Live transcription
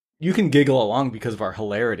you can giggle along because of our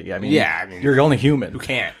hilarity. I mean, you're only human. Who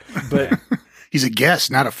can't? But he's a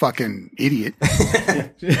guest, not a fucking idiot.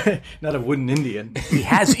 Not a wooden Indian. He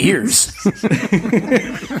has ears.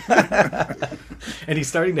 And he's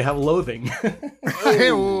starting to have loathing.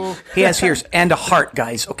 He has ears and a heart,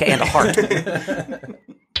 guys. Okay, and a heart.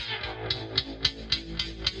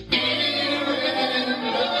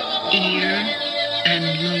 Ear and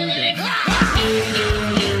Loathing.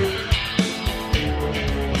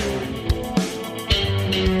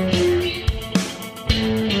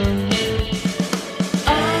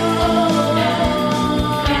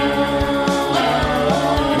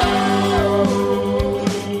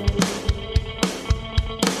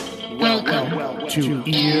 Welcome To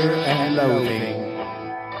Ear and Loathing.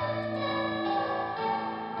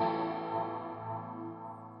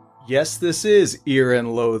 Yes, this is Ear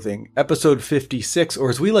and Loathing, episode 56, or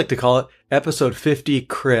as we like to call it, episode 50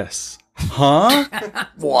 Chris. Huh?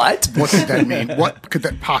 What? What could that mean? What could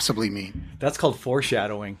that possibly mean? That's called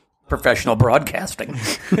foreshadowing. Professional broadcasting.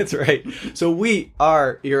 That's right. So we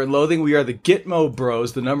are Ear and Loathing. We are the Gitmo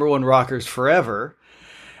Bros, the number one rockers forever.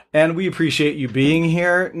 And we appreciate you being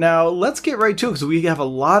here. Now, let's get right to it because we have a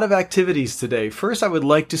lot of activities today. First, I would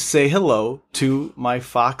like to say hello to my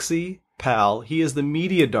foxy pal. He is the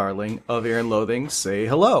media darling of Ear and Loathing. Say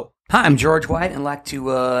hello. Hi, I'm George White, and I'd like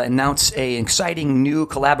to announce an exciting new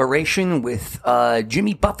collaboration with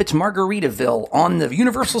Jimmy Buffett's Margaritaville on the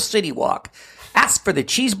Universal City Walk. Ask for the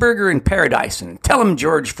cheeseburger in paradise and tell him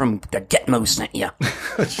George from the Gitmo sent you.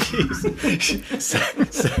 Jeez.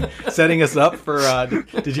 Setting us up for,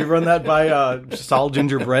 did you run that by Saul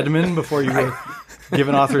Ginger Breadman before you were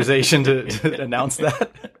given authorization to announce that?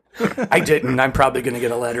 I didn't. I'm probably going to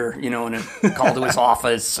get a letter, and a call to his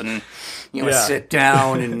office and, sit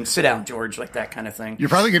down, George, like that kind of thing. You're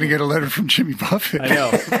probably going to get a letter from Jimmy Buffett. I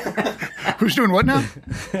know. Who's doing what now?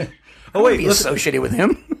 Oh, wait, be associated with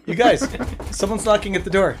him. You guys, someone's knocking at the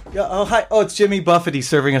door. Yeah, oh, hi. Oh, it's Jimmy Buffett. He's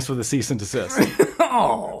serving us with a cease and desist.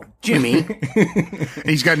 Oh, Jimmy.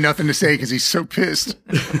 He's got nothing to say because he's so pissed.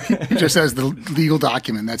 He just has the legal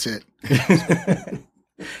document. That's it.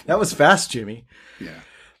 That was fast, Jimmy. Yeah.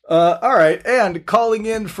 All right. And calling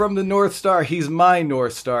in from the North Star, he's my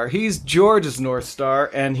North Star. He's George's North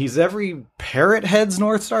Star, and he's every parrot head's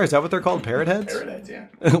North Star. Is that what they're called? Parrot heads? Parrot heads, yeah.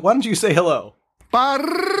 Why don't you say hello?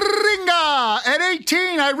 Baringa! At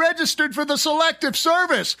 18, I registered for the Selective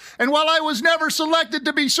Service. And while I was never selected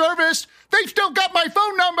to be serviced, they've still got my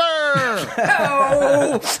phone number!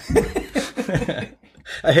 Oh!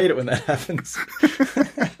 I hate it when that happens.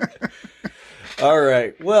 All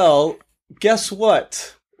right. Well, guess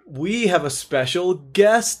what? We have a special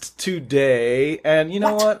guest today. And you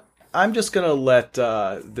know what? I'm just going to let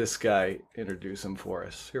this guy introduce him for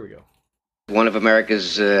us. Here we go. One of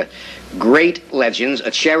America's great legends,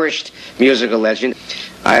 a cherished musical legend.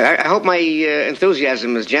 I hope my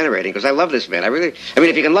enthusiasm is generating because I love this man.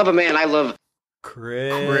 If you can love a man, I love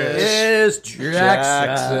Chris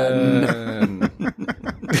Jackson.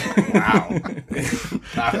 Wow.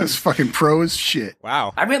 That's fucking pro as shit.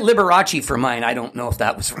 Wow. I went Liberace for mine. I don't know if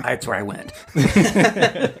that's where I went.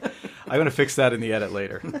 I'm going to fix that in the edit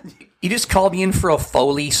later. You just called me in for a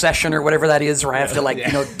Foley session or whatever that is, where I have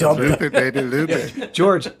to dump Loop it, baby, loop it.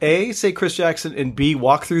 George, A, say Chris Jackson, and B,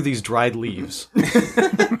 walk through these dried leaves.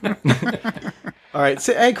 All right.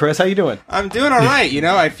 Hey, Chris, how you doing? I'm doing all right.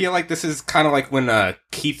 I feel like this is kind of like when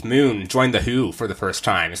Keith Moon joined The Who for the first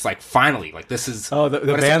time. It's like, finally, this is... Oh, the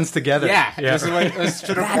band's together. Yeah. This is what this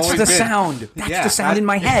should have That's always the been. sound. That's the sound in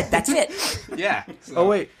my head. That's it. Yeah. So. Oh,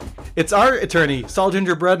 wait. It's our attorney, Saul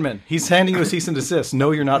Ginger Breadman. He's handing you a cease and desist.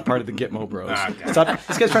 No, you're not part of the Gitmo Bros. Okay. Stop.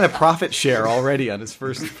 This guy's trying to profit share already on his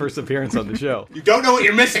first appearance on the show. You don't know what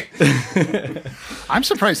you're missing. I'm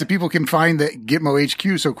surprised that people can find the Gitmo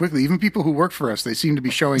HQ so quickly. Even people who work for us, they seem to be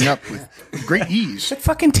showing up with great ease. That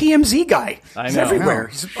fucking TMZ guy. He's know. everywhere.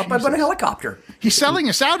 He's up on a helicopter. He's selling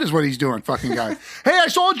us out is what he's doing, fucking guy. Hey, I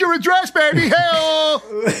sold your address, baby. Hey-oh.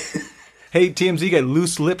 Hey, TMZ guy,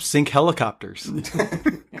 loose lips sink helicopters.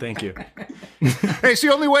 Thank you. Hey, it's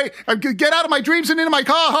the only way I can get out of my dreams and into my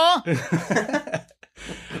car, huh?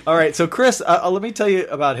 All right, so Chris, let me tell you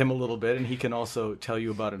about him a little bit, and he can also tell you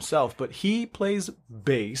about himself. But he plays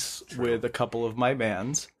bass with a couple of my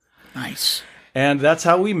bands. Nice. And that's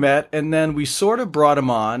how we met. And then we sort of brought him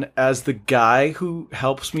on as the guy who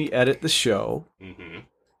helps me edit the show.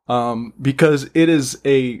 Mm-hmm. Because it is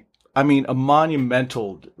a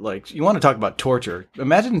monumental, you want to talk about torture.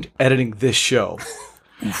 Imagine editing this show.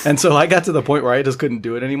 And so I got to the point where I just couldn't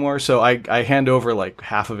do it anymore. So I hand over like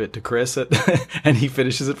half of it to Chris and he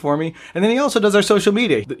finishes it for me. And then he also does our social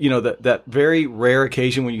media. You know, that very rare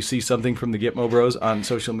occasion when you see something from the Gitmo Bros on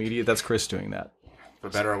social media, that's Chris doing that. For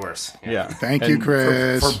better or worse. Yeah. Thank you,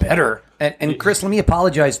 Chris. For better. And Chris, let me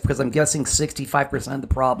apologize because I'm guessing 65% of the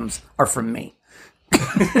problems are from me.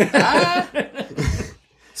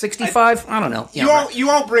 65? I don't know. Yeah, You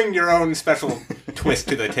all bring your own special twist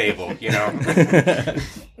to the table, you know?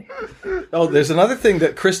 Oh, there's another thing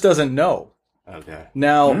that Chris doesn't know. Okay.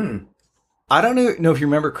 Now, I don't know if you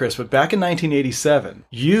remember, Chris, but back in 1987,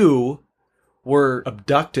 you were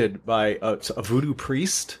abducted by a voodoo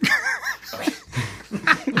priest.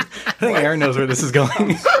 I think Aaron knows where this is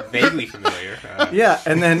going. Vaguely familiar. Yeah,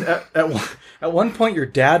 and then at one point, your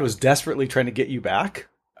dad was desperately trying to get you back.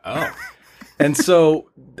 Oh. And so,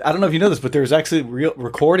 I don't know if you know this, but there was actually real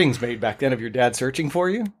recordings made back then of your dad searching for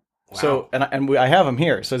you. Wow. So, I have them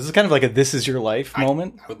here. So this is kind of like a "This Is Your Life"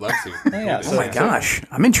 moment. I would love to. Yeah, Oh my gosh,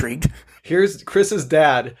 I'm intrigued. Here's Chris's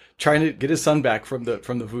dad trying to get his son back from the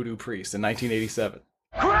voodoo priest in 1987.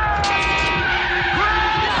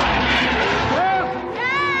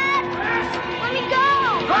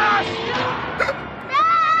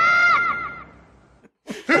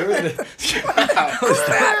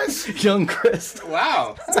 Young Chris.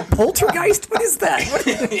 Wow. Poltergeist? What is that?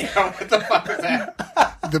 Yeah, what the fuck is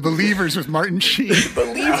that? The Believers with Martin Sheen.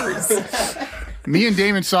 Believers. Me and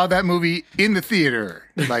Damon saw that movie in the theater.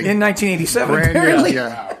 Like, In 1987, brand new. apparently.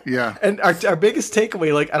 Yeah. And our biggest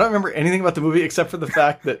takeaway, like, I don't remember anything about the movie except for the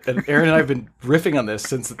fact that, and Aaron and I have been riffing on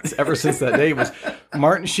this ever since that day, was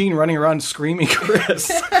Martin Sheen running around screaming Chris.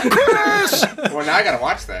 Well, now I gotta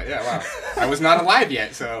watch that. Yeah, wow. I was not alive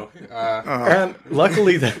yet, so... And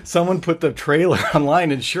luckily that someone put the trailer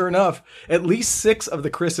online, and sure enough, at least 6 of the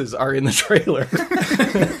Chris's are in the trailer.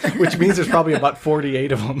 Which means there's probably about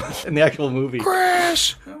 48 of them in the actual movie.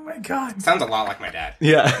 Chris! Oh my God. Sounds a lot like my dad.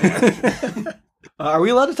 Yeah. Are we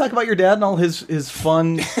allowed to talk about your dad and all his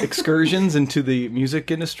fun excursions into the music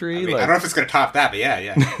industry? I don't know if it's gonna top that, but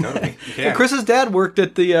yeah. Totally. You can. And Chris's dad worked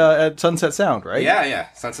at the at Sunset Sound, right? Yeah.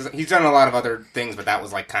 He's done a lot of other things, but that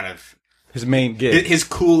was like kind of His main gig. his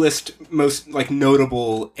coolest, most like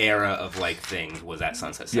notable era of like things was at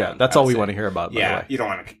Sunset Sound. Yeah, that's all we want to hear about. By the Yeah, way. you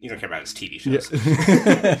don't care about his TV shows.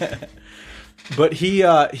 But he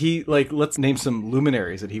like, let's name some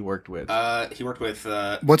luminaries that he worked with. He worked with.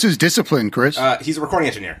 What's his discipline, Chris? He's a recording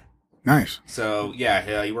engineer. Nice. So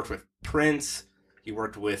yeah, he worked with Prince. He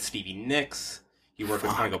worked with Stevie Nicks. He worked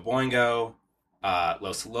with Oingo Boingo,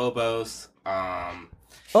 Los Lobos. By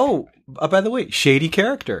the way, Shady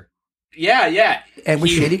Character. Yeah. And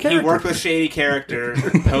with Shady He Character. worked with Shady Character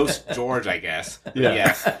post George, I guess. Yeah.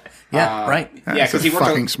 Yes. Yeah, right. Yeah, That's because a he worked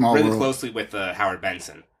fucking small really world. closely with Howard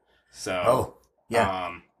Benson. So. Oh,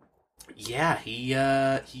 yeah.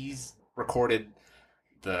 He's recorded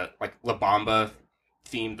the like La Bamba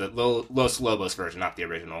theme, the Los Lobos version, not the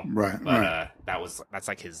original. Right, But right. that's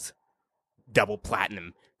like his double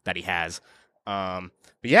platinum that he has. But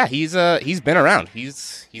yeah, he's been around.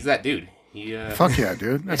 He's that dude. Fuck yeah,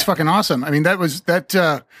 dude. That's fucking awesome. I mean, La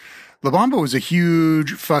Bamba was a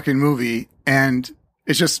huge fucking movie, and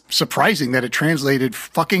it's just surprising that it translated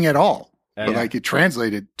fucking at all. But like, it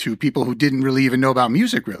translated to people who didn't really even know about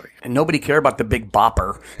music, really. And nobody cared about the Big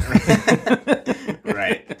Bopper.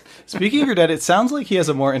 Right. Speaking of your dad, it sounds like he has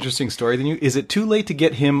a more interesting story than you. Is it too late to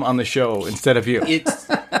get him on the show instead of you? It's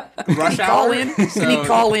rush hour. Call in? so- Can he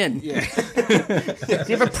call in? Yeah. Do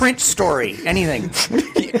you have a Prince story? Anything?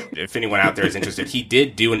 If anyone out there is interested, he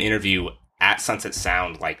did do an interview at Sunset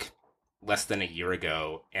Sound like less than a year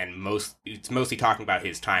ago, and it's mostly talking about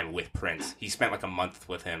his time with Prince. He spent like a month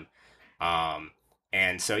with him.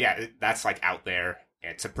 And so, yeah, that's like out there.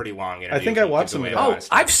 It's a pretty long interview. I think I watched Gives some away of a that. lot Oh, of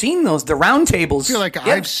stuff. I've seen those. The round tables. I feel like Yeah.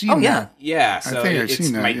 I've seen Oh, yeah. that. Yeah, so think I've it's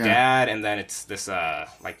seen that, my yeah. dad, and then it's this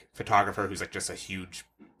like photographer who's like just a huge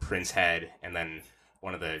Prince head, and then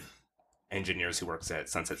one of the engineers who works at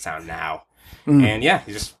Sunset Sound now. And yeah,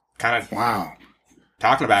 he's just kind of Wow.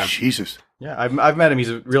 talking about him. Jesus. Yeah, I've met him. He's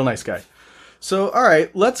a real nice guy. So, all right,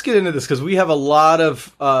 let's get into this because we have a lot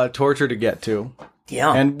of torture to get to.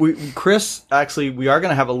 Yeah. And Chris, actually, we are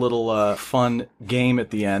going to have a little fun game at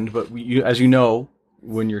the end. But as you know,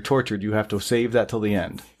 when you're tortured, you have to save that till the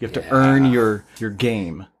end. You have to earn your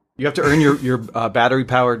game. You have to earn your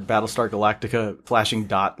battery-powered Battlestar Galactica flashing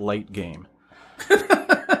dot light game.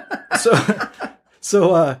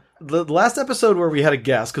 So the last episode where we had a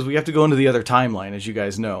guest, because we have to go into the other timeline, as you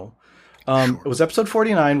guys know. It was episode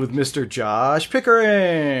 49 with Mr. Josh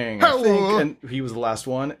Pickering, I think, and he was the last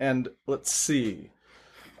one. And let's see,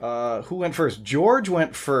 who went first? George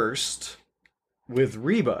went first with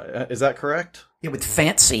Reba. Is that correct? Yeah, with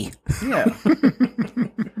fancy. Yeah.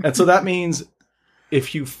 And so that means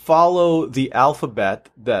if you follow the alphabet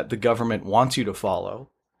that the government wants you to follow,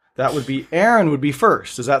 that would be Aaron would be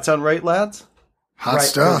first. Does that sound right, lads? Hot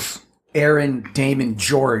stuff. Aaron, Damon,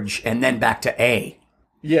 George, and then back to A.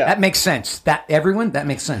 Yeah. That makes sense. That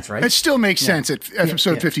makes sense, right? It still makes sense at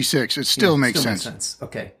episode 56. It still makes sense.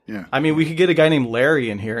 Okay. Yeah. I mean, we could get a guy named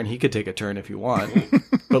Larry in here, and he could take a turn if you want.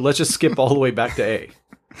 But let's just skip all the way back to A.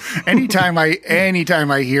 Anytime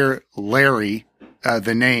I hear Larry,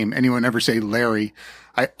 the name, anyone ever say Larry,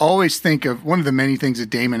 I always think of one of the many things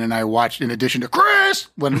that Damon and I watched in addition to Chris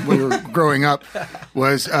when we were growing up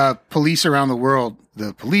was Police Around the World.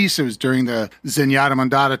 The Police, it was during the Zenyatta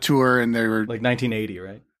Mondatta tour, and they were like 1980,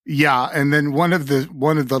 right? Yeah, and then one of the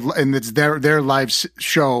and it's their live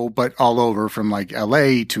show, but all over from like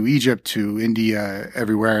L.A. to Egypt to India,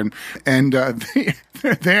 everywhere, and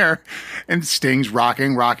they're there, and Sting's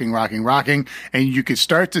rocking, and you could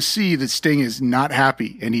start to see that Sting is not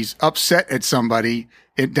happy, and he's upset at somebody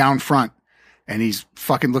down front. And he's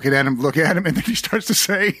fucking looking at him, and then he starts to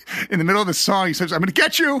say, in the middle of the song, he says, "I'm going to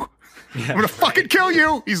get you. I'm going to fucking kill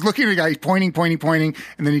you." He's looking at the guy, he's pointing,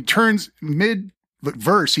 and then he turns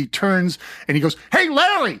mid-verse, he turns, and he goes, "Hey,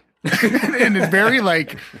 Larry!" And it's very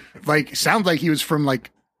like sounds like he was from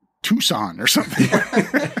like Tucson or something.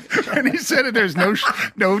 And he said that there's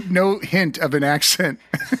no hint of an accent.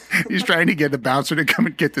 He's trying to get the bouncer to come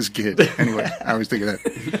and get this kid. Anyway, I was thinking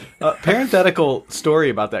that. Parenthetical story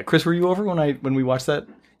about that. Chris, were you over when we watched that?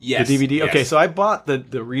 Yes. The DVD? Yes. Okay, so I bought the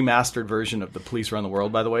remastered version of The Police Around the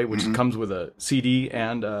World, by the way, which comes with a CD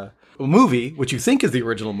and a movie, which you think is the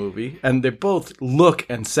original movie, and they both look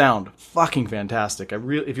and sound fucking fantastic.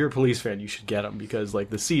 If you're a Police fan, you should get them, because like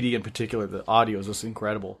the CD in particular, the audio is just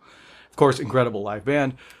incredible. Of course, incredible live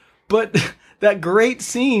band. But that great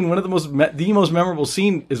scene, one of the most memorable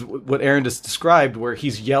scene is what Aaron just described, where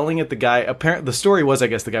he's yelling at the guy. Apparently, the story was, I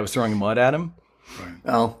guess, the guy was throwing mud at him. Right.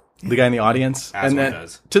 Oh. The guy in the audience. As and one then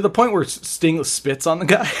does. to the point where Sting spits on the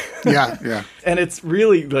guy. Yeah. And it's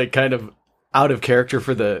really like kind of out of character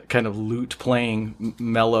for the kind of lute playing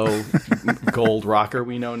mellow gold rocker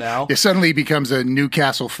we know now. It suddenly becomes a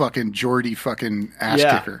Newcastle fucking Geordie fucking ass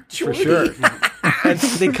kicker. For sure. And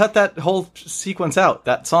they cut that whole sequence out.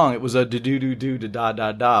 That song, it was a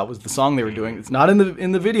da-da-da-da was the song they were doing. It's not in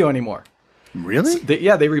the video anymore. Really?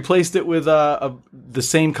 They replaced it with the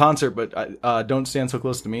same concert, but Don't Stand So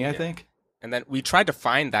Close to Me, I think. And then we tried to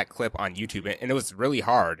find that clip on YouTube, and it was really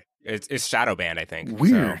hard. It's shadow banned, I think.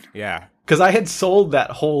 Weird. So, yeah. Because I had sold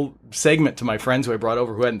that whole segment to my friends who I brought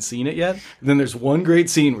over who hadn't seen it yet. And then there's one great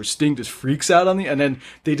scene where Sting just freaks out on and then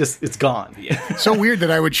it's gone. Yeah. So weird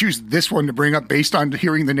that I would choose this one to bring up based on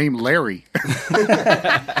hearing the name Larry.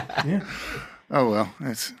 Yeah. Oh, well.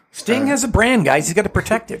 Sting has a brand, guys. He's got to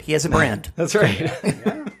protect it. He has a brand. That's right.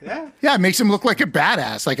 Yeah, it makes him look like a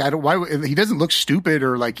badass. Like he doesn't look stupid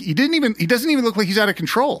or like he doesn't even look like he's out of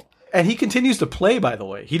control. And he continues to play, by the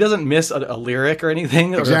way. He doesn't miss a lyric or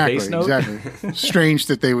anything or a bass note. Exactly. Strange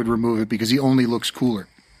that they would remove it because he only looks cooler.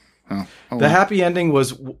 The happy ending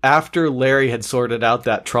was after Larry had sorted out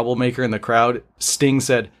that troublemaker in the crowd, Sting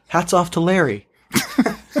said, "Hats off to Larry."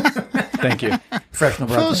 Thank you. Professional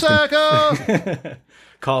Full broadcasting. circle.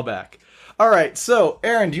 Call back. All right. So,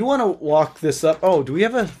 Aaron, do you want to walk this up? Oh, do we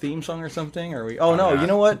have a theme song or something? Or no. Yeah. You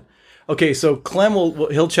know what? Okay, so Clem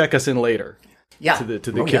he'll check us in later. Yeah. To the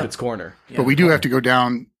Kibitz Corner. But we do have to go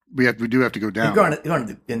down. We do have to go down. You're going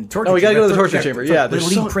to the torture Oh, we gotta chamber. go to the torture chamber. Yeah, They're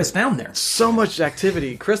leading Chris down there. So much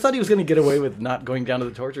activity. Chris thought he was going to get away with not going down to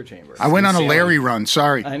the torture chamber. I went on a Larry run.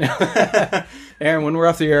 Sorry. I know. Aaron, when we're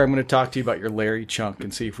off the air, I'm going to talk to you about your Larry chunk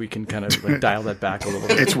and see if we can kind of like, dial that back a little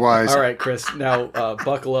bit. It's wise. All right, Chris. Now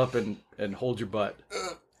buckle up and hold your butt.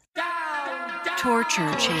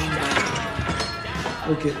 Torture chamber.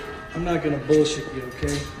 Okay, I'm not gonna bullshit you,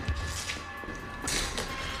 okay?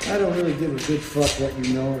 I don't really give a good fuck what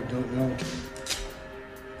you know or don't know.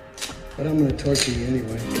 But I'm gonna torture you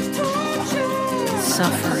anyway.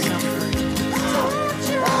 Suffering.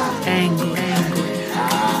 Anguish.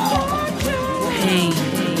 Pain.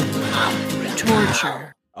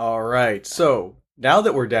 Torture. All right. So now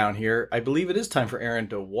that we're down here, I believe it is time for Aaron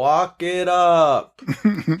to walk it up.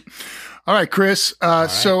 All right, Chris.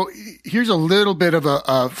 So here's a little bit of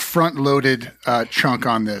a front-loaded chunk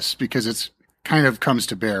on this because it's kind of comes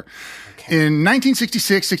to bear. Okay. In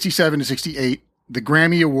 1966, 67 to 68, the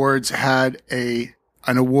Grammy Awards had an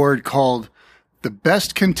award called the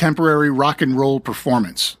Best Contemporary Rock and Roll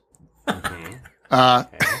Performance. To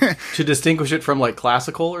distinguish it from like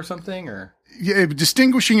classical or something, or yeah,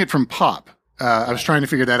 distinguishing it from pop. I was trying to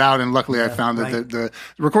figure that out, and luckily I found that the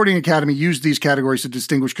Recording Academy used these categories to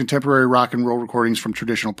distinguish contemporary rock and roll recordings from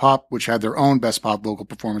traditional pop, which had their own best pop vocal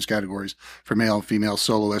performance categories for male and female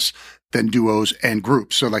soloists, then duos and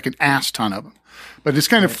groups. So like an ass ton of them. But it's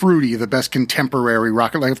kind of fruity, the best contemporary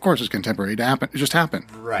rock. Like, of course it's contemporary. It just happened.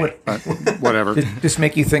 Right. But whatever. Did this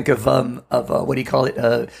make you think of what do you call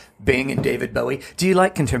it? Bing and David Bowie. Do you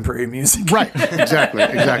like contemporary music? Right. Exactly.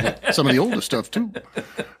 Some of the older stuff too.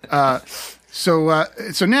 So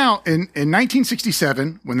now in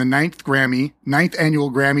 1967, when the ninth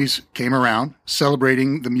annual Grammys came around,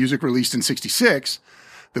 celebrating the music released in 66,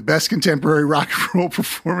 the best contemporary rock and roll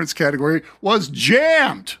performance category was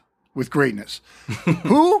jammed with greatness.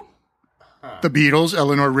 Who? The Beatles,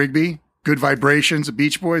 Eleanor Rigby, Good Vibrations, the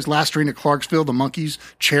Beach Boys, Last Train to Clarksville, the Monkees,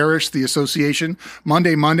 Cherish, the Association,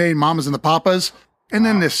 Monday, Mamas and the Papas, and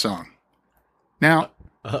then this song. Now,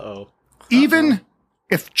 even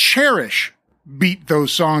if Cherish beat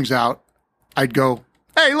those songs out, I'd go,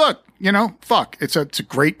 hey, look, fuck. It's a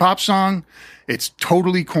great pop song. It's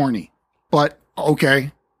totally corny. But,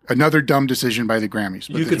 okay, another dumb decision by the Grammys.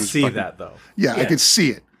 But you could see that, though. Yeah, I could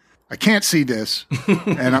see it. I can't see this,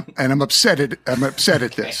 and I'm upset at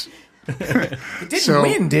this. It didn't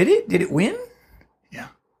win, did it? Did it win? Yeah.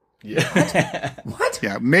 What?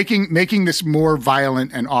 Yeah, making this more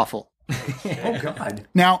violent and awful. Oh God!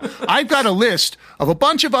 Now I've got a list of a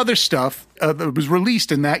bunch of other stuff that was released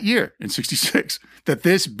in that year in '66 that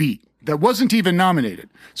this beat that wasn't even nominated.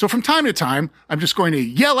 So from time to time, I'm just going to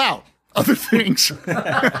yell out other things,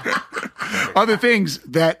 that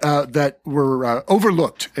were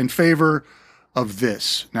overlooked in favor of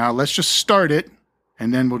this. Now let's just start it,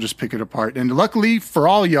 and then we'll just pick it apart. And luckily for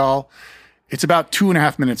all y'all, it's about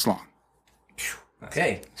 2.5 minutes long.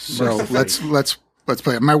 Okay. So let's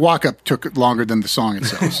play it. My walk-up took longer than the song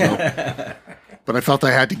itself, so. But I felt I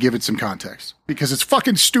had to give it some context because it's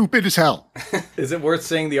fucking stupid as hell. Is it worth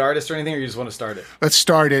saying the artist or anything, or you just want to start it? Let's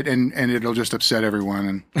start it, and it'll just upset everyone,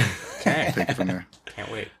 and take it from there.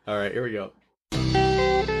 Can't wait. All right, here we go.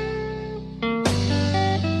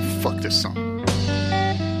 Fuck this song.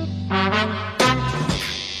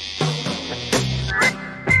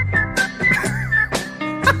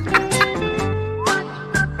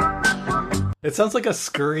 It sounds like a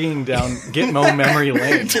scurrying down Gitmo memory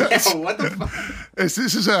lane. Yeah, what the fuck? This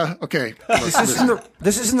is okay.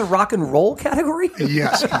 This is in the rock and roll category?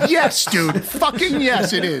 Yes, dude. Fucking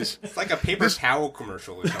yes, it is. It's like a paper towel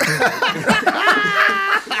commercial or something.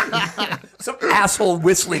 Some asshole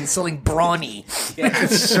whistling, selling brawny.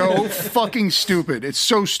 It's so fucking stupid. It's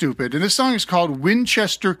so stupid. And this song is called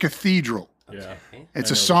Winchester Cathedral. Yeah. It's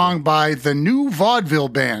a song by the new Vaudeville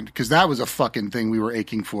Band, because that was a fucking thing we were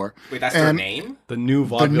aching for. Wait, that's their name? The new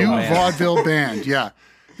Vaudeville Band. Vaudeville Band, yeah.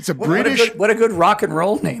 It's a British... What a good rock and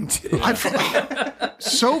roll name, too.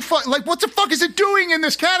 So fun. Like, what the fuck is it doing in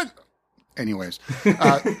this category? Anyways,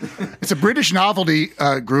 it's a British novelty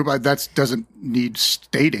group that doesn't need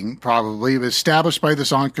stating, probably. It was established by the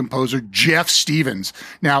song composer Jeff Stevens.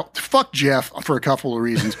 Now, fuck Jeff for a couple of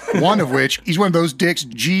reasons. One of which, he's one of those dicks,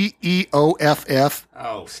 Geoff.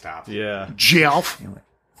 Oh, stop. Yeah. Jeff.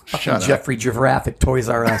 Shut Jeffrey Giraffe at Toys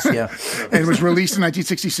R Us, yeah. And it was released in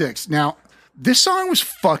 1966. Now, this song was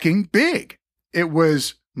fucking big. It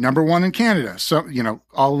was #1 in Canada. So,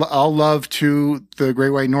 all love to the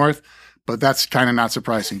Great White North. But that's kind of not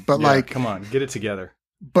surprising. But come on, get it together.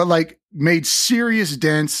 But made serious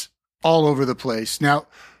dents all over the place. Now,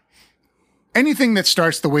 anything that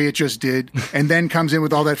starts the way it just did and then comes in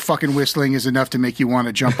with all that fucking whistling is enough to make you want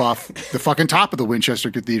to jump off the fucking top of the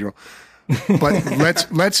Winchester Cathedral. But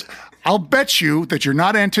I'll bet you that you're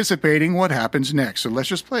not anticipating what happens next. So let's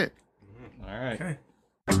just play it. All right. Okay.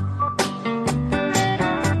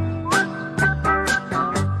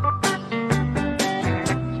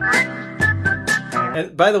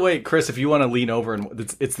 And by the way, Chris, if you want to lean over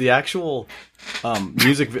and it's the actual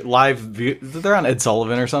music live view. They're on Ed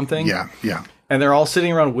Sullivan or something. Yeah. And they're all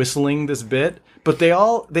sitting around whistling this bit, but they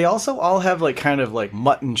also all have kind of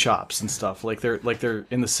mutton chops and stuff. Like they're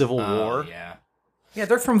in the Civil War. Yeah. Yeah,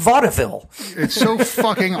 they're from Vaudeville. It's so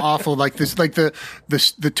fucking awful.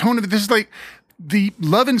 The tone of it. This is the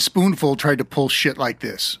Love and Spoonful tried to pull shit like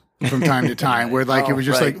this from time to time, where it was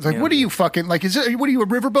just what are you fucking what are you, a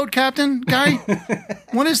riverboat captain guy?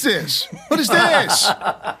 What is this? What is this?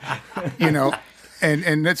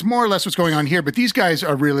 And that's more or less what's going on here. But these guys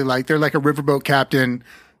are really they're like a riverboat captain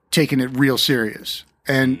taking it real serious.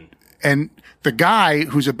 And the guy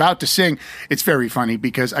who's about to sing, it's very funny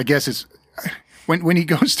because I guess it's when he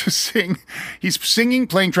goes to sing, he's singing,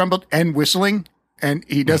 playing trumpet and whistling, and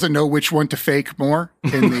he doesn't know which one to fake more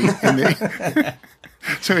in the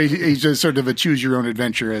So he's just sort of a choose your own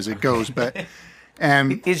adventure as it goes. But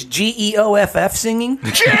Is Geoff singing?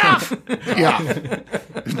 Geoff, yeah,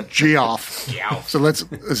 Geoff. So let's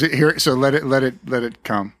hear it. So let it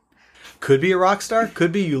come. Could be a rock star.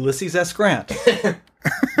 Could be Ulysses S. Grant.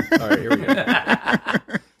 All right, here we go.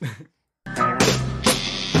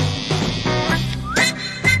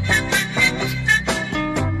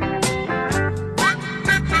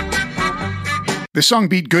 This song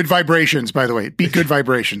beat Good Vibrations, by the way. It beat Good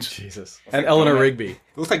Vibrations. Jesus. And Eleanor Rigby. It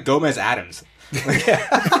looks like Gomez Adams.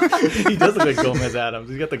 He does look like Gomez Adams.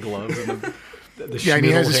 He's got the gloves and the Yeah, and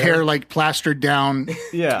he has schmiddle his hair like plastered down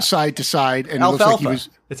side to side. And alfalfa. It looks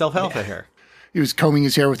like It's alfalfa hair. He was combing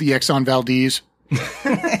his hair with the Exxon Valdez. It's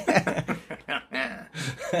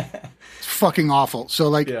fucking awful.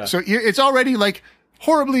 So it's already like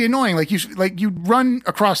horribly annoying. Like you run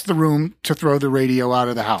across the room to throw the radio out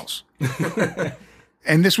of the house.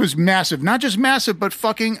 And this was massive, not just massive, but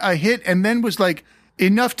fucking a hit. And then was like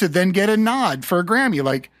enough to then get a nod for a Grammy.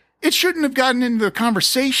 Like it shouldn't have gotten into the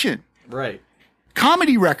conversation. Right.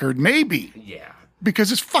 Comedy record, maybe. Yeah.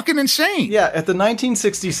 Because it's fucking insane. Yeah, at the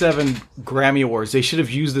 1967 Grammy Awards, they should have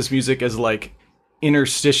used this music as like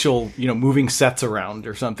interstitial, moving sets around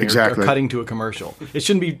or something. Exactly. Or cutting to a commercial. It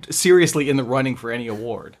shouldn't be seriously in the running for any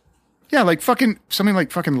award. Yeah, like fucking something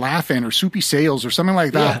like fucking Laugh-In or Soupy Sales or something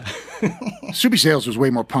like that. Yeah. Soupy Sales was way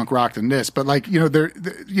more punk rock than this, but like they're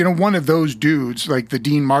one of those dudes like the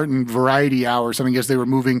Dean Martin Variety Hour or something, as they were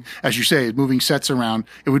moving, as you say, moving sets around.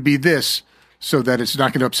 It would be this, so that it's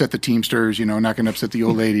not going to upset the Teamsters, not going to upset the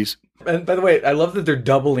old ladies. And by the way, I love that they're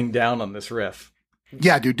doubling down on this riff.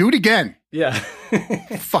 Yeah, dude, do it again. Yeah,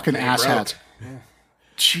 fucking asshats. Yeah.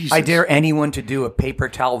 Jesus. I dare anyone to do a paper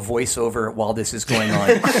towel voiceover while this is going on.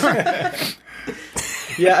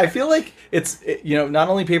 Yeah, I feel like it's not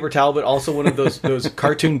only paper towel, but also one of those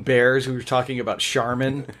cartoon bears who were talking about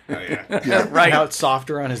Charmin. Oh yeah, right. How it's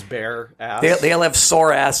softer on his bare ass. They all have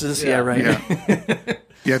sore asses. Yeah, right. Yeah,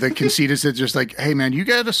 yeah, the conceit is that just like, hey man, you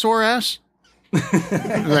got a sore ass?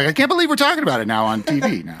 Like, I can't believe we're talking about it now on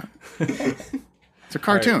TV now. It's a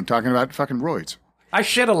cartoon talking about fucking roids. I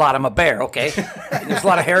shit a lot. I'm a bear, okay? There's a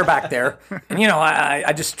lot of hair back there. And,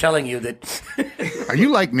 I just telling you that... Are you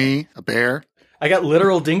like me, a bear? I got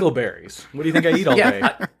literal dingleberries. What do you think I eat all day?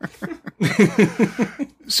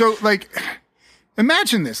 So, like,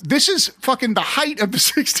 imagine this. This is fucking the height of the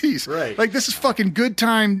 60s. Right. Like, this is fucking good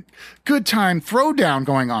time throwdown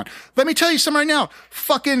going on. Let me tell you something right now.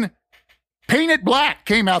 Fucking Paint It Black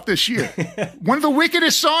came out this year. One of the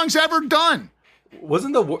wickedest songs ever done.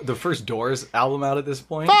 Wasn't the first Doors album out at this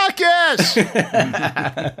point? Fuck yes!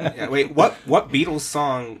 Yeah, wait, what Beatles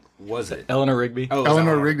song was it? Eleanor Rigby. Oh,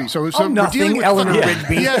 Eleanor Rigby. So nothing, we're dealing with Eleanor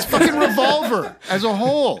Rigby. Yeah, it's fucking Revolver as a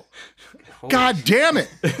whole. God damn it.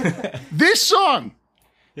 This song.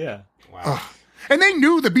 Yeah. Wow. And they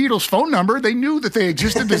knew the Beatles' phone number. They knew that they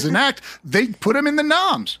existed as an act. They put them in the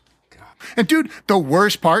noms. And dude, the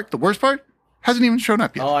worst part hasn't even shown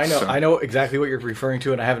up yet. Oh, I know. So. I know exactly what you're referring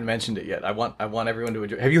to, and I haven't mentioned it yet. I want everyone to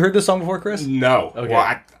enjoy. Have you heard this song before, Chris? No. Okay.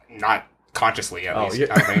 Well, not consciously, at least.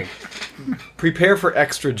 Yeah. I think. Prepare for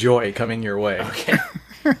extra joy coming your way. Okay.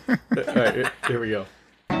 All right, here we go.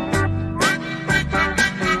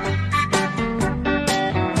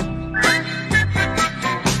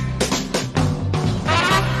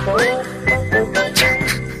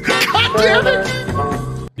 God damn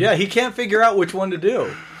it! Yeah, he can't figure out which one to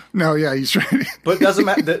do. No, yeah, he's trying. But it doesn't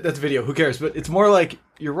matter. That's video. Who cares? But it's more like,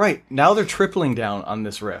 you're right. Now they're tripling down on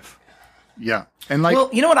this riff. Yeah. And like, well,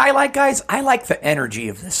 you know what I like, guys? I like the energy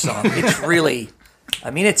of this song. It's really,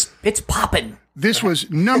 it's popping. this was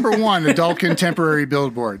number one adult contemporary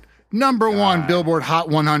Billboard. Number one Billboard Hot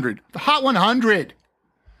 100. The Hot 100.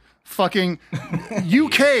 Fucking UK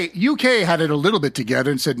had it a little bit together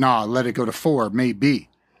and said, nah, let it go to 4, maybe.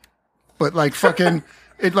 But like fucking,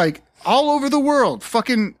 it like all over the world,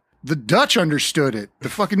 fucking the Dutch understood it. The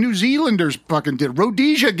fucking New Zealanders fucking did.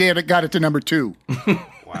 Rhodesia got it to number 2.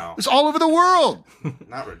 Wow. It's all over the world.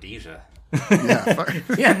 Not Rhodesia. Yeah.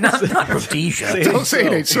 Yeah, not Rhodesia. Don't say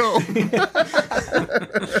it ain't so.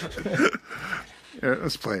 Yeah,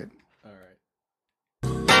 let's play it. All right.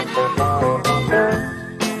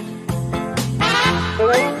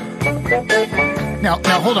 Now,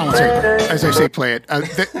 hold on one second. As I say, play it.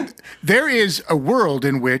 There is a world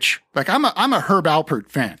in which, like, I'm a Herb Alpert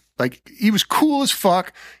fan. Like, he was cool as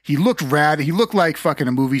fuck. He looked rad. He looked like fucking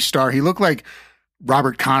a movie star. He looked like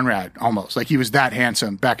Robert Conrad almost. Like, he was that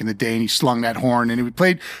handsome back in the day, and he slung that horn, and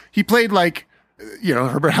he played like,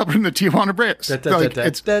 Herbert Alpert in the Tijuana Brass.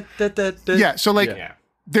 Yeah, so like, Yeah.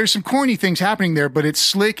 there's some corny things happening there, but it's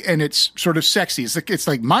slick and it's sort of sexy. It's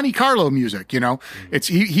like Monte Carlo music, you know. It's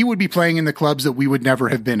he would be playing in the clubs that we would never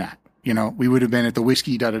have been at. You know, we would have been at the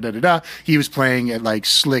Whiskey, da da da da da. He was playing at like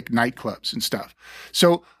slick nightclubs and stuff.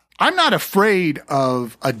 So I'm not afraid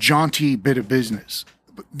of a jaunty bit of business.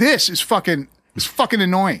 But this is fucking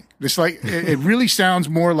annoying. It's like it really sounds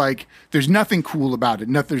more like there's nothing cool about it.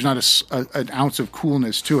 There's not an ounce of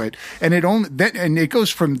coolness to it, and it goes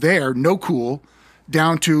from there, no cool,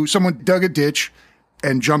 down to someone dug a ditch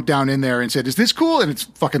and jumped down in there and said, "Is this cool?" And it's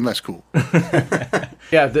fucking less cool.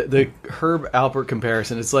 Yeah, the Herb Alpert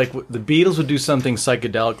comparison. It's like the Beatles would do something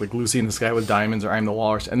psychedelic, like Lucy in the Sky with Diamonds or I'm the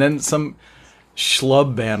Walrus, and then some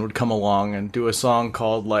schlub band would come along and do a song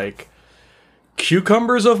called like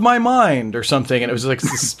Cucumbers of My Mind or something, and it was like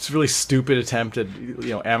this really stupid attempt at,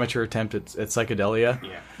 amateur attempt at psychedelia.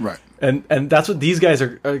 Yeah. Right. And that's what these guys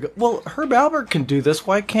are. Well, Herb Alpert can do this.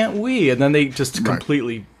 Why can't we? And then they just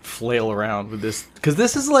completely flail around with this, because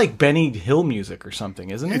this is like Benny Hill music or something,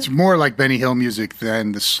 isn't it? It's more like Benny Hill music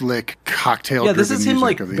than the slick cocktail. Yeah, this is him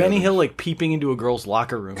like Benny others. Hill like peeping into a girl's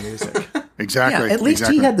locker room music. Exactly. Yeah, at least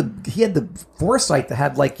exactly. he had the foresight to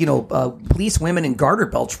have like police women in garter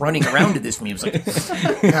belts running around to this music.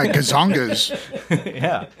 Yeah, gazongas.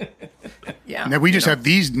 Yeah. Yeah. Now we just have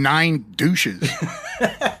these 9 douches.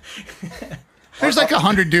 There's like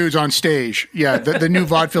 100 dudes on stage. Yeah, the new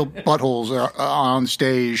vaudeville buttholes are on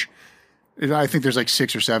stage. I think there's like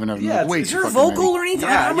 6 or 7 of them. Yeah, Way Is too there a fucking vocal many. or anything?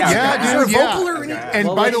 Yeah, How much- yeah, is there a dude, yeah. vocal or anything? And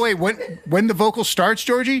Well, by like- the way, when the vocal starts,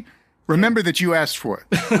 Georgie, remember that you asked for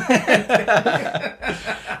it.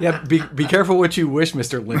 Yeah, be careful what you wish,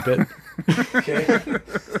 Mr. Limpet.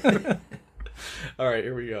 Okay. All right,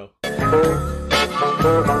 here we go.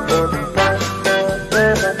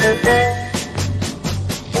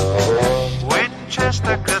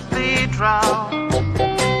 Winchester Cathedral.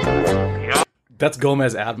 That's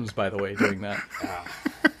Gomez Adams, by the way, doing that.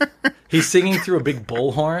 He's singing through a big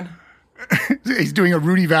bullhorn. He's doing a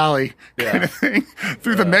Rudy Valley kind of thing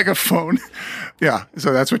through the megaphone. Yeah,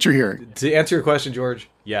 so that's what you're hearing. To answer your question, George,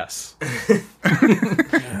 yes.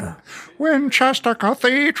 Winchester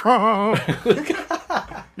Cathedral.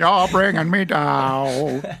 You're bringing me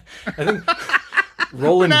down. I think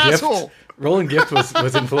Roland An Gift. asshole. Roland Gift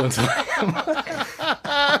was influenced by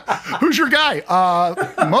Who's your guy?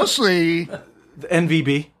 Mostly the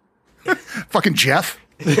NVB. fucking Jeff.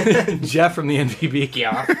 Jeff from the NVB.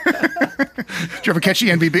 Yeah. Did you ever catch the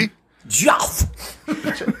NBB? Jeff!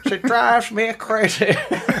 She drives me crazy.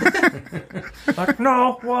 Like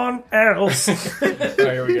no one else. All right,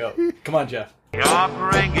 here we go. Come on, Jeff. You're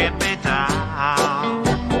bringing me down.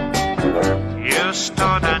 You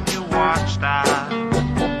stood and you watched that.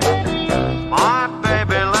 My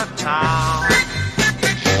baby left town.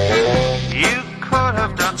 You could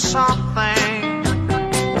have done something,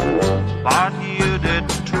 but you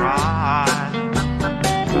didn't try.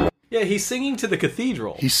 Yeah, he's singing to the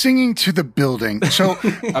cathedral. He's singing to the building. So,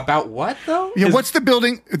 About what though? yeah, what's the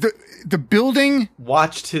building? The building,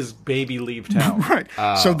 Watched his baby leave town. right?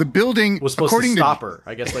 So the building Was supposed according to stop her.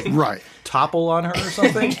 I guess like Right. topple on her or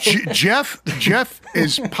something. Jeff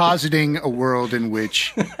is positing a world in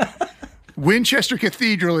which Winchester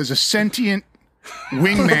Cathedral is a sentient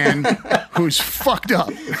wingman who's fucked up,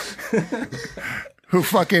 who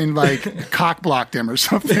fucking like cock blocked him or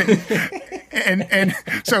something, and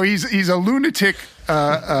so he's a lunatic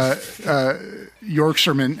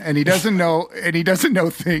Yorkshireman, and he doesn't know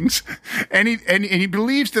things, and he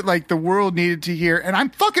believes that like the world needed to hear, and I'm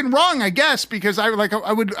fucking wrong, I guess, because I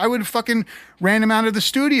would have fucking ran him out of the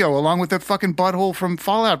studio along with the fucking butthole from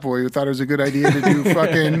Fall Out Boy who thought it was a good idea to do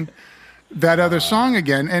fucking that other song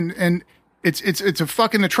again, and it's a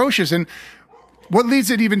fucking atrocious. And what leads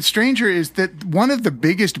it even stranger is that one of the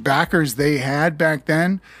biggest backers they had back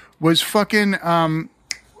then was fucking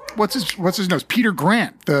what's his nose? Peter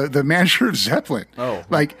Grant, the manager of Zeppelin. Oh.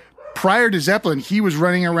 Like prior to Zeppelin, he was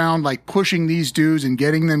running around like pushing these dudes and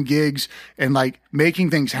getting them gigs and like making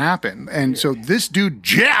things happen. And so this dude,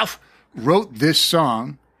 Jeff, wrote this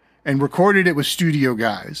song and recorded it with studio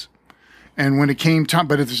guys. And when it came time,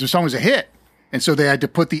 but the song was a hit. And so they had to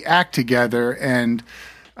put the act together. And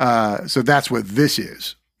so that's what this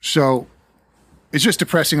is. So it's just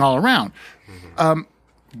depressing all around.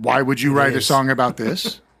 Why would you write a song about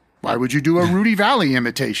this? Why would you do a Rudy Valley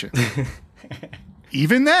imitation?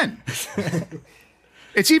 Even then.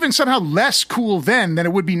 It's even somehow less cool then than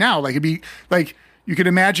it would be now. Like it'd be like you could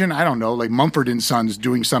imagine, I don't know, like Mumford and Sons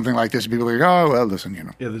doing something like this. And people are like, oh, well, listen, you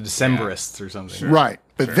know. Yeah, the Decemberists or something. Right.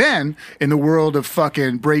 But then in the world of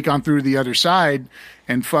fucking Break On Through to the Other Side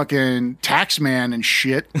and fucking Taxman and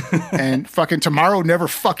shit and fucking Tomorrow Never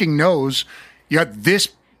Fucking Knows, You got this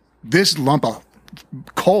lump of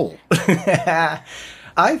coal. I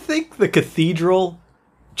think the cathedral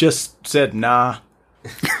just said, nah.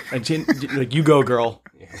 And like, you go, girl.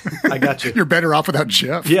 I got you. You're better off without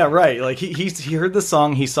Jeff. Yeah, right. Like he heard the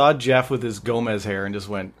song, he saw Jeff with his Gomez hair and just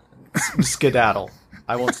went, skedaddle.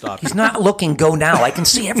 I won't stop you. He's not looking. Go now. I can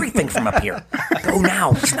see everything from up here. Go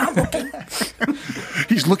now. He's not looking.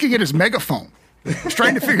 He's looking at his megaphone. He's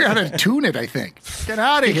trying to figure out how to tune it, I think. Get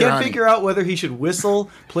out of here, He can't honey. figure out whether he should whistle,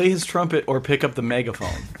 play his trumpet, or pick up the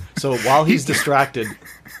megaphone. So while he's distracted,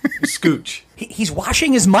 scooch. He's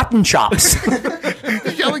washing his mutton chops.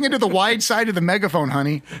 He's yelling into the wide side of the megaphone,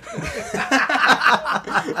 honey.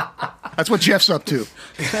 That's what Jeff's up to.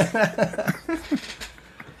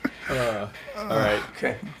 All right.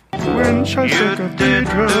 Okay. You did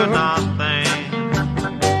do nothing.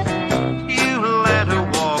 You let her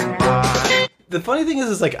walk by. The funny thing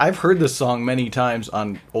is like I've heard this song many times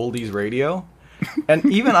on oldies radio, and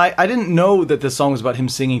even I didn't know that this song was about him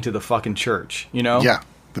singing to the fucking church. You know? Yeah,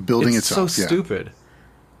 the building It's itself. so yeah. stupid.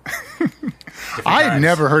 I've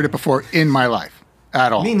never heard it before in my life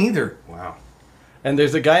at all. Me neither. Wow. And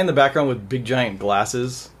there's a guy in the background with big giant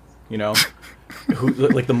glasses. You know, who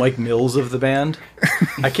like the Mike Mills of the band.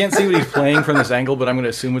 I can't see what he's playing from this angle, but I'm going to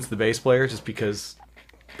assume it's the bass player, just because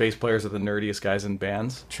bass players are the nerdiest guys in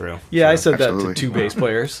bands. True. Yeah, I said Absolutely. that to two bass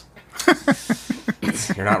players.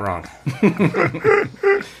 You're not wrong.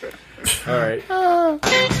 All right.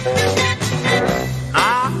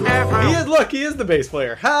 Not every He is the bass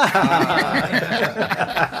player. Ha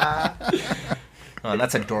ha. Oh,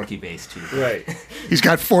 that's a dorky bass too. Right. He's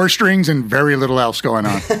got 4 strings and very little else going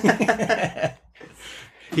on.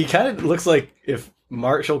 He kind of looks like if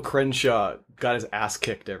Marshall Crenshaw got his ass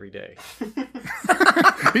kicked every day.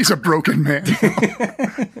 He's a broken man.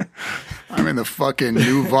 I'm in the fucking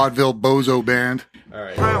new Vaudeville Bozo band. All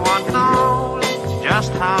right. everyone knows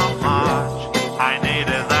just how much I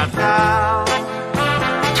needed that girl.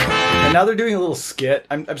 And now they're doing a little skit.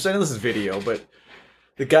 I'm saying this is video, but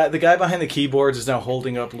the guy behind the keyboards is now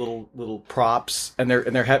holding up little props, and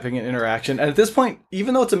they're having an interaction. And at this point,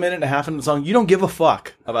 even though it's a minute and a half into the song, you don't give a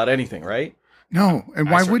fuck about anything, right? No, and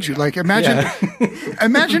why would you? Like, imagine,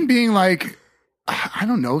 imagine being like, I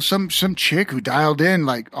don't know, some chick who dialed in,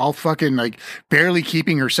 like all fucking like barely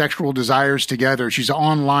keeping her sexual desires together. She's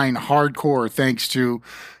online hardcore thanks to,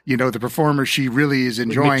 you know, the performer she really is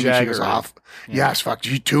enjoying. And she goes off. Yes, fuck,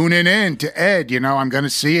 you tuning in to Ed. You know, I'm gonna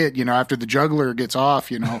see it. You know, after the juggler gets off,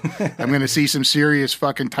 you know, I'm gonna see some serious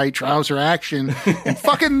fucking tight trouser action, and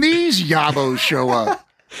fucking these yabos show up.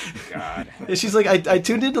 God. And she's like, I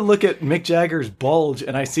tuned in to look at Mick Jagger's bulge,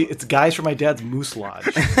 and I see it's guys from my dad's Moose Lodge.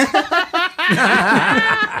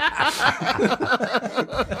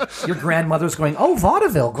 Your grandmother's going, oh,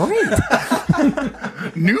 vaudeville, great.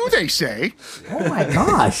 New, they say. Oh my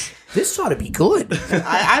gosh, this ought to be good.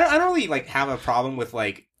 I don't really like have a problem with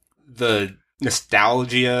like the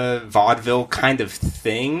nostalgia vaudeville kind of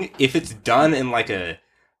thing if it's done in like a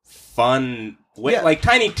fun way. Yeah. Like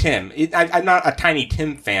Tiny Tim. I'm not a Tiny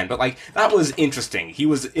Tim fan, but like that was interesting. He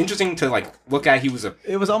was interesting to like look at. He was a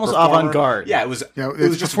It was almost performer. avant-garde. Yeah, it was. Yeah, it was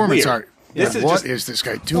it's just performance weird. art. This is What just is this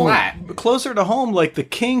guy doing? flat. But closer to home, like the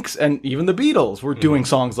Kinks and even the Beatles were doing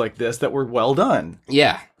songs like this that were well done.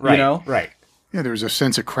 Yeah, right. You know? Right. Yeah, there was a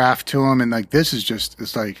sense of craft to him, and like this is just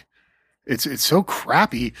it's like it's so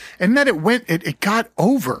crappy, and that it got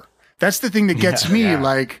over. That's the thing that gets me. yeah.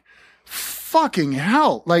 Like fucking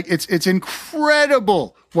hell, like it's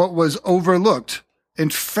incredible what was overlooked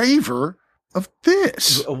in favor of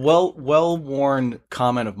this. A well-worn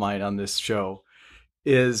comment of mine on this show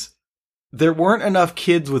is there weren't enough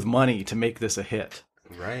kids with money to make this a hit.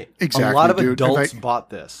 Right. Exactly, A lot of dude. adults And, like, bought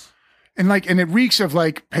this. and it reeks of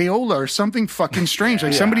like payola or something fucking strange.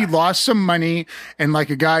 Like somebody lost some money, and like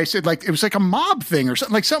a guy said, like it was like a mob thing or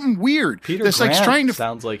something, like something weird. Peter that's Grant like trying to.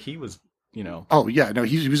 sounds like he was, you know. Oh yeah, no,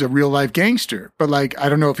 he was a real life gangster. But like, I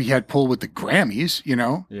don't know if he had pull with the Grammys. You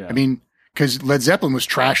know, Yeah. I mean, because Led Zeppelin was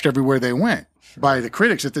trashed everywhere they went by the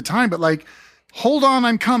critics at the time. But like, Hold On,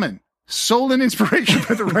 I'm Coming. Soul and Inspiration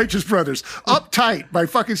by the Righteous Brothers. Uptight by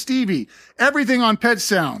fucking Stevie. Everything on Pet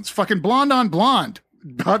Sounds. Fucking Blonde on Blonde.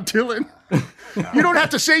 Bob Dylan. You Don't Have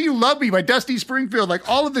to Say You Love Me by Dusty Springfield. Like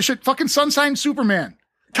all of the shit. Fucking Sunshine Superman.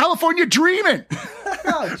 California Dreamin'.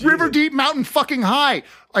 River Deep Mountain fucking High.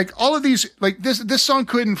 Like all of these, like this song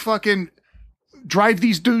couldn't fucking drive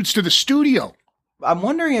these dudes to the studio. I'm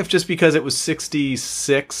wondering if just because it was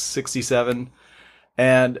 66, 67,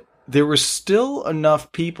 and there were still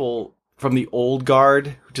enough people from the old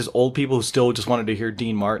guard, just old people who still just wanted to hear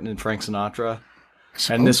Dean Martin and Frank Sinatra.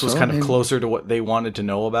 And this was kind of closer to what they wanted to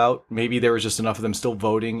know about. Maybe there was just enough of them still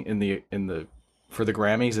voting in the for the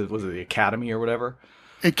Grammys. Was it the Academy or whatever?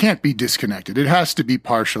 It can't be disconnected. It has to be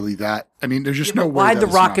partially that. I mean, there's just no way. Why that the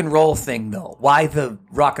it's rock not. and roll thing, though? Why the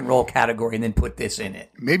rock and roll category and then put this in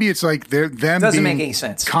it? Maybe it's like them Doesn't being make any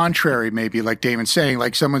sense. contrary, maybe like Damon's saying,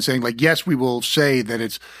 like someone saying, like, yes, we will say that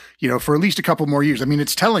it's, for at least a couple more years. I mean,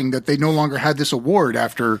 it's telling that they no longer had this award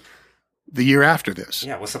after the year after this.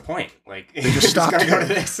 Yeah, what's the point? Like, They just stopped gotta go to it.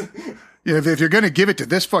 this. If you're going to give it to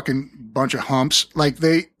this fucking bunch of humps, like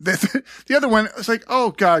the other one, it's like,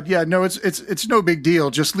 oh God, yeah, no, it's no big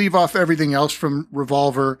deal. Just leave off everything else from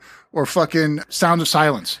Revolver or fucking Sound of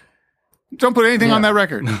Silence. Don't put anything on that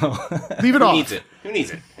record. No. Leave it Who off. needs it? Who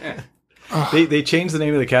needs it? Yeah. They changed the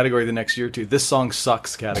name of the category the next year to "This Song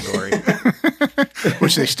Sucks" category.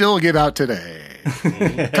 Which they still give out today.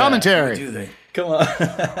 Commentary. Do they? Come on,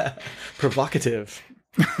 provocative.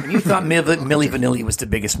 And you thought Milli Vanilli was the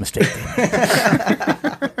biggest mistake.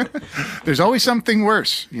 There's always something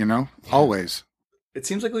worse, always. It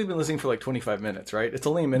seems like we've been listening for like 25 minutes, right? It's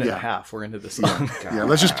only a minute and a half. We're into the song. Yeah,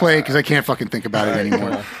 let's just play it because I can't fucking think about it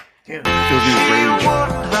anymore. It fills me with rage.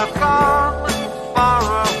 Wouldn't have gone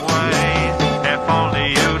far away if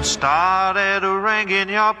only you'd started ringing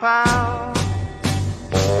your bell.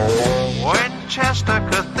 Winchester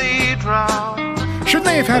Cathedral. Shouldn't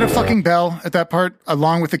they have had a fucking bell at that part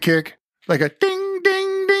along with the kick? Like a ding,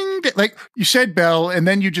 ding, ding, ding. Like you said bell and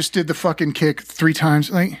then you just did the fucking kick 3 times.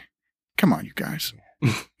 Like, come on, you guys.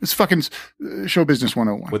 It's fucking show business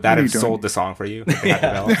 101. Would that have sold the song for you?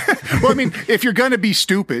 Yeah. Well, I mean, if you're going to be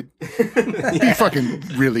stupid, be fucking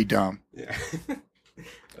really dumb. Yeah.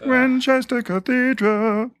 Winchester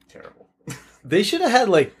Cathedral. Terrible. They should have had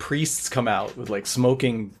like priests come out with like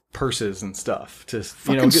smoking purses and stuff to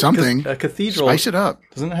Fucking something. A cathedral, Spice it up.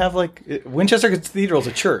 Doesn't it have like Winchester Cathedral's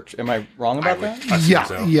a church? Am I wrong about that?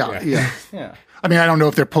 Yeah. Yeah. I mean, I don't know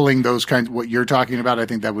if they're pulling those kinds. What you're talking about, I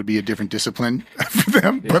think that would be a different discipline for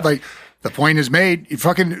them. Yeah. But like, the point is made. You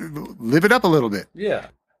fucking live it up a little bit. Yeah,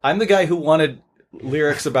 I'm the guy who wanted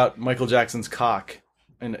lyrics about Michael Jackson's cock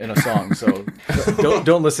in a song. So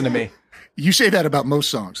don't listen to me. You say that about most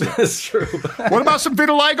songs. That's true. What about some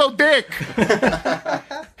vitiligo dick?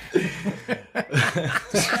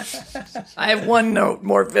 I have one note,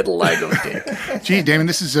 more vitiligo dick. Gee, Damon,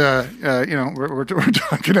 this is we're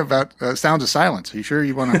talking about Sounds of Silence. Are you sure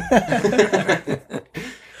you want to?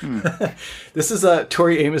 This is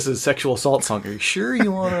Tori Amos's sexual assault song. Are you sure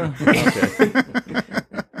you want to? Okay.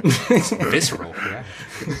 It's visceral. Yeah.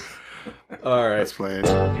 All right. Let's play it.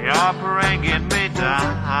 You're bringing me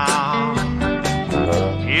down.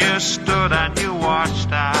 You stood and you watched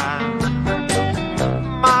as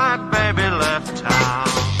my baby left town.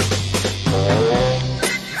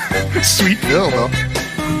 Sweet Bill, though.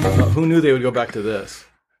 Who knew they would go back to this?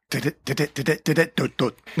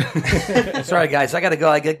 Sorry, guys. I got to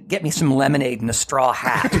go. Get me some lemonade and a straw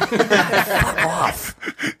hat. Fuck off.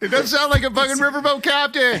 It doesn't sound like a fucking riverboat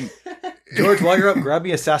captain. George, while you're up, grab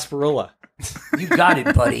me a sarsaparilla. You got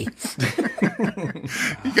it, buddy.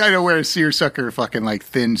 You gotta wear a seersucker fucking like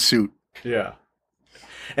thin suit. Yeah.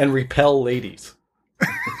 And repel ladies.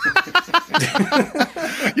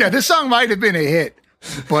 Yeah, this song might have been a hit,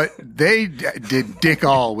 but they did dick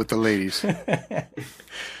all with the ladies.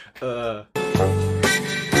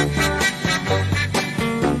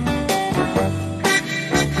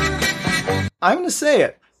 I'm going to say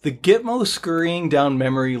it. The Gitmo scurrying down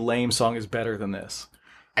memory lane song is better than this.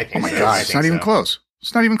 I think Oh my so. God, I it's think not even so. close.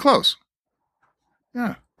 It's not even close.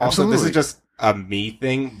 Yeah, Also, absolutely. this is just a me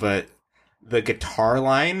thing, but the guitar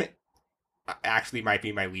line actually might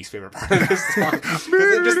be my least favorite part of this song. 'Cause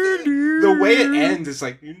it just, the way it ends is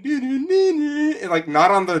like, and like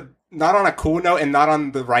not on a cool note and not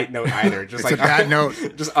on the right note either. Just It's like a bad note.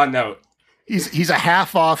 Just a note. He's a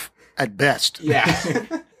half off at best. Yeah.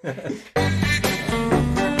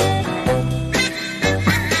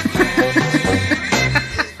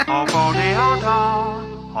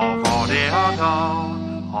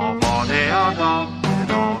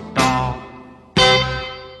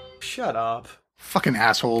 Shut up. Fucking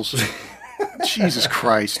assholes. Jesus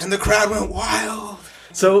Christ. And the crowd went wild.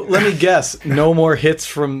 So let me guess. No more hits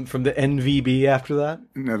from the NVB after that?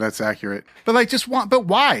 No, that's accurate. But like, but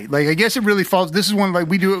why? Like, I guess it really falls. This is one like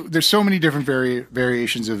we do. There's so many different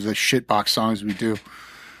variations of the shitbox songs we do.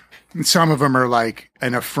 And some of them are like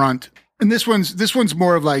an affront. And this one's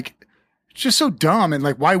more of like, just so dumb. And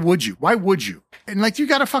like, why would you? Why would you? And like, you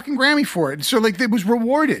got a fucking Grammy for it. So like, it was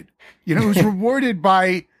rewarded. You know, it was rewarded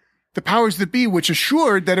by the powers that be, which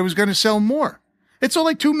assured that it was going to sell more. It sold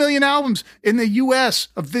like 2 million albums in the U.S.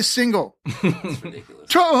 of this single. That's ridiculous.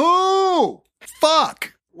 To who?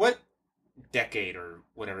 Fuck. What decade or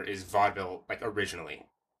whatever is vaudeville like originally?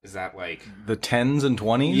 Is that like the 10s and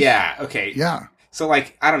 20s? Yeah. Okay. Yeah. So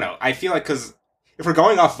like I don't know. I feel like because if we're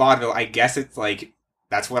going off vaudeville, I guess it's like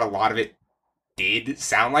that's what a lot of it did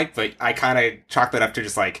sound like. But I kind of chalked that up to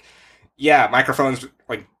just like, yeah, microphones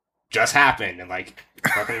like just happened and like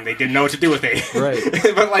fucking they didn't know what to do with it. Right.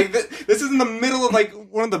 But like this is in the middle of like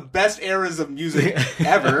one of the best eras of music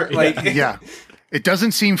ever. Like Yeah. It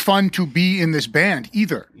doesn't seem fun to be in this band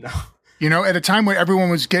either. No. You know, at a time when everyone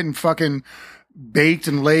was getting fucking baked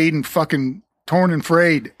and laid and fucking torn and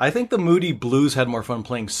frayed. I think the Moody Blues had more fun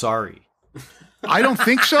playing Sorry. I don't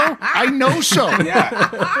think so. I know so. Yeah.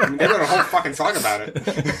 I mean, they wrote a whole fucking song about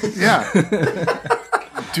it. Yeah.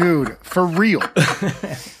 Dude, for real.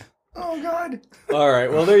 Oh, God. All right.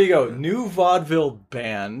 Well, there you go. New Vaudeville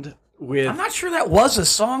Band with... I'm not sure that was a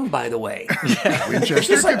song, by the way. Winchester It's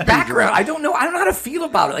just like Cathedral. background. I don't know how to feel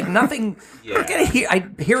about it. Like nothing. I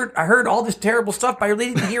heard all this terrible stuff, but I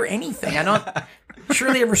really didn't hear anything. I'm not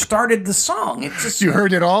sure they ever started the song. It's just You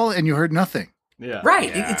heard it all and you heard nothing. Yeah.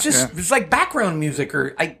 right. Yeah. It's just it's like background music,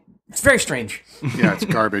 it's very strange. Yeah, it's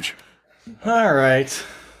garbage. All right.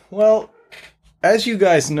 Well, as you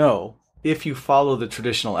guys know, if you follow the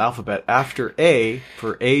traditional alphabet, after A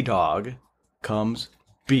for A dog comes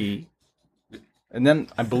B, and then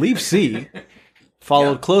I believe C,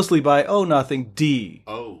 followed closely by O nothing D.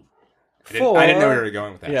 Oh. I didn't know where we were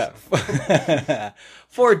going with that. Yeah.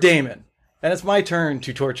 For Damon. And it's my turn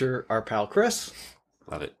to torture our pal Chris.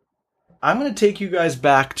 Love it. I'm going to take you guys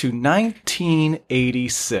back to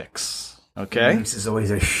 1986. Okay? This is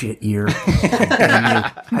always a shit year.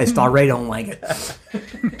 I just already don't like it.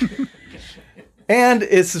 And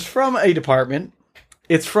it's from a department.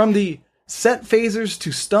 It's from the Set Phasers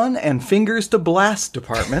to Stun and Fingers to Blast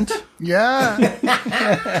department.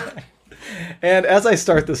 Yeah. And as I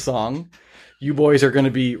start the song, you boys are going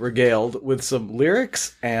to be regaled with some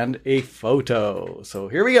lyrics and a photo. So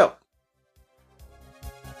here we go.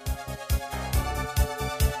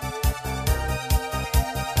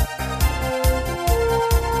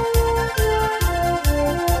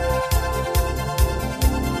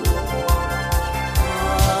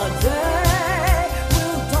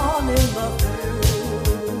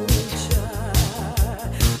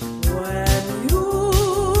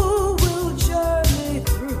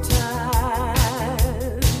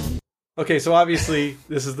 Okay, so obviously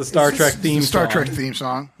this is the Star Trek theme Star song. Trek theme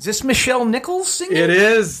song. Is this Nichelle Nichols singing? It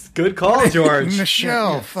is. Good call, George.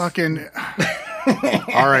 Nichelle, fucking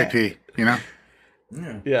R.I.P. You know,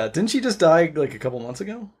 Yeah, didn't she just die like a couple months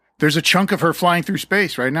ago? there's a chunk of her flying through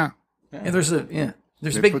space right now. Yeah, there's a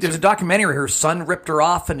They put there's a some- documentary. Her son ripped her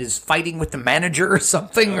off and is fighting with the manager or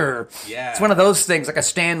something. Or Yeah. it's one of those things, like a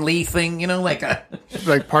Stan Lee thing, you know, like a.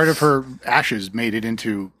 Like part of her ashes made it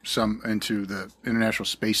into the International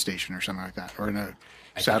Space Station or something like that, or in a I think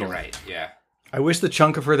you're satellite. right. Yeah. I wish the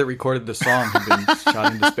chunk of her that recorded the song had been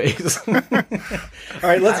shot into space. All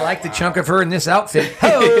right, let's. I like the chunk of her in this outfit.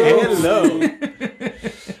 Hello.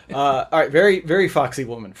 All right, very very foxy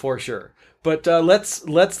woman for sure. But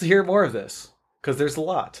let's hear more of this because there's a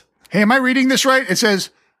lot. Hey, am I reading this right? It says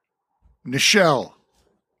Nichelle,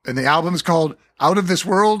 and the album is called Out of This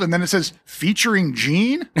World, and then it says featuring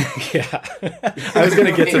Gene. Yeah, I was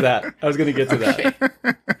gonna get to that.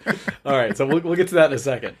 That. All right, so we'll get to that in a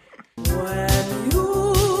second. When you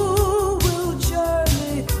will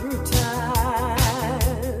journey through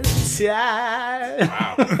time.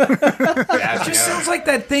 Wow. Yeah, It just sounds like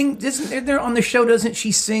that thing. Isn't there on the show? Doesn't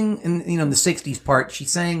she sing in the '60s part? She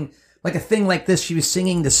sang like a thing like this. She was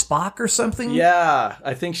singing to Spock or something. Yeah,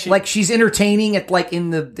 I think she Like she's entertaining at like in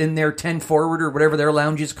their 10 forward or whatever their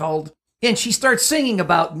lounge is called. And she starts singing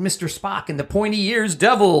about Mr. Spock and the pointy ears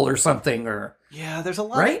devil or something. Or Yeah, there's a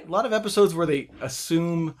lot, Right? lot of episodes where they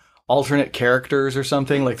assume alternate characters or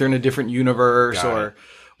something, like they're in a different universe, Got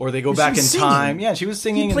or they go back in was time. singing. Yeah, she was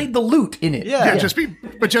singing. he played the lute in it. Yeah. Just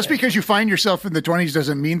because you find yourself in the 20s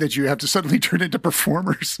doesn't mean that you have to suddenly turn into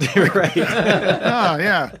performers. right. Oh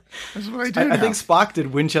yeah, that's what I do. I now. think Spock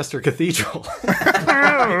did Winchester Cathedral.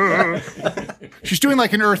 She's doing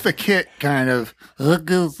like an Eartha Kitt kind of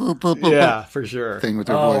Yeah, for sure. thing with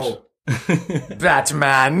her voice. Oh,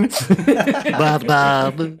 Batman. Bob,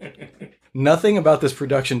 Bob. Nothing about this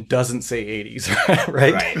production doesn't say 80s,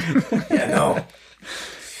 right? Right. Yeah, no.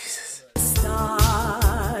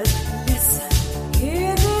 Stars, listen,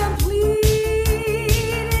 hear them pleading.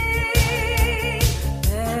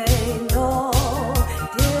 They know,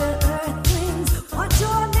 dear earthlings, what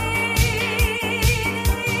you're needing.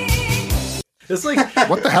 It's like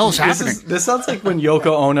What the hell is happening? This sounds like when Yoko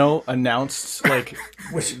Ono announced like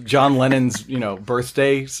John Lennon's,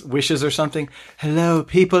 birthday wishes or something. Hello,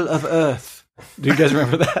 people of Earth. Do you guys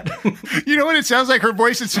remember that? You know what it sounds like? Her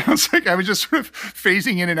voice, it sounds like I was just sort of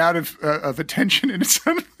phasing in and out of attention. And it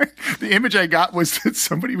sounded like the image I got was that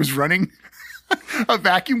somebody was running a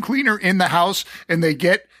vacuum cleaner in the house and they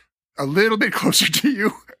get a little bit closer to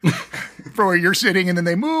you from where you're sitting and then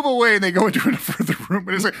they move away and they go into a further room.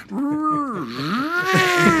 And it's like,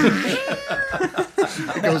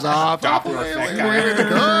 it goes off. Doppler effect.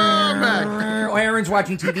 Aaron's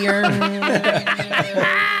watching TV.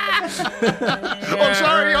 Oh,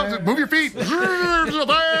 sorry. Move your feet.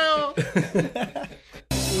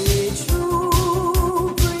 Each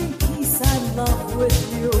you bring peace and love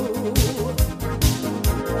with you.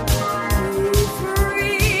 Be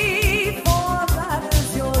free, for that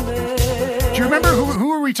is your name. Do you remember who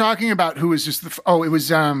were we talking about? Who was just it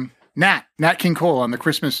was Nat King Cole on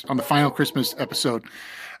the final Christmas episode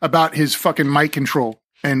about his fucking mic control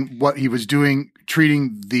and what he was doing,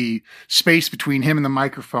 treating the space between him and the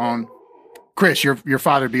microphone. Chris, your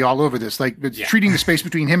father would be all over this, treating the space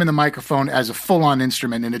between him and the microphone as a full-on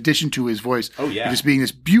instrument in addition to his voice. Oh yeah, just being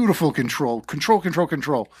this beautiful control.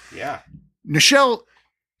 Yeah, Nichelle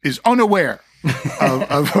is unaware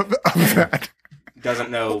of that.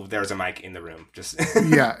 Doesn't know there's a mic in the room. Just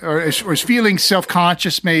Yeah, or is feeling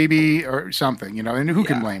self-conscious maybe or something, and who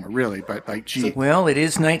can blame her really? But gee, Well, it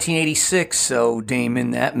is 1986, so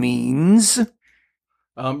Damon, that means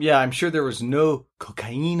I'm sure there was no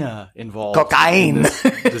cocaine involved. Cocaine. In this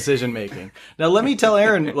decision making. Now, let me tell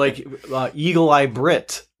Aaron, Eagle Eye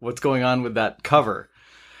Brit, what's going on with that cover.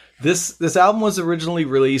 This album was originally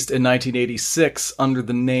released in 1986 under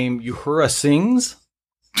the name Uhura Sings.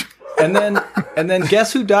 And then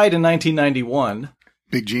guess who died in 1991?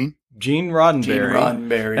 Big Gene? Gene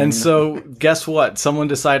Roddenberry. And so guess what? Someone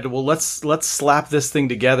decided, well, let's slap this thing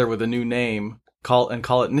together with a new name. Call it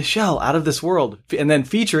Nichelle Out of This World, and then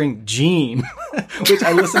featuring Gene, which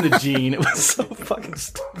I listened to Gene. It was so fucking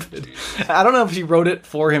stupid. I don't know if she wrote it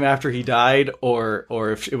for him after he died, or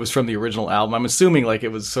if it was from the original album. I'm assuming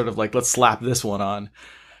it was sort of let's slap this one on,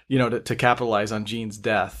 to capitalize on Gene's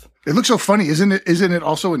death. It looks so funny, isn't it? Isn't it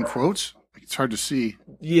also in quotes? It's hard to see.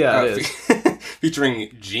 Yeah, it is. Featuring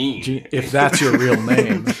Gene. If that's your real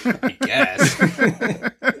name, I guess.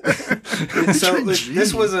 So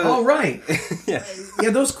this was a... Oh, right. Yeah. Yeah,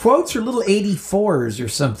 those quotes are little 84s or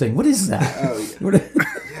something. What is that? Oh,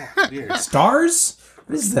 yeah. Weird. Stars?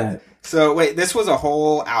 What is that? So, wait, this was a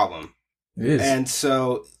whole album. It is. And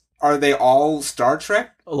so, are they all Star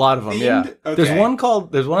Trek? a lot of them, themed? yeah. Okay.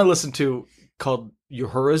 There's one I listened to called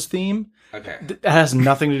Uhura's Theme. Okay. That has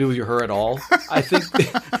nothing to do with Uhura at all. I think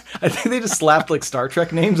they just slapped Star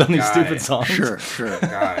Trek names on these Got stupid it. songs. Sure.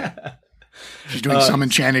 Got it. She's doing some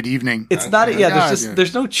enchanted evening. It's not. Yeah, God,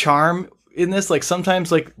 there's no charm in this.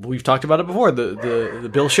 Sometimes, we've talked about it before, the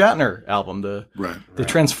Bill Shatner album, the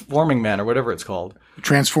Transforming Man or whatever it's called.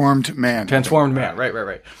 Transformed Man.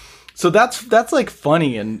 Right. So that's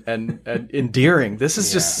funny and endearing. This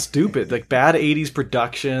is just stupid. Bad 80s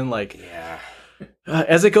production.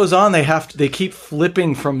 As it goes on, they keep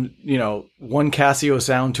flipping from one Casio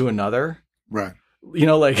sound to another. Right.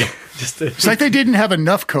 It's like they didn't have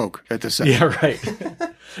enough Coke at the second. Yeah, right.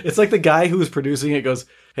 It's like the guy who was producing it goes,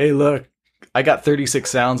 "Hey, look, I got 36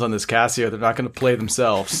 sounds on this Casio. They're not going to play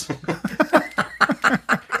themselves."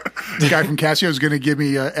 The guy from Casio is going to give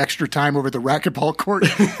me extra time over at the racquetball court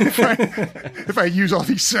if I use all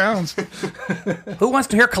these sounds. Who wants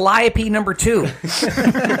to hear Calliope number 2?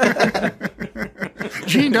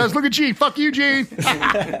 Gene does. Look at Gene. Fuck you, Gene.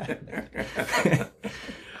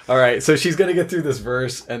 All right, so she's going to get through this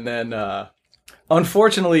verse, and then,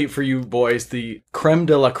 unfortunately for you boys, the creme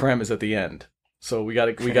de la creme is at the end. So we got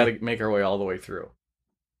to make our way all the way through.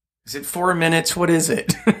 Is it 4 minutes? What is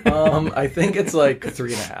it? I think it's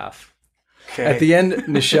 3.5. Okay. At the end,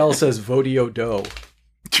 Nichelle says "Vodio do"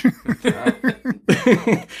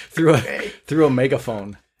 through a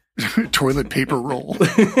megaphone. Toilet paper roll.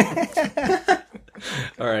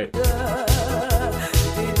 All right.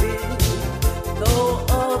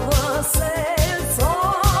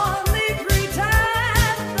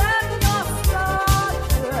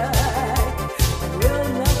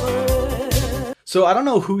 So I don't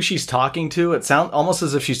know who she's talking to. It sounds almost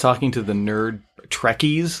as if she's talking to the nerd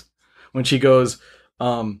Trekkies when she goes,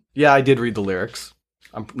 yeah, I did read the lyrics.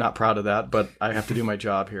 I'm not proud of that, but I have to do my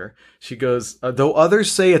job here. She goes, though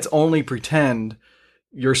others say it's only pretend,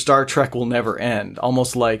 your Star Trek will never end.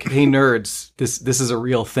 Almost like, hey nerds, this is a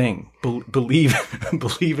real thing. Believe in Star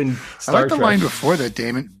Trek. I like the line before that,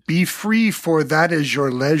 Damon. Be free, for that is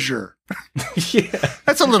your leisure. Yeah.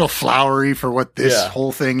 That's a little flowery for what this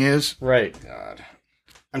whole thing is. Right. God.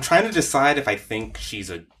 I'm trying to decide if I think she's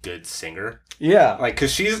a good singer. Yeah. Like,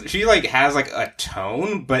 cause she like has like a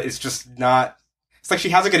tone, but it's just not, it's like she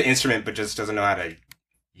has a good instrument, but just doesn't know how to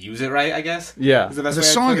use it right, I guess. Yeah. Is the best The way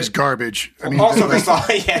I'd song put is it. garbage. I mean, Also, the song,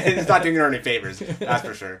 yeah, it's not doing her any favors. That's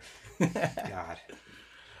for sure. God.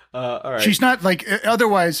 All right. she's not like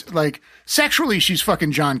otherwise like sexually she's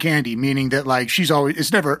fucking John Candy, meaning that like she's always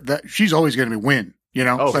going to win, you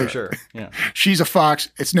know? Oh, like, for sure. Yeah. She's a fox.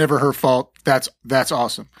 It's never her fault. That's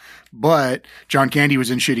awesome. But John Candy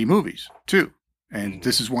was in shitty movies too. And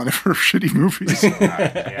this is one of her shitty movies.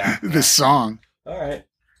 Yeah. This song. All right.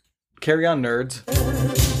 Carry on, nerds.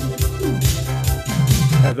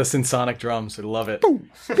 The Synsonic drums. I love it.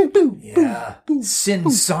 Yeah.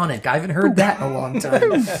 Synsonic. I haven't heard that in a long time.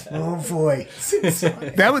 Oh, boy.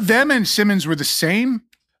 Synsonic. Them and Simmons were the same?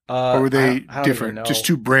 Or were they I don't different? even know. Just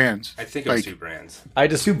two brands? I think it was two brands. I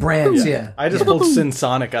just Two brands, yeah. I just pulled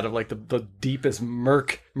Synsonic out of like the deepest,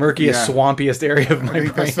 murkiest, swampiest area of my I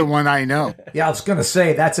think brain. that's the one I know. Yeah, I was going to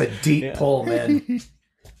say, that's a deep pull, man.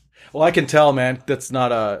 Well, I can tell, man. That's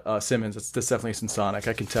not a Simmons. That's definitely Synsonic.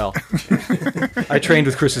 I can tell. I trained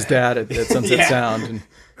with Chris's dad at Sunset Sound, and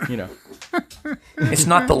you know. It's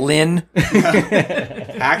not the Lin.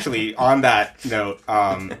 Actually, on that note,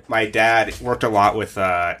 my dad worked a lot with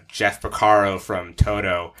Jeff Porcaro from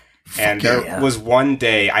Toto, and there was one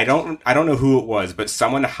day I don't know who it was, but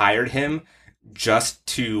someone hired him just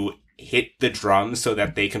to hit the drums so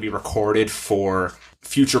that they can be recorded for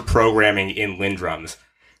future programming in Lindrums.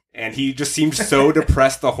 And he just seemed so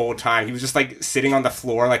depressed the whole time. He was just like sitting on the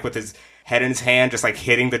floor, like with his head in his hand, just like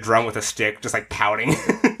hitting the drum with a stick, just like pouting.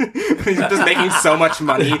 He's just making so much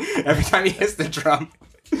money every time he hits the drum.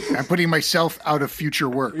 I'm putting myself out of future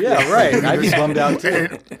work. Yeah, right. I'd be bummed out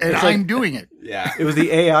too. And I'm doing it. Yeah. It was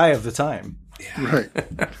the AI of the time. Yeah. Right.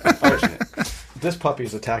 Unfortunate. This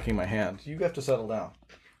puppy's attacking my hand. You have to settle down.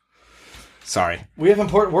 Sorry. We have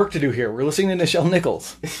important work to do here. We're listening to Nichelle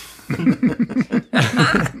Nichols.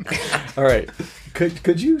 All right.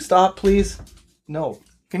 Could you stop, please? No.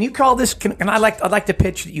 Can you call this? I'd like to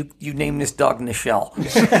pitch that you name this dog Nichelle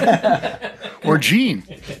Or Gene.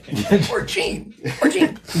 or Gene or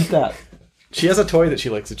Gene. Eat that. She has a toy that she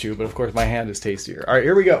likes to chew, but of course my hand is tastier. All right,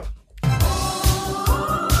 here we go.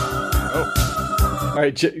 Oh. All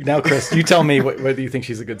right, now Chris, you tell me whether you think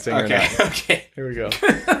she's a good singer or not. Okay. Here we go.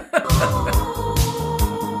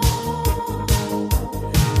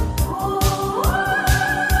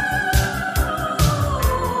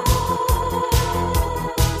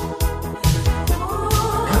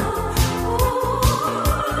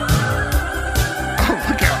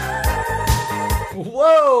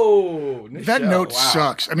 Whoa! That Nichelle, note wow.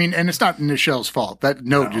 sucks. I mean, and it's not Nichelle's fault. That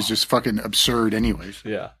note is just fucking absurd anyways.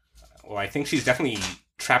 Yeah. Well, I think she's definitely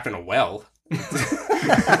trapped in a well.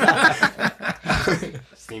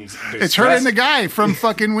 Seems It's her and the guy from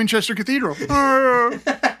fucking Winchester Cathedral.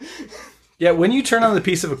 Yeah, when you turn on the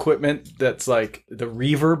piece of equipment that's like the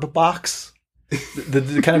reverb box,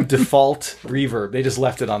 the kind of default reverb, they just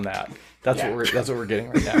left it on that. That's what we're getting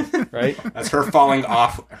right now, right? That's her falling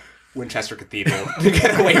off Winchester Cathedral to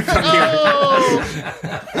get away from here.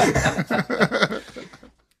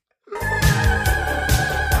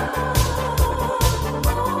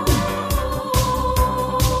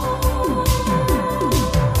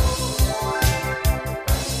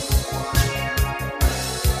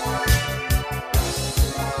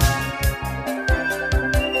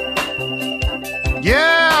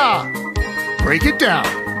 Yeah! Break it down.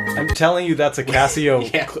 I'm telling you, that's a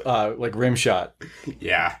Casio like rim shot.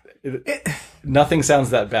 Yeah. Nothing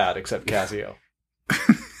sounds that bad except Casio.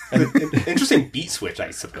 Interesting beat switch,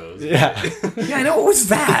 I suppose. Yeah. Yeah, I know. What was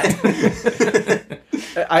that?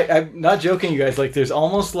 I'm not joking, you guys. Like, there's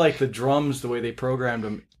almost like the drums, the way they programmed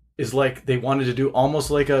them, is like they wanted to do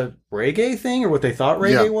almost like a reggae thing, or what they thought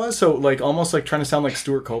reggae was. So, like, almost like trying to sound like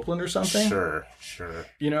Stuart Copeland or something. Sure.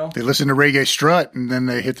 You know? They listen to Reggae Strut and then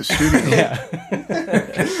they hit the studio. Yeah.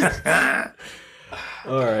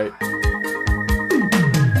 All right.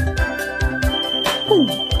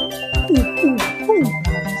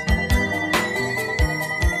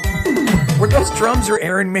 Were those drums or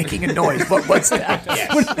Aaron making a noise? What's that?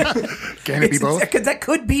 Can it be both? Because that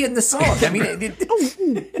could be in the song. I mean,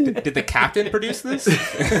 Did the captain produce this?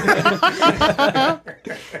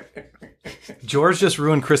 George just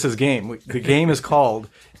ruined Chris's game. The game is called,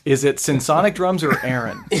 is it Synsonic drums or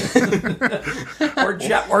Aaron?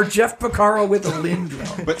 or Jeff Porcaro with a Lin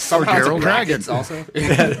drum. But somehow Daryl it's Dragon. Brockeets also.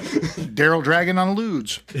 Daryl Dragon on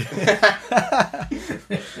Ludes.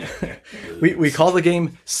 We call the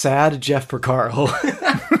game Sad Jeff Porcaro.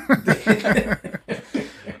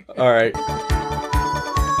 All right.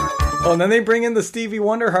 Oh, and then they bring in the Stevie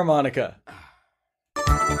Wonder harmonica.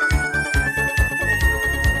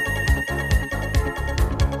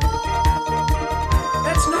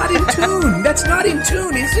 That's not in tune. That's not in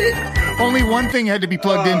tune, is it? Only one thing had to be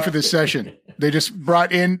plugged in for this session. They just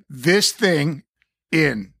brought in this thing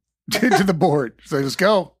in to the board. So let's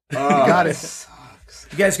go. You got it.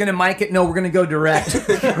 You guys gonna mic it? No, we're gonna go direct.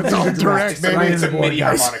 It's all direct, baby. It's a MIDI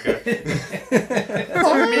harmonica.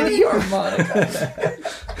 MIDI harmonica.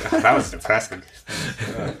 That was depressing.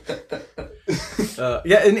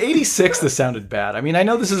 Yeah, in 86, this sounded bad. I mean, I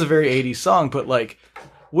know this is a very 80s song, but like,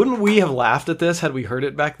 wouldn't we have laughed at this had we heard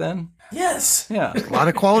it back then? Yes. Yeah. A lot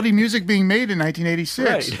of quality music being made in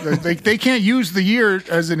 1986. Right. They can't use the year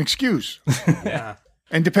as an excuse. Yeah.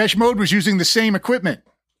 And Depeche Mode was using the same equipment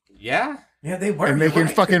Yeah. Yeah, they were. and making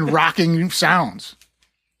right. fucking rocking sounds.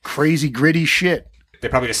 Crazy, gritty shit. They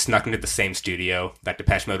probably just snuck into the same studio that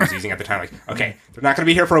Depeche Mode was using at the time. Like, okay, they're not going to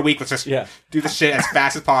be here for a week. Let's just do the shit as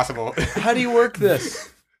fast as possible. How do you work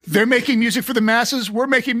this? They're making music for the masses. We're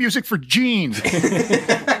making music for Gene.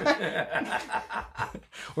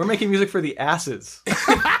 We're making music for the asses.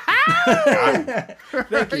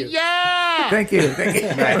 Thank you. Yeah! Thank you.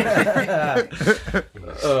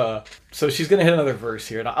 So she's going to hit another verse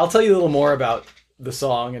here. And I'll tell you a little more about the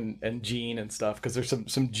song and Gene and stuff, because there's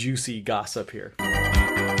some juicy gossip here.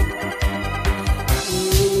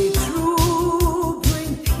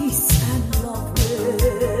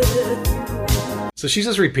 So she's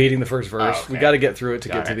just repeating the first verse. Oh, okay. We got to get through it to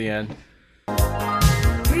get to it. the end.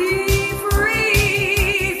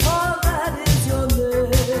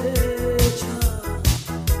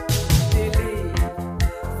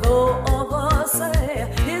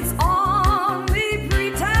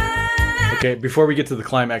 Okay, before we get to the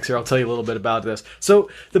climax here, I'll tell you a little bit about this. So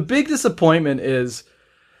the big disappointment is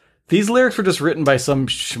these lyrics were just written by some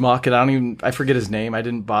schmuck, and I forget his name. I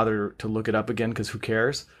didn't bother to look it up again because who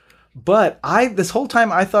cares? But this whole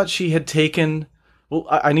time I thought she had taken. Well,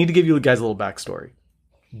 I need to give you guys a little backstory.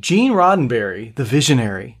 Gene Roddenberry, the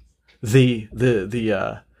visionary, the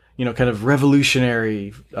kind of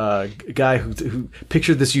revolutionary guy who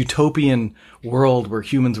pictured this utopian world where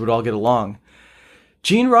humans would all get along.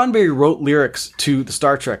 Gene Roddenberry wrote lyrics to the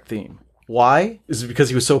Star Trek theme. Why? Is it because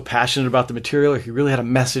he was so passionate about the material, or he really had a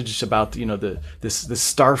message about this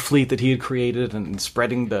Starfleet that he had created and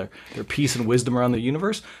spreading their peace and wisdom around the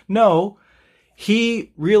universe? No.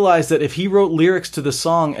 He realized that if he wrote lyrics to the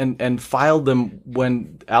song and filed them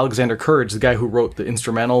when Alexander Courage, the guy who wrote the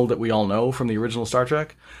instrumental that we all know from the original Star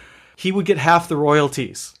Trek, he would get half the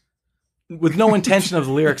royalties, with no intention of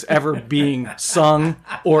the lyrics ever being sung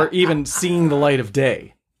or even seeing the light of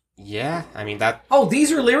day. Yeah, I mean that. Oh,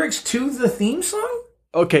 these are lyrics to the theme song?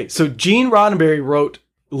 Okay, so Gene Roddenberry wrote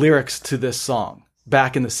lyrics to this song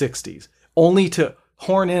back in the 60s, only to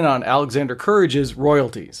horn in on Alexander Courage's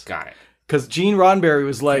royalties. Got it. Because Gene Roddenberry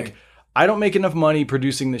was like, I don't make enough money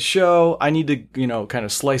producing this show. I need to, kind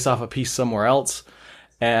of slice off a piece somewhere else.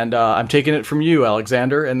 And I'm taking it from you,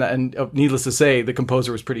 Alexander. And needless to say, the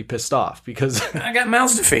composer was pretty pissed off because I got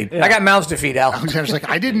mouths to feed. Yeah. I got mouths to feed, Al. Alexander's like,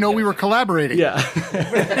 I didn't know we were collaborating. Yeah.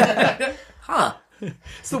 Huh.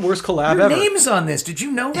 It's the worst collab Your ever. name's on this. Did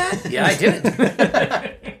you know that? Yeah, I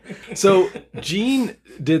did. So Gene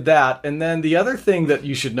did that. And then the other thing that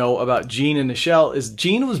you should know about Gene and Nichelle is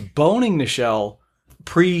Gene was boning Nichelle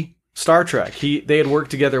pre-Star Trek. They had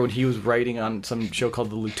worked together when he was writing on some show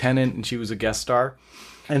called The Lieutenant, and she was a guest star.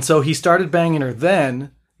 And so he started banging her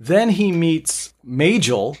then. Then he meets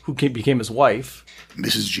Majel, who became his wife.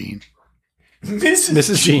 Mrs. Gene.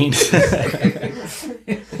 Mrs. Gene.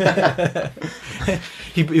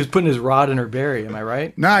 He was putting his rod in her berry, am I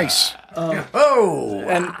right? Nice.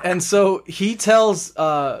 And so he tells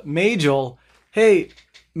Majel, hey,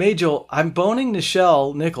 Majel, I'm boning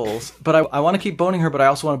Nichelle Nichols, but I want to keep boning her, but I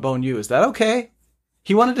also want to bone you. Is that okay?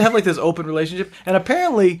 He wanted to have like this open relationship. And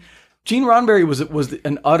apparently Gene Roddenberry was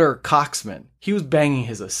an utter cocksman. He was banging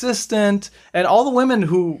his assistant, and all the women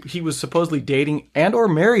who he was supposedly dating and or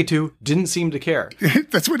married to didn't seem to care.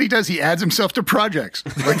 That's what he does. He adds himself to projects.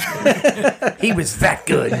 He was that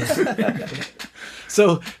good.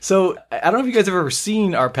 So I don't know if you guys have ever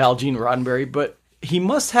seen our pal Gene Roddenberry, but he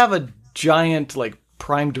must have a giant like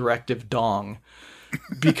Prime Directive dong,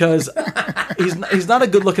 because he's not a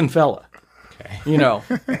good looking fella.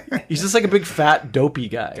 Okay. He's just like a big fat dopey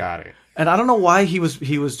guy. Got it. And I don't know why he was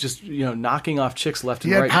just knocking off chicks left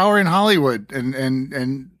and He right. had power in Hollywood,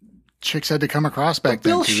 and chicks had to come across back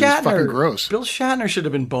then. Bill 'cause it was fucking Shatner, gross. Bill Shatner should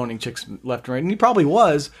have been boning chicks left and right, and he probably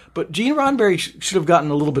was. But Gene Roddenberry should have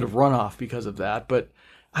gotten a little bit of runoff because of that. But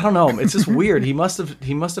I don't know. It's just weird. He must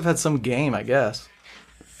have had some game, I guess.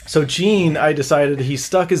 So Gene, I decided he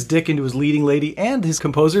stuck his dick into his leading lady and his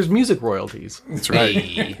composer's music royalties. That's right.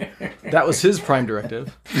 Hey. That was his prime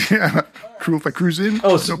directive. Yeah. Crew, if I cruise in,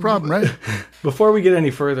 no problem, right? Before we get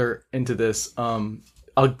any further into this, let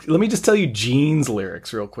me just tell you Gene's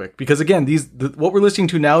lyrics real quick. Because again, what we're listening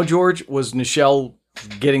to now, George, was Nichelle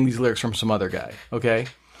getting these lyrics from some other guy, okay?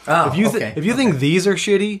 Oh, If you think these are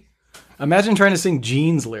shitty, imagine trying to sing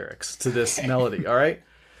Gene's lyrics to this melody, all right?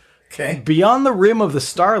 Okay. Beyond the rim of the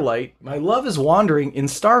starlight, my love is wandering in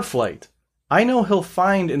star flight. I know he'll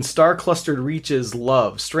find in star-clustered reaches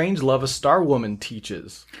love, strange love a star woman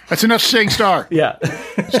teaches. That's enough saying star. Yeah.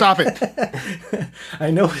 Stop it.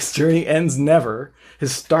 I know his journey ends never.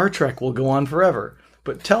 His Star Trek will go on forever.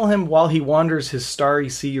 But tell him while he wanders his starry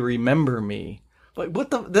sea, remember me. Like,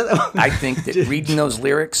 what the... I think that reading those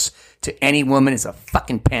lyrics to any woman is a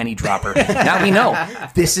fucking panty dropper. Now we know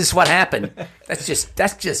this is what happened. That's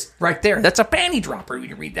just right there. That's a panty dropper when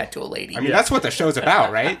you read that to a lady. I mean, that's what the show's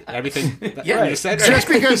about, right? Everything that you just said. Right? Just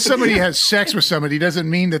because somebody has sex with somebody doesn't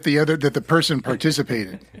mean that the person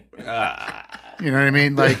participated. You know what I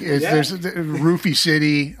mean? Like, there's Roofie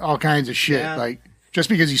City, all kinds of shit. Yeah. Like, just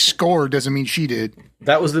because he scored doesn't mean she did.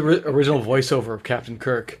 That was the original voiceover of Captain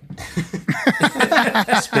Kirk.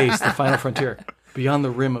 Space, the final frontier. Beyond the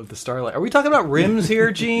rim of the starlight. Are we talking about rims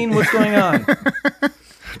here, Gene? What's going on?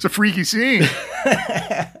 It's a freaky scene.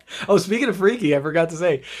 Oh, speaking of freaky, I forgot to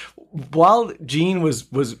say, while Gene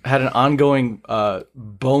had an ongoing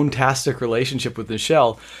bone-tastic relationship with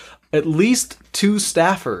Nichelle, at least 2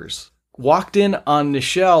 staffers walked in on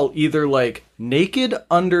Nichelle either like naked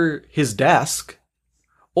under his desk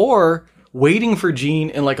or waiting for Gene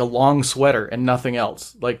in like a long sweater and nothing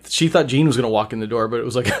else. Like she thought Gene was going to walk in the door, but it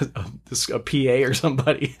was like a PA or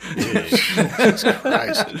somebody. Jesus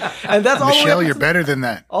Christ. And that's all Nichelle, you're better than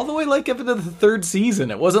that. all the way like up into the 3rd season.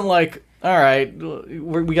 It wasn't like, all right,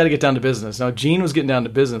 we got to get down to business. Now Gene was getting down to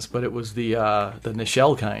business, but it was the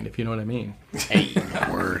Nichelle kind, if you know what I mean. Hey,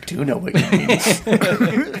 word. Do you know what you mean?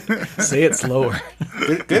 Say it slower.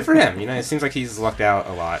 Good for him. You know, it seems like he's lucked out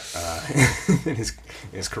a lot in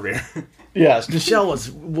his career. Yes, Nichelle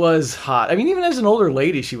was hot. I mean, even as an older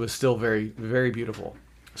lady, she was still very, very beautiful.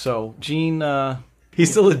 So Gene,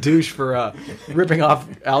 he's still a douche for ripping off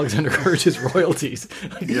Alexander Kurtz's royalties.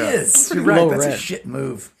 He is. You're right. Low That's rent. a shit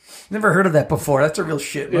move. Never heard of that before. That's a real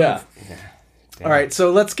shit move. Yeah. All right,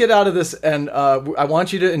 so let's get out of this, and I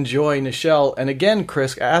want you to enjoy Nichelle. And again,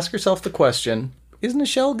 Chris, ask yourself the question: is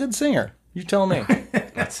Nichelle a good singer? You tell me.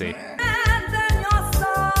 Let's see.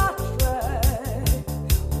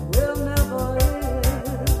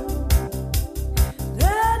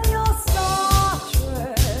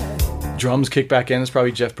 Drums kick back in. It's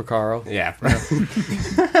probably Jeff Porcaro. Yeah.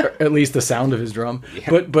 Or at least the sound of his drum.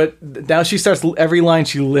 Yeah. But now she starts, every line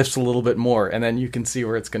she lifts a little bit more, and then you can see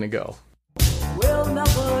where it's going to go. We'll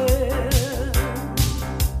never end.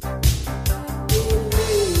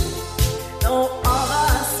 No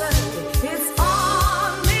other say it's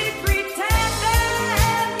only pretending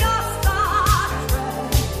you're Star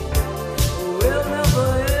Trek. We'll never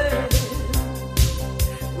end.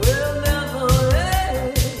 We'll never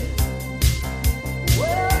end.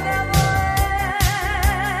 We'll never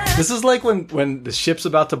end. This is like when the ship's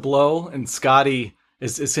about to blow and Scotty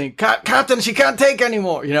is saying, Captain, she can't take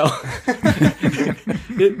anymore, you know?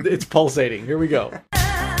 It's pulsating. Here we go.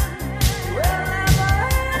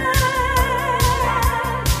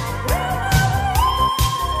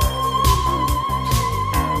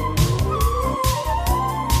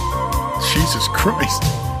 Jesus Christ.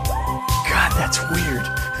 God, that's weird.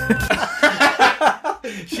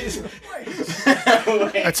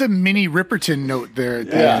 That's a mini Ripperton note there.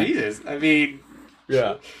 Yeah. Jesus. I mean,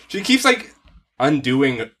 Yeah. she keeps like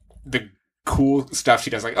undoing the cool stuff she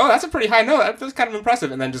does. Like, oh, that's a pretty high note. That's kind of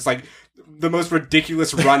impressive. And then just like the most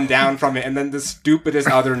ridiculous rundown from it. And then the stupidest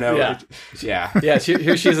other note. Yeah. Yeah.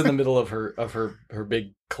 Here she is in the middle of her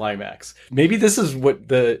big climax. Maybe this is what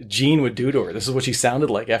the Gene would do to her. This is what she sounded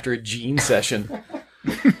like after a Gene session.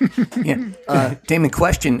 Yeah. Damon,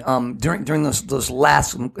 question. During those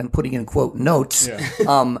last, I'm putting in quote notes.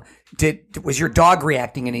 Yeah. Was your dog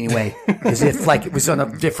reacting in any way? As if like it was on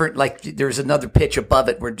a different, like there's another pitch above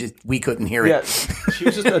it where we couldn't hear it. Yeah, she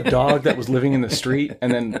was just a dog that was living in the street,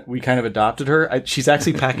 and then we kind of adopted her. She's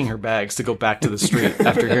actually packing her bags to go back to the street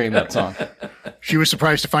after hearing that song. She was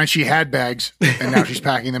surprised to find she had bags, and now she's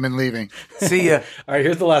packing them and leaving. See ya. All right,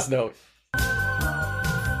 here's the last note.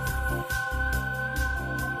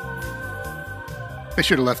 They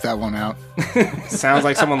should have left that one out. Sounds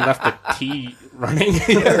like someone left the tea running.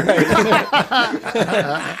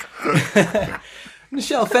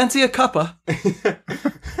 Nichelle, fancy a cuppa?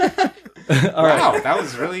 All right. Wow, that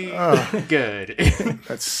was really good.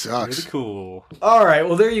 That sucks. Really cool. All right.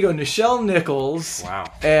 Well, there you go. Nichelle Nichols.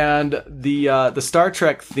 Wow. And the Star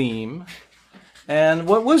Trek theme. And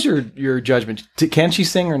what was your judgment? Can she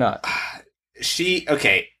sing or not?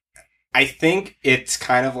 Okay. I think it's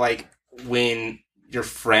kind of like when your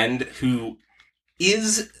friend who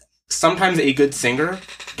is sometimes a good singer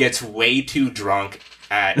gets way too drunk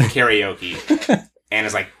at karaoke and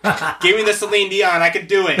is like, give me the Celine Dion, I could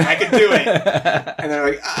do it. And they're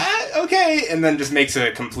like, okay. And then just makes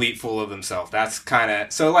a complete fool of themselves. That's kind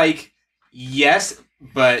of, so like, yes,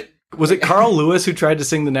 but. Was it Carl Lewis who tried to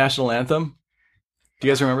sing the national anthem? Do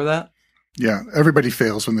you guys remember that? Yeah, everybody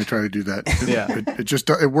fails when they try to do that. Yeah.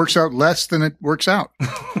 It works out less than it works out.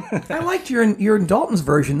 I liked your and Dalton's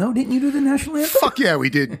version, though. Didn't you do the national anthem? Fuck yeah, we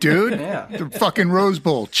did, dude. Yeah. The fucking Rose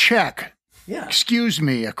Bowl, check. Yeah. Excuse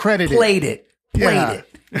me, accredited. Played it.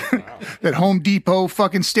 That Home Depot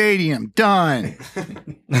fucking stadium, done.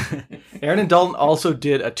 Aaron and Dalton also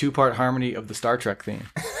did a 2-part harmony of the Star Trek theme.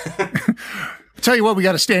 Tell you what, we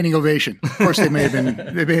got a standing ovation. Of course, they may have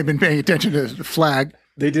been paying attention to the flag.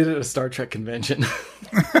 They did it at a Star Trek convention.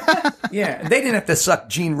 Yeah, they didn't have to suck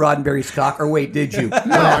Gene Roddenberry's cock, or wait, did you?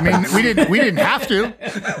 No, I mean we didn't have to.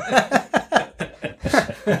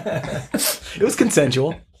 It was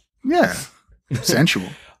consensual. Yeah, sensual.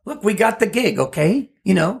 Look, we got the gig, okay?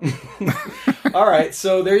 You know. All right,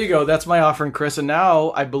 so there you go. That's my offering, Chris. And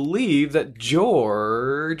now I believe that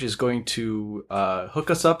George is going to hook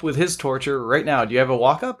us up with his torture right now. Do you have a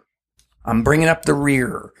walk-up? I'm bringing up the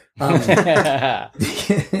rear. Let's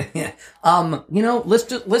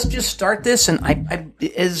just start this. And I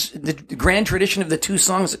as the grand tradition of the 2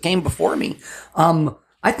 songs that came before me,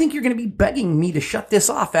 I think you're going to be begging me to shut this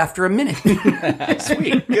off after a minute.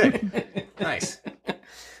 Sweet. Good. Nice.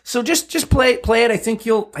 So just play it. I think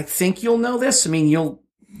you'll know this. I mean, you'll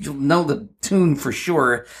know the tune for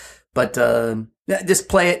sure, but just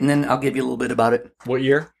play it and then I'll give you a little bit about it. What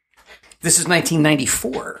year? This is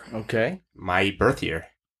 1994. Okay. My birth year.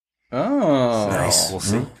 Oh. Nice. We'll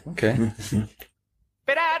see. Okay.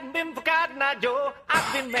 But I hadn't been forgotten, now, Joe.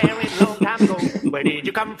 I've been married a long time ago. Where did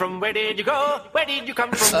you come from? Where did you go? Where did you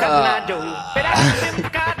come from, Cotton Eye Joe? But I hadn't been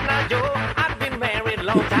forgotten, now, Joe. I've been married a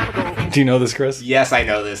long time ago. Do you know this, Chris? Yes, I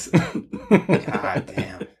know this. God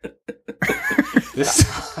damn. This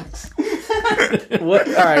sucks. What?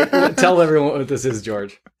 All right. Tell everyone what this is,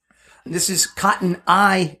 George. This is Cotton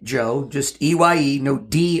Eye Joe, just EYE, no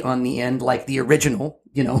D on the end, like the original,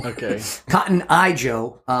 you know. Okay. Cotton Eye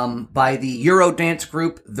Joe, by the Eurodance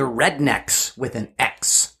group, the Rednex, with an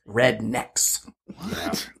X. Rednex.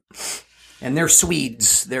 What? And they're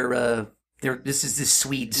Swedes. This is this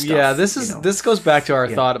Swede stuff. Yeah, this goes back to our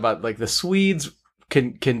Yeah. thought about like the Swedes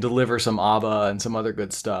can deliver some ABBA and some other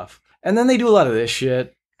good stuff. And then they do a lot of this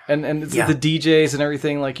shit. And it's Yeah. the DJs and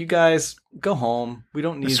everything. Like, you guys, go home. We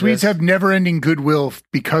don't need The Swedes this. have never-ending goodwill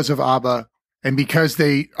because of ABBA and because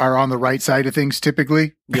they are on the right side of things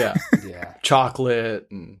typically. Yeah. Yeah. Chocolate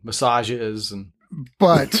and massages and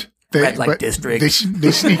But Red Light District. they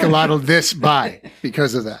sneak a lot of this by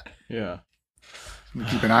because of that. yeah. We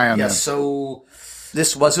keep an eye on Yeah, them. so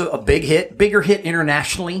this was a big hit, bigger hit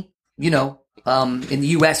internationally, you know, in the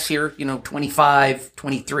U.S. here, you know, 25,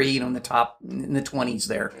 23, you know, in the 20s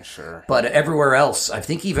there. Sure. But everywhere else, I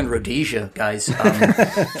think even Rhodesia, guys,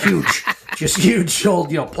 huge, just huge,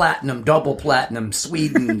 sold, you know, platinum, double platinum,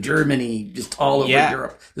 Sweden, Germany, just all over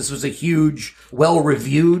Europe. This was a huge,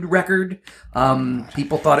 well-reviewed record.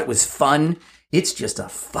 People thought it was fun. It's just a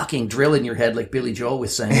fucking drill in your head, like Billy Joel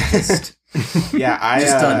was saying. Yeah, I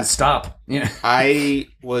Just doesn't stop. Yeah. I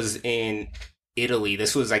was in Italy.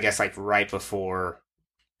 This was, I guess, like right before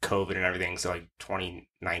COVID and everything, so like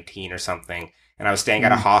 2019 or something. And I was staying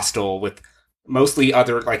at a hostel with mostly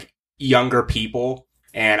other like younger people,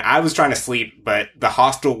 and I was trying to sleep, but the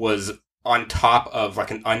hostel was on top of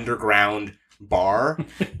like an underground bar,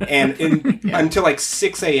 and until like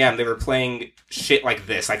 6 a.m. they were playing shit like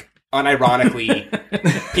this, like unironically,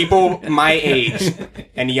 people my age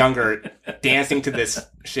and younger dancing to this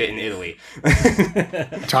shit in Italy.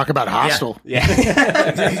 Talk about hostile. Yeah.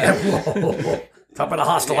 Whoa. Talk about a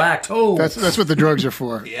hostile act. Oh, That's what the drugs are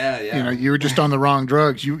for. Yeah. You know, you were just on the wrong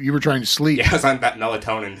drugs. You were trying to sleep. Yeah, I was on that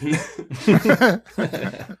melatonin.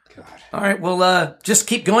 all right. Well, just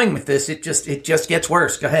keep going with this. It just gets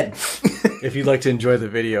worse. Go ahead. If you'd like to enjoy the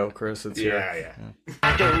video, Chris, it's here. Yeah.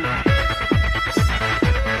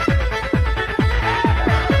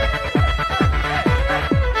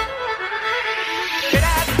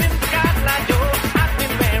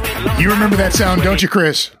 You remember that sound, don't you,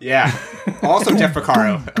 Chris? Yeah. Also Jeff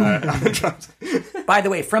Porcaro on the drums. By the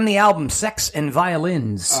way, from the album Sex and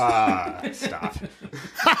Violins. Stop.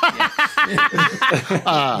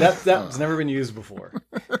 That's never been used before.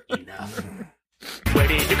 Enough. Where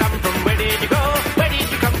did you come from? Where did you go? Where did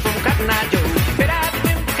you come from, Cotton Eye Joe? But I've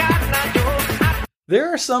been Cotton Eye Joe.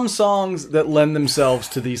 There are some songs that lend themselves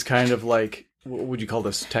to these kind of like, what would you call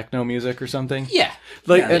this, techno music or something? Yeah.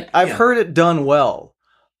 Like, and I've heard it done well.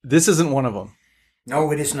 This isn't one of them.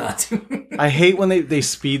 No, it is not. I hate when they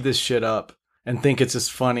speed this shit up and think it's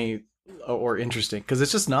just funny or interesting, because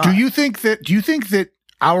it's just not. Do you think that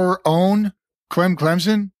our own Clem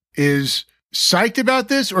Clemson is psyched about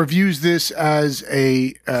this, or views this as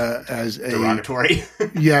a derogatory?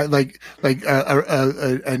 Yeah, like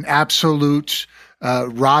an absolute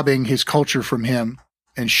robbing his culture from him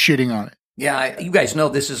and shitting on it. Yeah, you guys know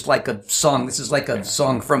this is like a song. This is like a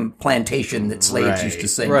song from Plantation that slaves used to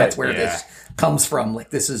sing. Right. That's where this comes from. Like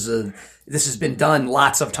this has been done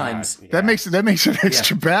lots of times. That makes it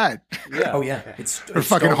extra bad. Yeah. Oh yeah, it's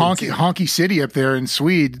fucking honky city up there in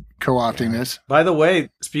Swede co-opting this. By the way,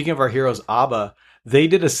 speaking of our heroes, ABBA, they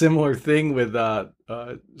did a similar thing with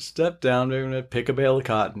 "Step Down, They're gonna Pick a Bale of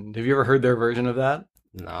Cotton." Have you ever heard their version of that?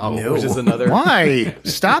 No. Which is another. Why?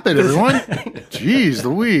 Stop it, everyone! Jeez,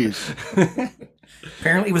 Louise.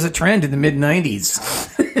 Apparently, it was a trend in the mid '90s.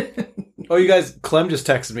 Oh, you guys! Clem just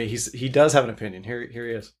texted me. He does have an opinion. Here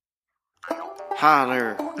he is. Hi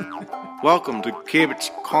there. Welcome to Kibitz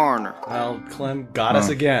Corner. Well, Clem got us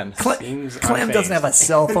again. Clem doesn't have a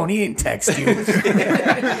cell phone. He didn't text you. He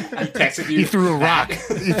texted you. He threw a rock.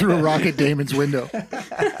 He threw a rock at Damon's window.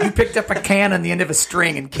 You picked up a can on the end of a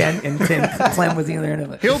string, and Clem was the other end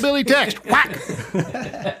of it. Hillbilly text. Whack.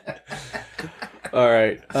 All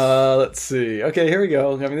right. Let's see. Okay, here we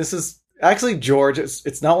go. I mean, this is actually George.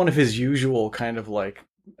 It's not one of his usual kind of like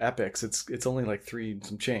epics. It's only like 3 and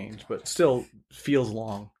some change, but still feels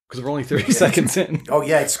long because we're only 30 seconds in. Oh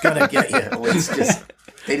yeah, it's gonna get you. It's just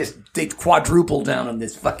they quadruple down on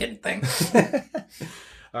this fucking thing.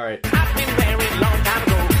 All right. I've been married a long time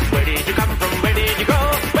ago. Where did you come from? Where did you go?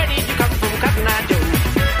 Where did you come from, Cotton Eye Joe?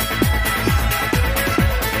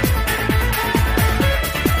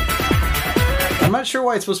 I'm not sure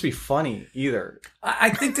why it's supposed to be funny either. I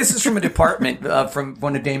think this is from a department, from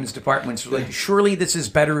one of Damon's departments. Like, surely this is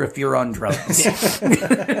better if you're on drugs.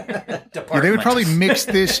 Yeah, they would probably mix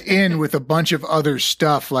this in with a bunch of other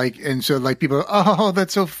stuff, and so people, oh,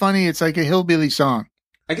 that's so funny. It's like a hillbilly song.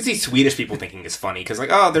 I can see Swedish people thinking it's funny because,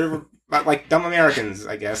 they're like dumb Americans,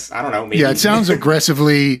 I guess. I don't know. Maybe. Yeah, it sounds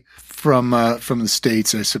aggressively from the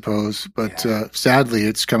States, I suppose. But sadly,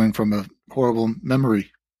 it's coming from a horrible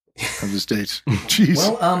memory of the States. Jeez.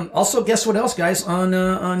 Well, also, guess what else, guys? On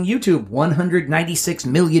YouTube, 196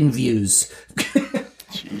 million views.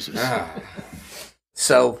 Jesus.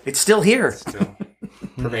 So it's still here. Still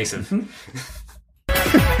pervasive.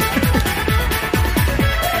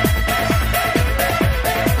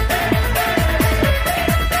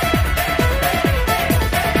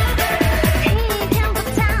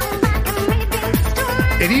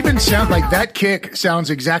 It even sounds like that kick sounds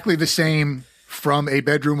exactly the same from a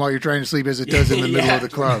bedroom while you're trying to sleep as it does in the middle of the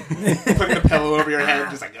club. Putting a pillow over your head,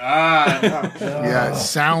 just like, no. Yeah,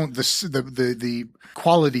 sound, the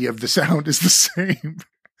quality of the sound is the same.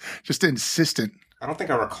 Just insistent. I don't think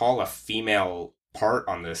I recall a female part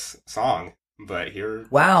on this song, but here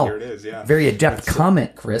it is, yeah. Very adept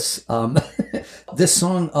comment, Chris. This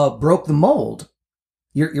song broke the mold.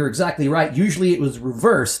 You're exactly right. Usually it was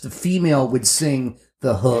reversed. The female would sing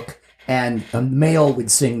the hook and a male would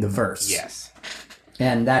sing the verse. Yes.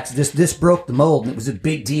 And this broke the mold, and it was a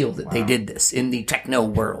big deal that they did this in the techno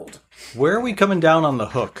world. Where are we coming down on the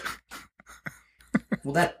hook?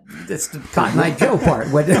 Well, that's the Cotton Eye Joe part.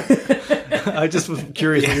 I just was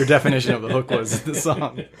curious what your definition of the hook was in the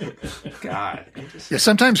song. God. Yeah,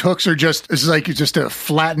 sometimes hooks are just a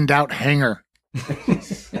flattened out hanger.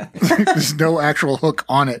 There's no actual hook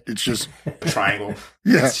on it. It's just a triangle.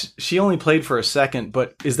 Yeah. She only played for a second,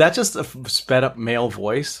 but is that just a sped up male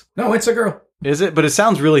voice? No, it's a girl. Is it? But it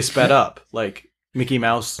sounds really sped up, like Mickey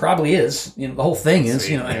Mouse. Probably is. The whole thing is.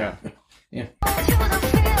 Yeah.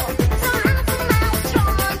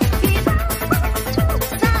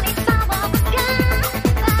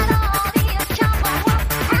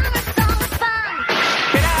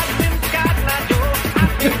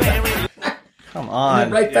 Come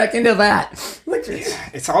on. Right back into that.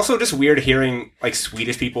 It's also just weird hearing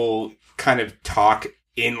Swedish people kind of talk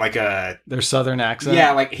in their southern accent.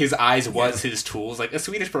 Yeah, like his eyes was his tools. Like a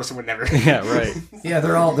Swedish person would never. Yeah, right. Yeah,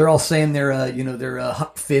 they're all saying their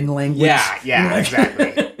Huck Finn language. Yeah,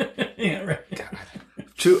 exactly. Yeah, right. God.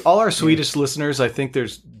 To all our Swedish listeners, I think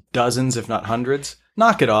there's dozens, if not hundreds.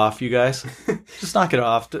 Knock it off, you guys. Just knock it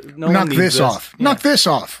off. No one Knock needs this off. Yeah. Knock this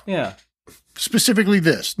off. Yeah. Specifically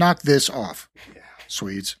this. Knock this off.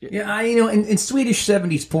 Swedes. Yeah, in Swedish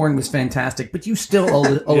 70s porn was fantastic, but you still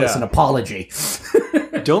owe us an apology.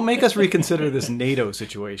 Don't make us reconsider this NATO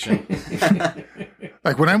situation.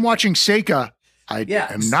 Like when I'm watching Seika, I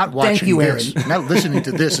am not watching this. I'm not listening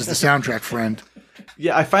to this as the soundtrack, friend.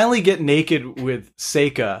 Yeah, I finally get naked with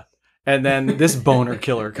Seika, and then this boner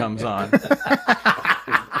killer comes on.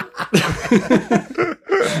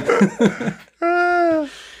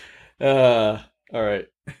 All right.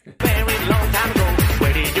 Very long time ago.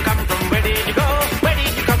 Where did you come from? Where did you go? Where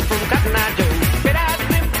did you come from, Cotton Eye Joe? But I've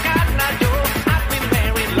been from Cotton Eye Joe. I've been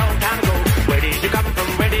married a long time ago. Where did you come from?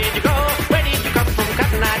 Where did you go? Where did you come from,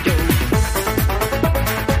 Cotton Eye Joe?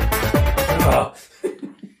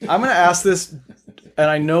 I'm going to ask this, and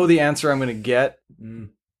I know the answer I'm going to get.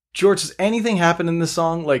 George, has anything happened in this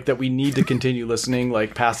song like that we need to continue listening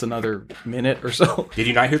like past another minute or so? Did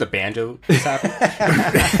you not hear the banjo that's happening?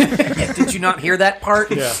 Yeah, did you not hear that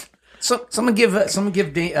part? Yeah. So, someone give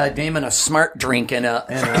Damon a smart drink and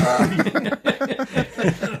whatever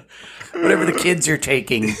the kids are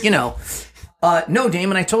taking. No,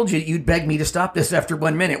 Damon, I told you you'd beg me to stop this after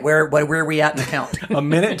 1 minute. Where are we at in the count? A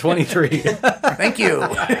minute 23. Thank you.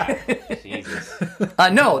 Jesus.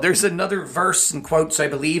 No, there's another verse and quotes, I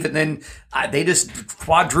believe, and then they just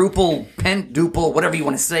quadruple, pentuple, whatever you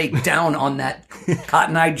want to say, down on that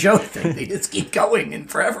Cotton Eye Joe thing. They just keep going and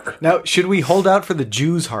forever. Now, should we hold out for the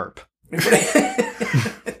Jews harp?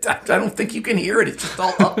 I don't think you can hear it. It's just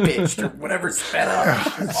all up-pitched or whatever sped up.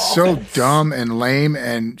 It's so dumb and lame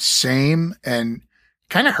and same and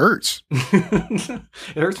kind of hurts. It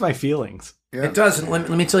hurts my feelings. Yeah. It does. And let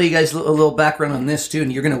me tell you guys a little background on this, too,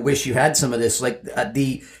 and you're going to wish you had some of this. Like,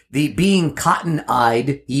 the being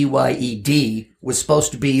cotton-eyed, E-Y-E-D, was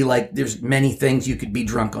supposed to be like, there's many things. You could be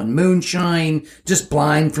drunk on moonshine, just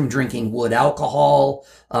blind from drinking wood alcohol.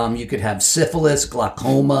 You could have syphilis,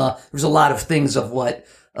 glaucoma. There's a lot of things of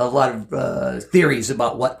theories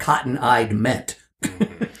about what cotton-eyed meant.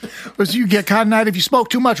 Because you get cotton-eyed if you smoke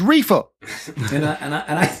too much reefer. And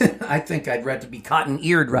I think I'd rather be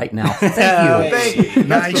cotton-eared right now. Thank you.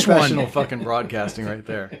 Nice professional fucking broadcasting right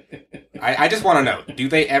there. I just want to know, do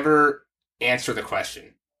they ever answer the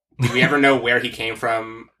question? Do we ever know where he came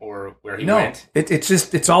from or where he went?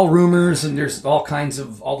 It's all rumors, and there's all kinds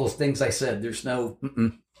of all those things I said. There's no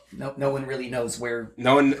one really knows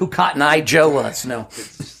who Cotton Eye Joe was. No.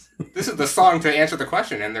 This is the song to answer the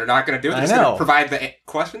question, and they're not going to do it. They're just going to provide the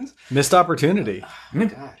questions. Missed opportunity. Oh, my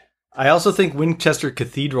God. I also think Winchester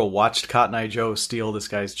Cathedral watched Cotton Eye Joe steal this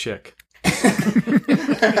guy's chick.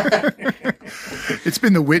 It's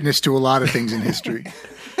been the witness to a lot of things in history.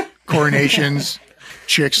 Coronations,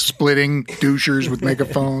 chicks splitting, douchers with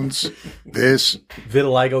megaphones, this.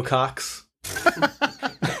 Vitiligo cocks.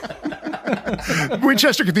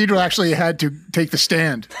 Winchester Cathedral actually had to take the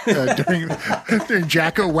stand during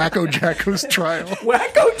Wacko Jacko's trial.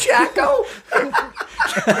 Wacko Jacko?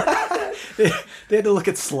 They had to look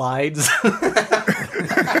at slides.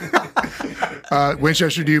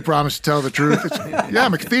 Winchester, do you promise to tell the truth? Yeah,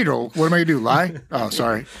 I'm a cathedral. What am I going to do, lie? Oh,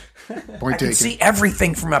 sorry. Point taken. See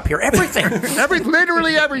everything from up here. Everything.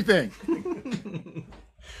 Literally everything.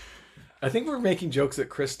 I think we're making jokes that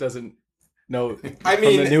Chris doesn't know from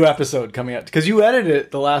the new episode coming out. Because you edited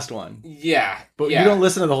it, the last one. Yeah. But you don't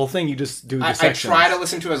listen to the whole thing. You just do the sections. I try to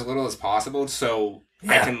listen to as little as possible so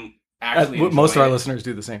I can actually most of our listeners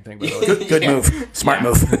do the same thing. By the way. Good move. Smart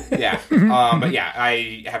move. Yeah. But yeah,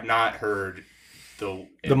 I have not heard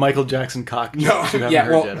the Michael Jackson cock. No. Yeah.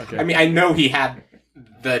 Well, yet. Okay. I mean, I know he had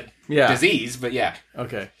the disease, but yeah.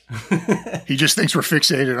 Okay. He just thinks we're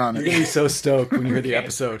fixated on it. You're going to be so stoked when you hear the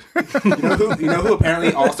episode. You know who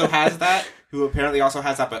apparently also has that? Who apparently also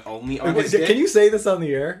has that, but only on his dick? Can you say this on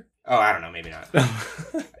the air? Oh, I don't know. Maybe not.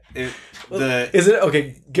 Is it?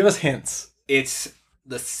 Okay, give us hints. It's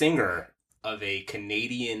the singer of a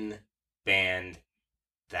Canadian band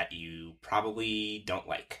that you probably don't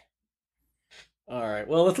like. All right.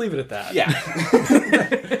 Well, let's leave it at that. Yeah.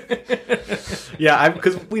 Yeah,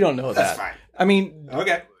 because we don't know that. That's fine. I mean,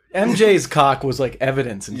 okay. MJ's cock was like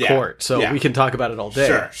evidence in court, so we can talk about it all day.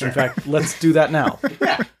 Sure. In fact, let's do that now.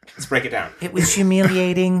 Yeah. Let's break it down. It was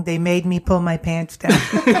humiliating. They made me pull my pants down.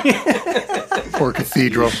 Poor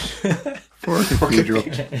cathedral. Poor cathedral.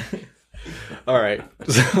 All right.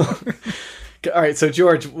 So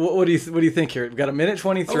George, what do you think here? We've got a minute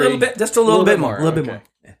 23. A little bit, just a little bit more. A little bit more.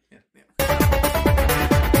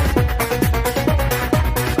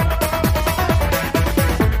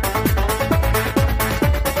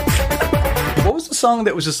 song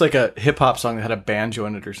that was just like a hip hop song that had a banjo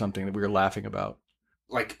in it or something that we were laughing about?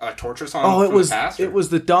 Like a torture song? Oh, from the past, it was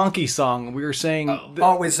the donkey song. We were saying... it's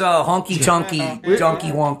honky tonky, donkey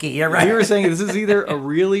wonky. Yeah, right. We were saying this is either a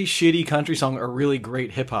really shitty country song or a really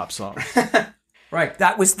great hip hop song. Right.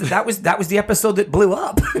 That was the episode that blew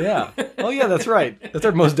up. Yeah. Oh, yeah, that's right. That's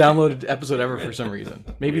our most downloaded episode ever for some reason.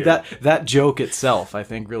 Maybe that joke itself, I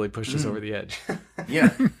think, really pushed us over the edge.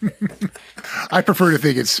 Yeah. I prefer to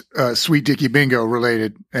think it's Sweet Dickie Bingo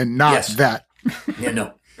related and not that. Yeah,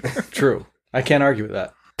 no. True. I can't argue with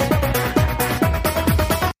that.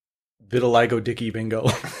 Vitiligo Dickie Bingo.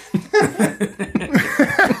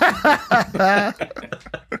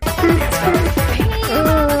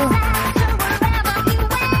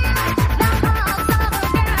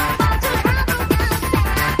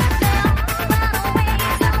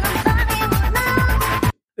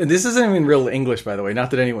 And this isn't even real English, by the way.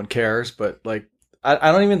 Not that anyone cares, but like,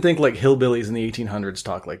 I don't even think like hillbillies in the 1800s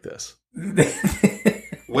talk like this.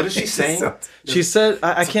 What is she saying? She said,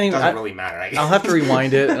 I can't even... Doesn't really matter. I'll have to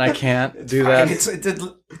rewind it, and I can't do that.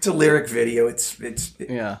 It's a lyric video. It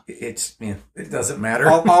doesn't matter.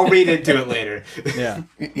 I'll read into it later. Yeah.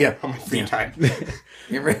 Yeah. On my free time.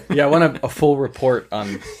 Yeah, I want a full report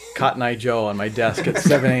on Cotton Eye Joe on my desk at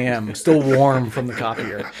 7 a.m. Still warm from the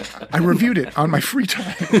copier. I reviewed it on my free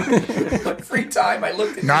time. Free time, I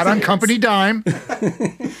looked at Not on company dime.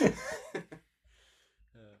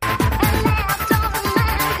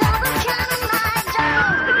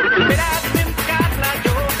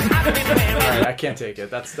 I can't take it.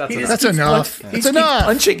 That's enough. That's enough. He's enough.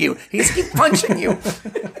 Punching you. He's keep punching you.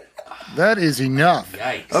 That is enough.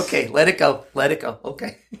 Yikes. Okay, let it go. Let it go.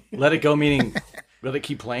 Okay. Let it go, meaning will it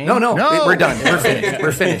keep playing? No. We're done. We're finished.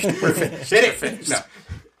 We're finished. Finish. No.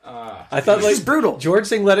 I thought like brutal. George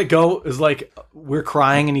saying "Let it go" is like we're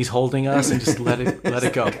crying and he's holding us and just let it go, let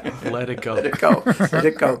it go, let it go, guys.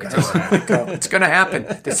 Let it go. It's gonna happen.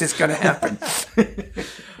 This is gonna happen.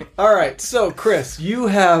 All right, so Chris, you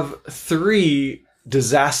have 3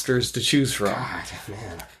 disasters to choose from. God,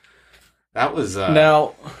 man. That was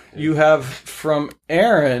now you have from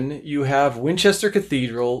Aaron. You have Winchester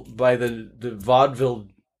Cathedral by the Vaudeville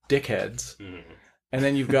Dickheads. And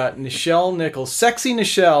then you've got Nichelle Nichols, Sexy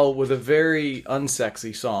Nichelle, with a very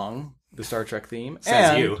unsexy song, the Star Trek theme.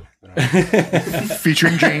 Says you.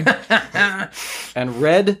 Featuring Jane. And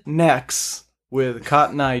Rednex with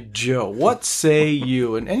Cotton Eye Joe. What say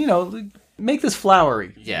you? And you know, make this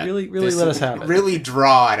flowery. Yeah. Really let us have it. Really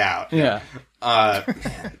draw it out. Yeah.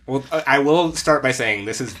 Well, I will start by saying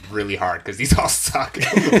this is really hard because these all suck.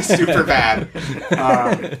 Super bad.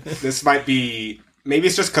 This might be... Maybe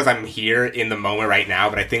it's just because I'm here in the moment right now,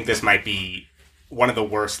 but I think this might be one of the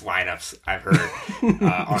worst lineups I've heard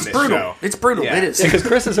on this show. It's brutal. Yeah. It is. Because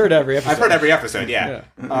Chris has heard every episode. I've heard every episode, yeah.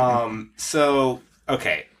 So,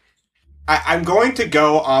 okay. I'm going to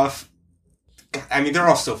go off... I mean, they're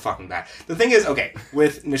all so fucking bad. The thing is, okay,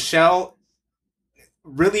 with Nichelle,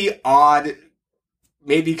 really odd,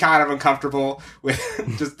 maybe kind of uncomfortable with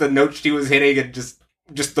just the notes she was hitting and just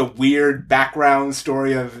the weird background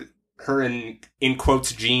story of her and, in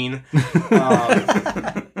quotes, Gene.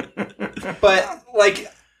 But,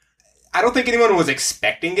 like, I don't think anyone was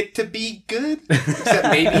expecting it to be good, except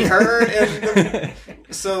maybe her. And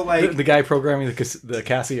so, like... The guy programming the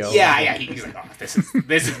Casio. Yeah, he's like, oh, this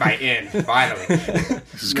is my end, finally.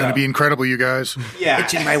 This is going to be incredible, you guys. Yeah.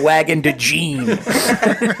 Hitching my wagon to Gene.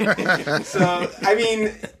 So, I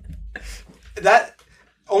mean, that...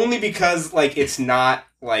 Only because, like, it's not,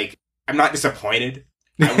 like... I'm not disappointed.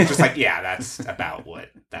 I was just like, yeah, that's about what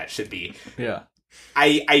that should be. Yeah.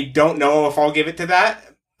 I don't know if I'll give it to that.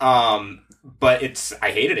 But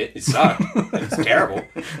I hated it. It sucked. It's terrible.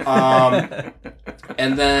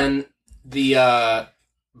 And then the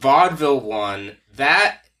Vaudeville one,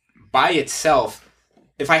 that by itself,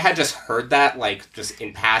 if I had just heard that, like, just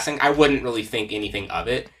in passing, I wouldn't really think anything of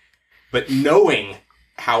it. But knowing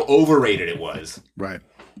how overrated it was, right,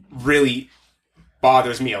 really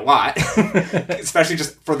bothers me a lot, especially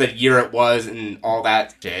just for the year it was and all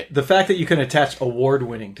that shit. The fact that you can attach award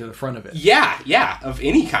winning to the front of it. Yeah, of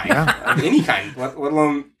any kind. Of any kind, let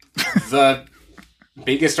alone the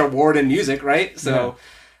biggest award in music, right? So,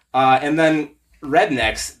 and then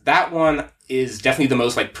Rednex, that one is definitely the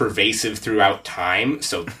most, like, pervasive throughout time,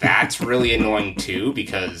 so that's really annoying too,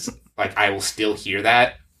 because, like, I will still hear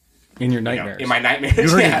that in your nightmares. In my nightmares. You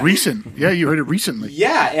heard it recent. Yeah, you heard it recently.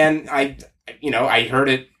 Yeah, and I heard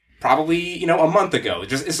it probably, a month ago.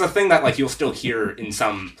 It's a thing that, like, you'll still hear in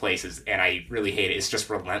some places, and I really hate it. It's just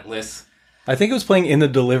relentless. I think it was playing in the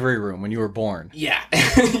delivery room when you were born. Yeah.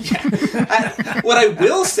 Yeah. What I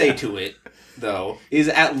will say to it, though, is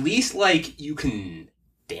at least, like, you can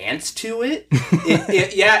dance to it.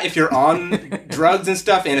 If you're on drugs and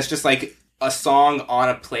stuff, and it's just, like, a song on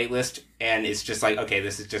a playlist, and it's just like, okay,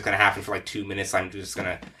 this is just going to happen for, like, 2 minutes. I'm just going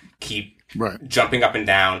to keep jumping up and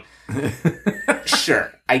down.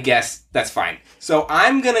 Sure, I guess that's fine. So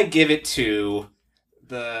I'm going to give it to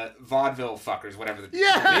the vaudeville fuckers, whatever the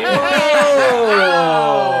yeah.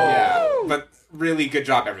 But really good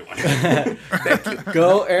job, everyone. Thank you.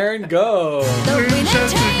 Go, Aaron, go.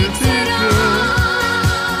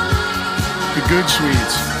 The good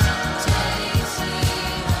Swedes.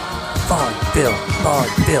 Vaudeville.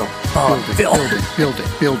 Build it.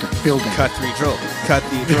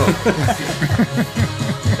 Cathedral.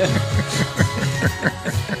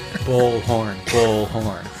 Bullhorn.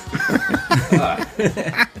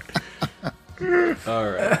 All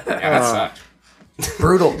right. Yeah, that sucked.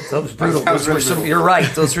 Brutal. That was brutal. That was really brutal. You're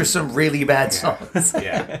right. Those were some really bad songs.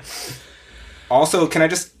 Yeah. Also, can I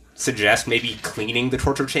just suggest maybe cleaning the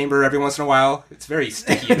torture chamber every once in a while? It's very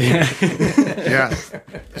sticky. Yeah.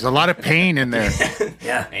 There's a lot of pain in there.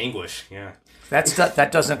 Yeah. Anguish. Yeah. That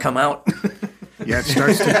doesn't come out. Yeah, it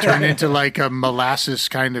starts to turn into like a molasses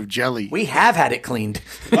kind of jelly. We have had it cleaned.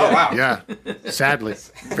 Oh, wow. Yeah. Sadly.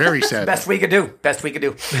 Very sad. Best we could do.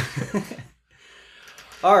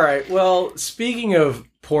 All right. Well, speaking of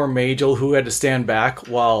poor Majel, who had to stand back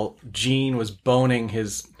while Gene was boning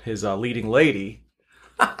his leading lady,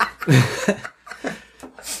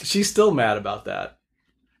 she's still mad about that.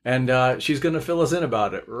 And she's going to fill us in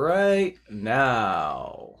about it right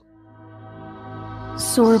now.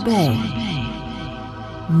 Sorbet.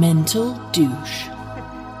 Mental douche.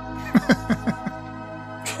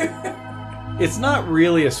 It's not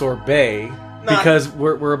really a sorbet because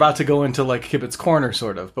we're about to go into like Kibit's Corner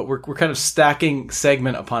sort of, but we're kind of stacking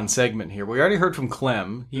segment upon segment here. We already heard from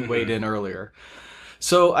Clem. He weighed in earlier.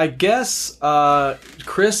 So I guess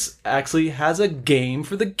Chris actually has a game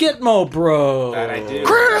for the Gitmo Bros. That I do.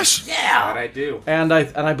 Chris! Yeah! That I do. And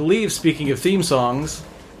I believe, speaking of theme songs,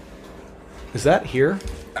 is that here?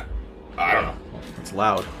 I don't know. It's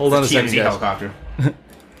loud. Hold on a second, TMZ guys. helicopter.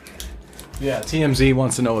 Yeah, TMZ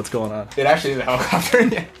wants to know what's going on. It actually is a helicopter.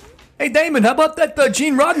 Yeah. Hey, Damon, how about that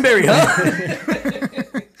Gene Roddenberry,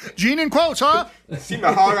 huh? Gene in quotes, huh? Seen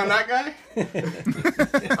the hog on that guy?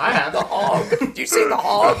 I have the hog. Do you see the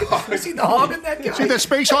hog? You see the hog in that guy? See that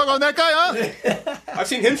space hog on that guy, huh? I've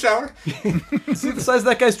seen him shower. See the size of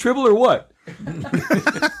that guy's tribble or what?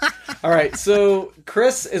 All right, so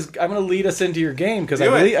Chris I'm going to lead us into your game because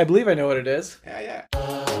I believe I know what it is. Yeah.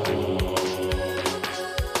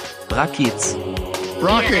 Brockeets.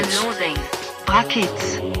 Brockeets. Ear and Loathing.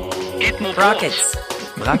 Brockeets. Gitmo Brockeets.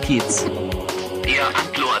 Brockeets. Ear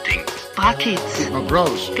and Loathing. Brockeets. Gitmo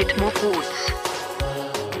Bros. Gitmo Bros.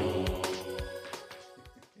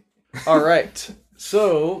 All right.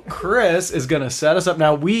 So Chris is going to set us up.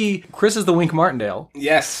 Now Chris is the Wink Martindale.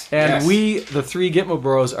 Yes. And we, the three Gitmo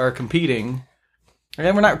Bros, are competing.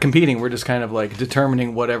 And we're not competing. We're just kind of like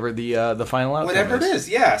determining whatever the final outcome Whatever it is,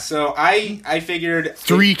 yeah. So I figured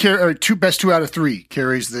best 2 out of 3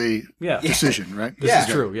 carries the decision, right? This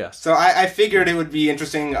is true, yes. So I figured it would be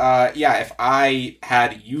interesting, if I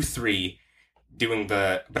had you three doing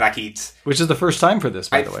the Brockeets. Which is the first time for this,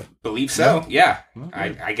 by the way. I believe so, yeah.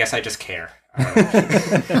 Okay. I guess I just care.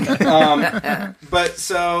 But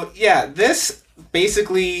so, yeah, this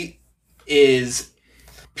basically is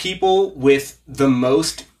people with the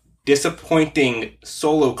most disappointing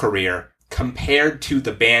solo career compared to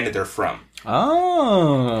the band they're from.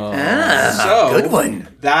 Oh. So, good one.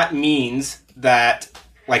 That means that,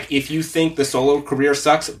 like, if you think the solo career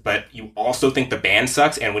sucks, but you also think the band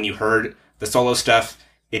sucks, and when you heard the solo stuff,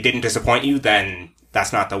 it didn't disappoint you, then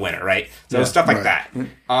that's not the winner, right? So stuff like that.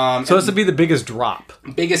 So this would be the biggest drop.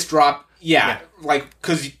 Biggest drop, yeah. Like,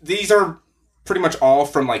 because these are pretty much all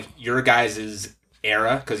from, like, your guys'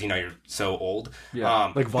 era, because, you're so old.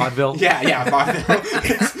 Yeah, like vaudeville. Yeah, vaudeville.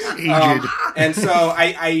 And so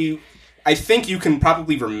I think you can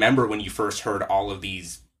probably remember when you first heard all of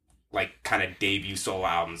these, like, kind of debut solo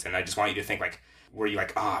albums, and I just want you to think, like, were you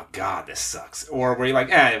like, oh, God, this sucks? Or were you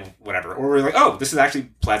like, whatever? Or were you like, oh, this is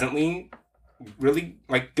actually pleasantly really,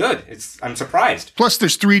 like, good. I'm surprised. Plus,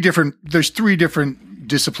 there's three different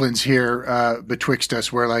disciplines here betwixt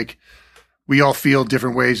us where, like, we all feel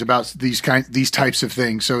different ways about these types of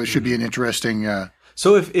things. So it should be an interesting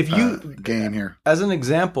so if you game here. As an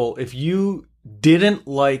example, if you didn't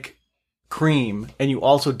like Cream and you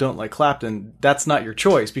also don't like Clapton, that's not your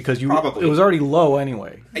choice because it was already low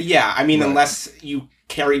anyway. Yeah, I mean, unless you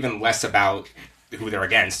care even less about who they're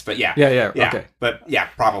against, but yeah. Yeah, okay. But yeah,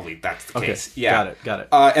 probably that's the case. Yeah. Got it.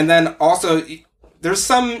 And then also, there's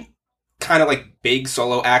some kind of like big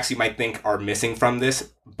solo acts you might think are missing from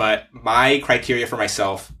this, but my criteria for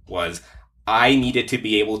myself was I needed to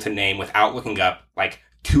be able to name, without looking up, like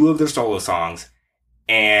 2 of their solo songs,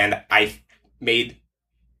 and I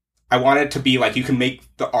wanted it to be like, you can make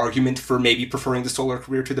the argument for maybe preferring the solo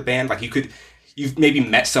career to the band. Like you've maybe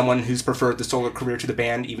met someone who's preferred the solo career to the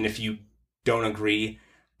band, even if you don't agree.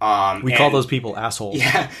 We call those people assholes.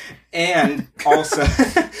 Yeah. And also,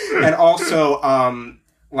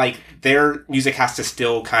 like their music has to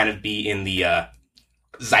still kind of be in the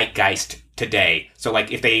zeitgeist today. So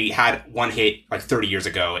like if they had one hit like 30 years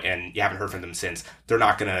ago and you haven't heard from them since, they're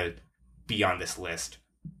not going to be on this list.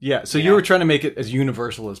 Yeah, so you were trying to make it as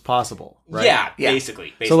universal as possible, right? Yeah,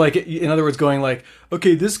 basically. So, like, in other words, going like,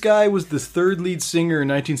 okay, this guy was the 3rd lead singer in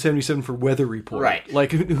 1977 for Weather Report. Right.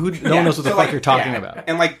 Like, no one knows what the fuck you're talking about.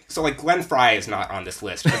 And, like, so, like, Glenn Frey is not on this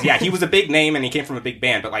list. 'Cause, he was a big name and he came from a big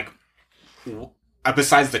band, but, like,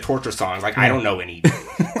 besides the Torture songs, like, I don't know any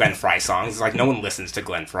Glenn Frey songs. Like, no one listens to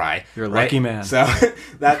Glenn Frey. You're a lucky man. So,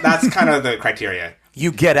 that's kind of the criteria.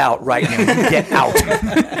 You get out right now. You get out.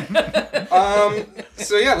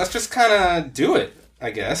 So yeah, let's just kind of do it, I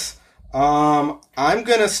guess. I'm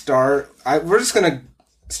gonna start. We're just gonna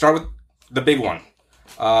start with the big one.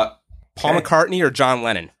 Paul McCartney or John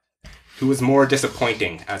Lennon, who was more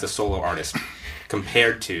disappointing as a solo artist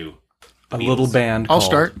compared to a little band. I'll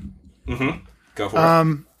start. Mm-hmm. Go for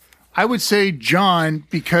it. I would say John,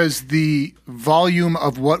 because the volume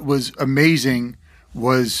of what was amazing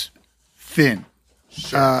was thin.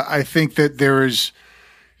 Sure. I think that there is,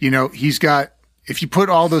 he's got, if you put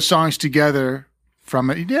all those songs together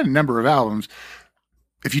he did a number of albums.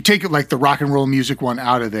 If you take it like the rock and roll music one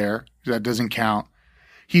out of there, that doesn't count.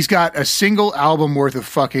 He's got a single album worth of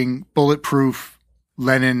fucking bulletproof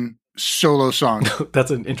Lennon solo songs.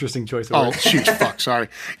 That's an interesting choice of words. words. Oh, shoot, fuck, sorry.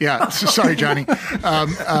 Yeah, sorry, Johnny.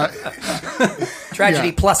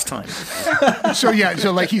 Tragedy plus time. So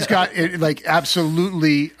like he's got like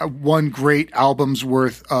absolutely one great album's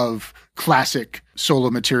worth of classic solo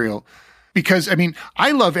material. Because, I mean,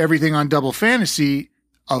 I love everything on Double Fantasy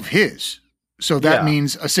of his. So that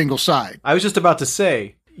means a single side. I was just about to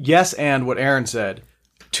say, yes, and what Aaron said,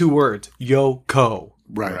 2 words, Yoko.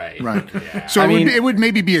 Right. Yeah. So it would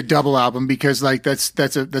maybe be a double album because like that's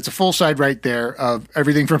a full side right there of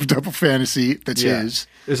everything from Double Fantasy that's his.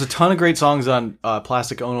 There's a ton of great songs on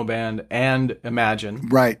Plastic Ono Band and Imagine.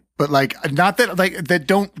 Right. But like not that like they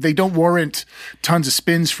don't warrant tons of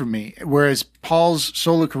spins from me. Whereas Paul's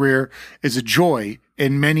solo career is a joy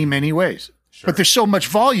in many, many ways. Sure. But there's so much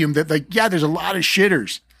volume that like, there's a lot of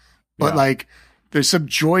shitters. But like there's some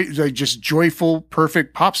joy, like just joyful,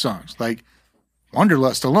 perfect pop songs. Like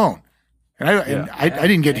Wanderlust alone. And I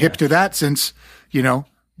didn't get hip to that since,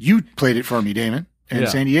 you played it for me, Damon, in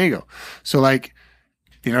San Diego. So like,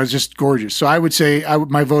 it's just gorgeous. So I would say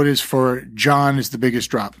my vote is for John is the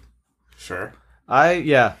biggest drop. Sure.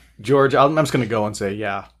 George, I'm just going to go and say,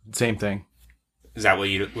 same thing. Is that what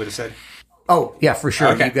you would have said? Oh, yeah, for sure.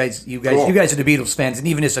 Okay. You guys are the Beatles fans. And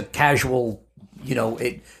even as a casual,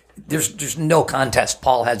 there's no contest.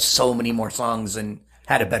 Paul has so many more songs and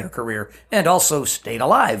had a better career and also stayed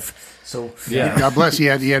alive. So God bless. He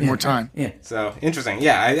had more time. Yeah. So interesting.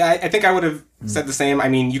 Yeah. I think I would have said the same. I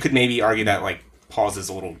mean, you could maybe argue that like Paul's is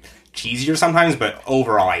a little cheesier sometimes, but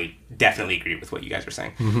overall I definitely agree with what you guys are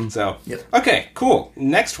saying. Mm-hmm. So, okay, cool.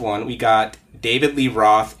 Next one, we got David Lee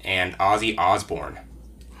Roth and Ozzy Osbourne.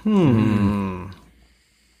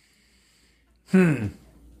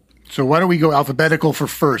 So why don't we go alphabetical for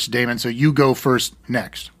first, Damon? So you go first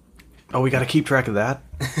next. Oh, we got to keep track of that?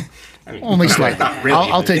 Only slightly.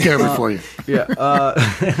 Really. I'll take care of it for you.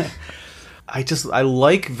 I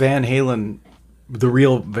like Van Halen, the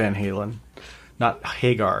real Van Halen, not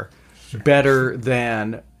Hagar, better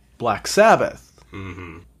than Black Sabbath.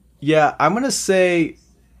 Mm-hmm. Yeah, I'm going to say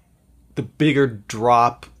the bigger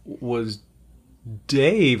drop was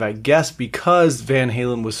Dave, I guess, because Van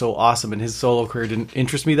Halen was so awesome and his solo career didn't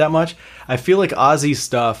interest me that much. I feel like Ozzy's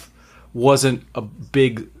stuff wasn't a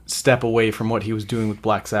big step away from what he was doing with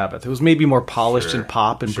Black Sabbath. It was maybe more polished and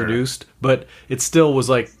pop and produced, but it still was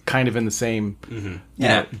like kind of in the same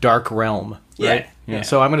dark realm. Right? Yeah.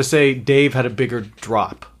 So I'm going to say Dave had a bigger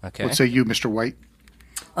drop. Okay. What say you, Mr. White?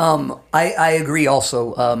 I agree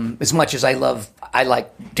also. As much as I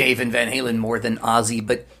like Dave and Van Halen more than Ozzy,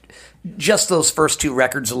 but just those first 2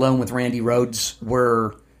 records alone with Randy Rhoads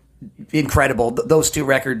were incredible. Those 2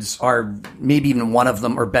 records are, maybe even one of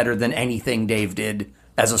them, are better than anything Dave did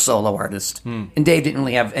as a solo artist. And Dave didn't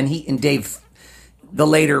really have, and Dave, the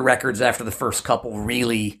later records after the first couple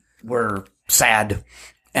really were sad.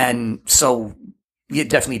 And so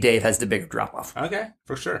definitely Dave has the bigger drop off. Okay,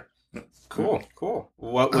 for sure. Cool.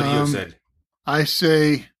 What would you have said?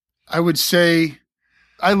 I would say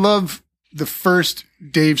I love the first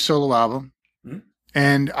Dave solo album,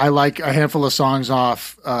 and I like a handful of songs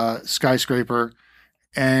off Skyscraper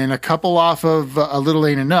and a couple off of A Little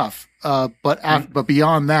Ain't Enough. But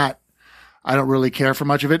beyond that, I don't really care for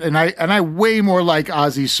much of it. And I way more like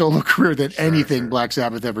Ozzy's solo career than anything Black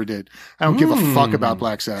Sabbath ever did. I don't give a fuck about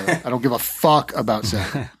Black Sabbath. I don't give a fuck about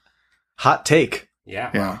Sabbath. Hot take.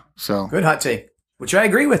 Yeah. Yeah. So Good hot take, which I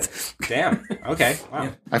agree with. Damn. Okay. Wow.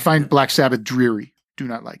 Yeah. I find Black Sabbath dreary. Do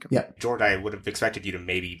not like them. Yeah. George, I would have expected you to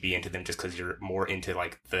maybe be into them just because you're more into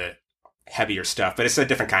like the heavier stuff, but it's a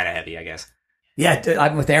different kind of heavy, I guess. Yeah,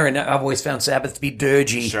 I'm with Aaron. I've always found Sabbath to be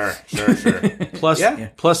dirgy. Sure.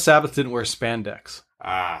 Plus Sabbath didn't wear spandex.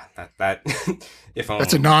 That if only.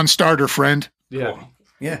 That's a non-starter, friend. Yeah. Cool.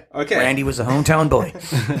 Yeah. Okay. Randy was a hometown boy.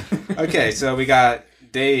 Okay, so we got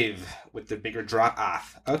Dave with the bigger drop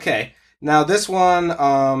off. Okay. Now this one,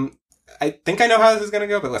 I think I know how this is going to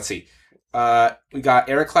go, but let's see. We got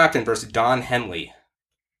Eric Clapton versus Don Henley.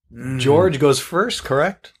 George goes first,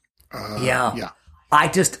 correct? Yeah.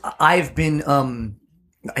 I've been,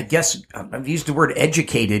 I guess I've used the word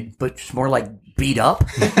educated, but it's more like beat up,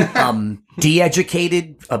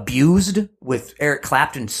 de-educated, abused with Eric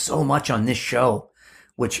Clapton so much on this show,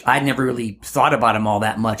 which I never really thought about him all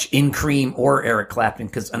that much in Cream or Eric Clapton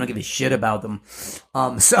because I don't give a shit about them.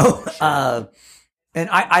 And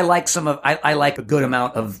I like I like a good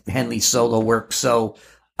amount of Henley's solo work. So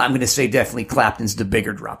I'm going to say definitely Clapton's the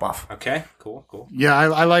bigger drop off. Okay, cool. Yeah,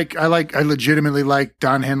 I legitimately like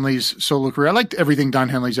Don Henley's solo career. I liked everything Don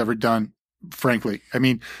Henley's ever done, frankly. I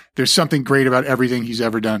mean, there's something great about everything he's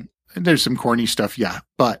ever done. And there's some corny stuff, yeah,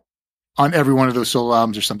 but on every one of those solo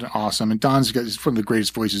albums, there's something awesome. And Don's got one of the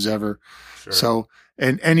greatest voices ever. Sure. So,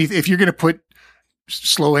 if you're going to put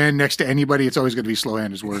Slow Hand next to anybody, it's always going to be Slow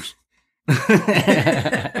Hand is worse.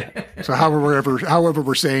 So however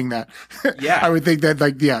we're saying that, yeah, I would think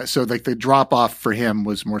that so the drop off for him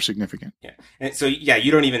was more significant. Yeah, and so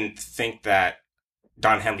you don't even think that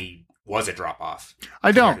Don Henley was a drop off.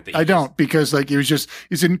 I don't because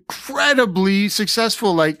he's incredibly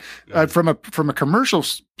successful. From a commercial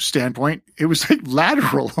standpoint, it was like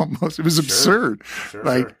lateral almost. It was absurd.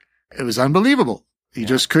 Sure. It was unbelievable. He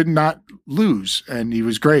just could not lose, and he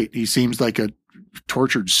was great. He seems like a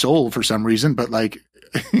tortured soul for some reason, but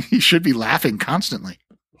he should be laughing constantly.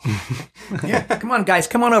 Yeah, come on, guys,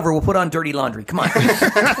 come on over. We'll put on Dirty Laundry. Come on.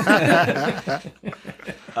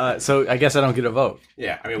 So I guess I don't get a vote.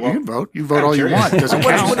 Yeah, I mean, you can vote. You vote all you want. Doesn't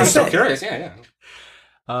count. I'm still curious. Yeah.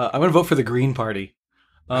 I'm going to vote for the Green Party.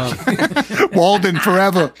 Walden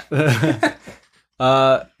forever.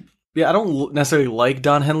 Yeah, I don't necessarily like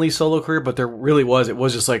Don Henley's solo career, but it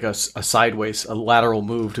was just like a sideways, a lateral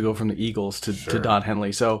move to go from the Eagles to Don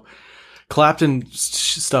Henley. So Clapton's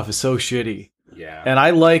stuff is so shitty. Yeah. And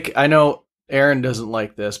I know Aaron doesn't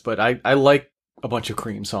like this, but I like a bunch of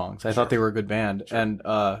Cream songs. I thought they were a good band. Sure. And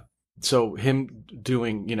so him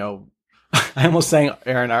doing, I almost sang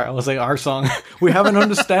Aaron, I was like our song, We Have an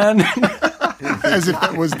Understanding. As if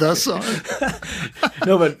that was the song.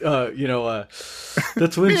 No, but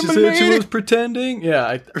that's when she said she was pretending.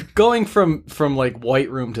 Yeah, going from like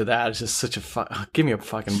White Room to that is just such a give me a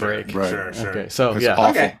fucking break. Right. Sure. Okay, so that's yeah,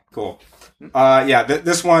 awful. Okay, cool. Yeah,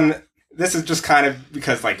 this one, this is just kind of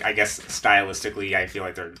because I guess stylistically, I feel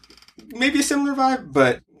like they're maybe a similar vibe,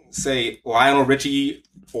 but say Lionel Richie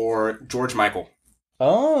or George Michael.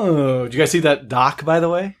 Oh, did you guys see that doc, by the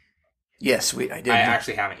way? Yes, I did. I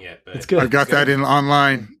actually haven't yet, but it's good. I got that in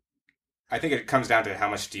online. I think it comes down to how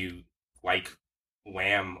much do you like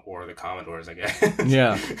Wham or the Commodores, I guess.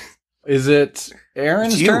 Yeah. Is it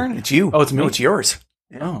Aaron's turn? It's you. Oh, it's me. No, it's yours.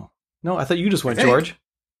 Oh. No, I thought you just went, George.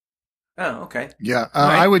 Oh, okay. Yeah.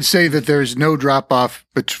 I would say that there's no drop off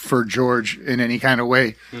for George in any kind of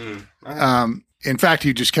way. Mm-hmm. In fact,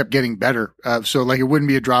 he just kept getting better. So it wouldn't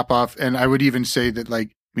be a drop off. And I would even say that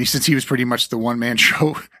since he was pretty much the one man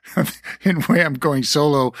show in Wham going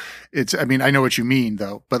solo, I know what you mean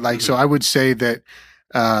though, but so I would say that,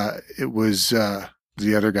 it was,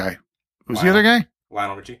 the other guy. Who's the other guy?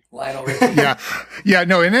 Lionel Richie. Yeah.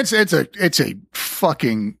 No. And it's a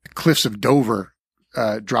fucking Cliffs of Dover,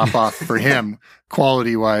 drop off for him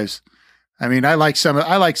quality wise. I mean, I like some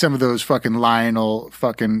of those fucking Lionel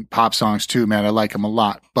fucking pop songs too, man. I like them a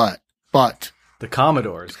lot, but the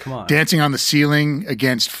Commodores, come on. Dancing on the Ceiling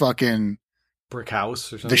against fucking Brick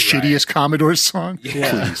House or something. The shittiest Commodores song? Yeah.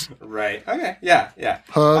 Please. Right. Okay. Yeah.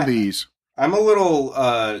 Please. I'm a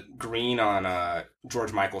little green on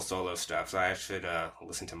George Michael solo stuff, so I should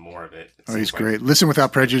listen to more of it. Oh, he's great. Listen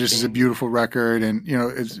Without Prejudice is a beautiful record, and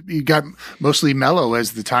he got mostly mellow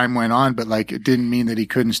as the time went on, but like it didn't mean that he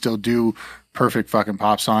couldn't still do perfect fucking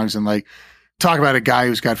pop songs. And like, talk about a guy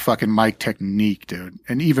who's got fucking mic technique, dude.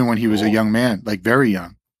 And even when he was a young man, like very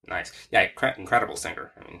young. Nice, yeah, incredible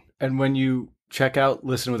singer. I mean, and when you check out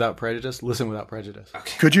Listen Without Prejudice, listen without prejudice.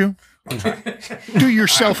 Okay. Could you? Do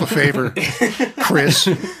yourself a favor, Chris.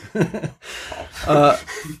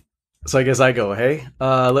 So I guess I go, hey?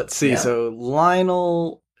 Let's see. Yeah. So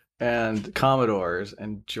Lionel and Commodores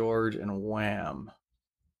and George and Wham.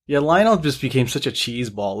 Yeah, Lionel just became such a cheese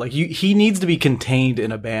ball. Like he needs to be contained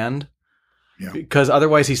in a band. Yeah. Because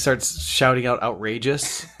otherwise he starts shouting out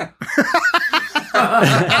outrageous.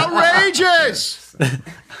 Outrageous!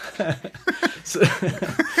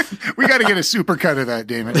 We got to get a supercut of that,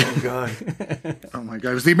 Damon. Oh, God. Oh, my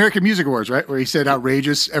God. It was the American Music Awards, right? Where he said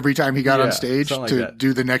outrageous every time he got on Yeah, stage something like to that.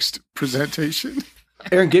 do the next presentation.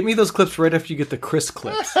 Aaron, get me those clips right after you get the Chris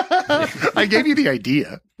clips. I gave you the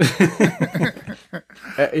idea.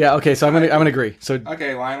 Yeah, okay, so I'm gonna agree. So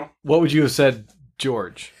okay, Lionel. What would you have said,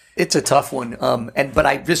 George? It's a tough one. But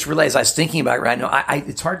I just realized I was thinking about it right now.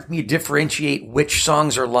 It's hard for me to differentiate which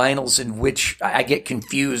songs are Lionel's and which I get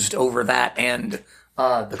confused over that and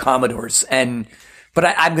the Commodores. But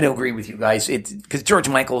I'm going to agree with you guys. Because George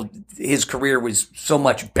Michael, his career was so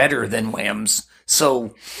much better than Wham's.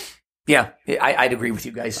 So, yeah, I'd agree with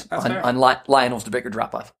you guys on Lionel's the bigger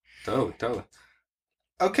drop off. Totally.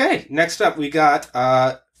 Okay, next up we got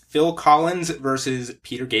Phil Collins versus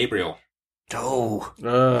Peter Gabriel. Oh.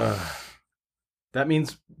 That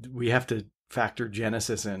means we have to factor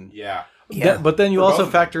Genesis in. Yeah. But then you also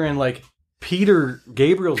factor in like Peter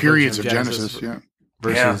Gabriel's periods version of Genesis,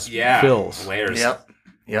 versus Phil's. Layers. Yep.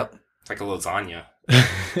 It's like a lasagna.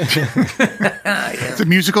 It's a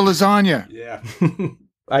musical lasagna. Yeah.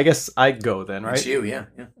 I guess I'd go then, right? It's you, yeah.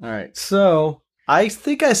 All right. So I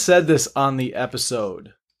think I said this on the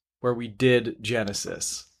episode where we did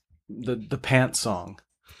Genesis, the pants song.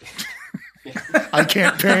 I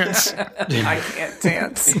can't pants. I can't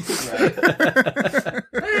dance.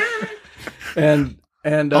 and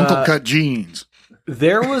Uncle Cut jeans.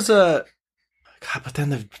 There was a God, but then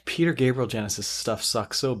the Peter Gabriel Genesis stuff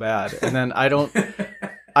sucks so bad, and then I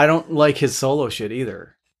don't like his solo shit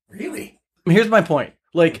either. Really? Here's my point: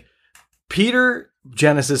 like Peter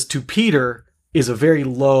Genesis to Peter is a very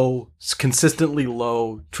low, consistently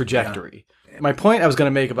low trajectory. Yeah. My point I was going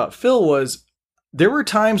to make about Phil was there were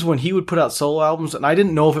times when he would put out solo albums, and I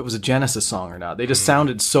didn't know if it was a Genesis song or not. They just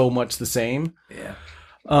sounded so much the same. Yeah.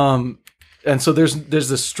 And so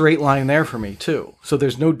there's a straight line there for me too. So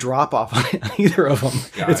there's no drop off on either of them.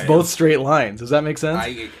 It's both straight lines. Does that make sense?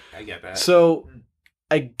 I get that. So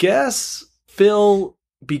I guess Phil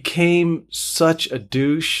became such a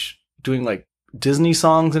douche doing like Disney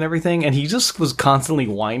songs and everything, and he just was constantly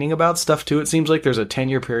whining about stuff too. It seems like there's a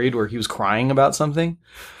 10-year period where he was crying about something.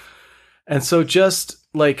 And so just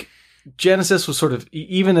like Genesis was sort of,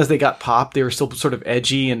 even as they got pop, they were still sort of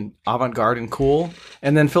edgy and avant-garde and cool.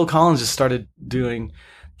 And then Phil Collins just started doing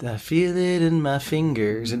I feel it in my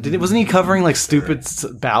fingers. And wasn't he covering like stupid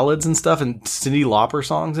ballads and stuff and Cyndi Lauper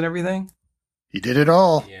songs and everything? He did it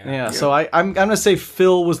all. Yeah. So I'm going to say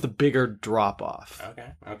Phil was the bigger drop off.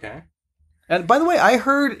 Okay. And by the way, I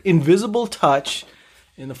heard Invisible Touch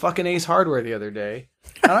in the fucking Ace Hardware the other day.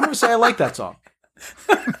 And I'm going to say I like that song.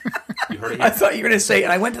 You heard it? I thought you were going to say,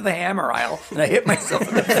 and I went to the hammer aisle and I hit myself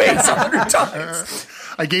in the face 100 times.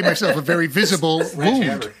 I gave myself a very visible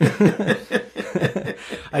wound.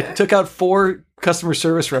 I took out 4 customer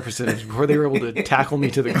service representatives before they were able to tackle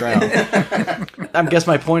me to the ground. I guess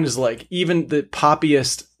my point is like, even the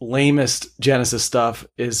poppiest, lamest Genesis stuff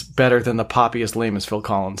is better than the poppiest, lamest Phil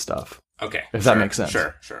Collins stuff. Okay. If that makes sense.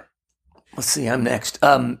 Sure. Let's see, I'm next.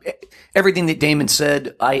 Everything that Damon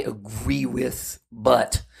said, I agree with,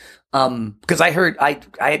 but because I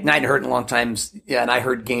hadn't heard in a long time, and I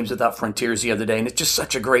heard Games Without Frontiers the other day, and it's just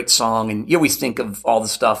such a great song, and you always think of all the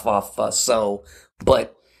stuff off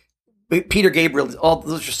but Peter Gabriel, all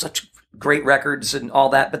those are such great records and all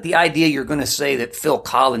that, but the idea you're going to say that Phil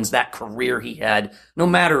Collins, that career he had, no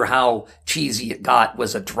matter how cheesy it got,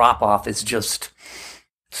 was a drop-off is just...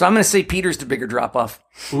 So I'm going to say Peter's the bigger drop-off.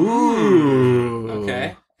 Ooh.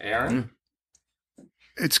 Okay. Aaron?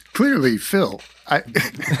 It's clearly Phil. I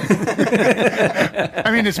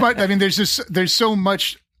mean, there's so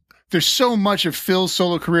much of Phil's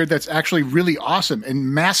solo career that's actually really awesome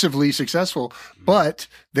and massively successful, but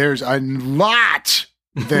there's a lot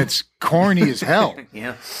that's corny as hell.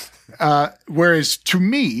 Yeah. Whereas to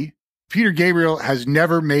me, Peter Gabriel has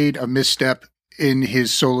never made a misstep in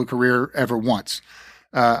his solo career ever once.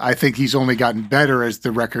 I think he's only gotten better as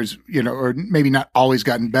the records, or maybe not always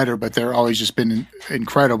gotten better, but they're always just been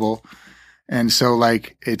incredible. And so,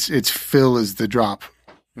 like, it's Phil is the drop.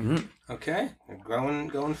 Mm-hmm. Okay,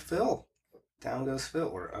 going Phil. Down goes Phil,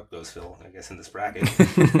 or up goes Phil, I guess, in this bracket.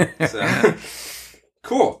 So,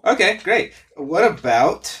 cool. Okay, great. What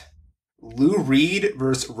about Lou Reed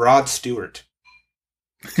versus Rod Stewart?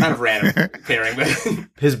 Kind of random pairing, but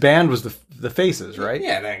his band was the Faces, right?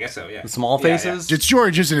 Yeah, I guess so. Yeah, the Small Faces. Yeah. It's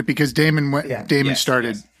George, isn't it? Because Damon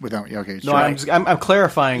started without. Yeah, okay. No, I'm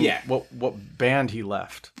clarifying. What band he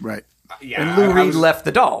left. Right. Yeah, and Lou Reed left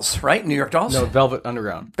the Dolls, right? New York Dolls. No, Velvet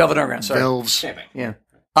Underground. Velvet Underground. Sorry. Velves. Yeah.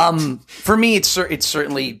 For me, it's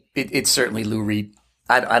certainly Lou Reed.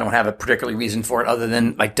 I don't have a particular reason for it other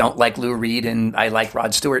than I don't like Lou Reed and I like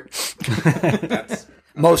Rod Stewart.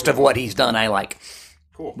 Most of what he's done, I like.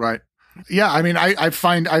 Cool. Right. Yeah. I mean, I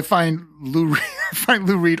find Lou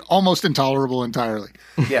Reed almost intolerable entirely.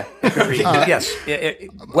 Yeah. Yes.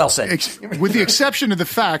 Well said. With the exception of the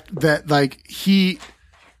fact that, like,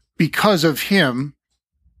 because of him,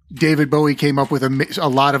 David Bowie came up with a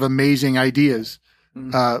lot of amazing ideas,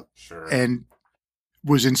 and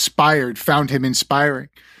was inspired, found him inspiring.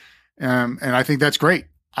 And I think that's great.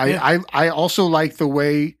 I also like the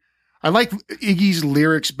way, I like Iggy's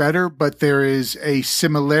lyrics better, but there is a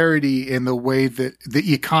similarity in the way that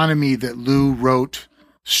the economy that Lou wrote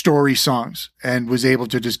story songs and was able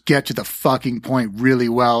to just get to the fucking point really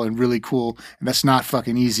well and really cool. And that's not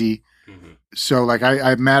fucking easy. Mm-hmm. So, like, I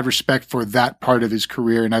have mad respect for that part of his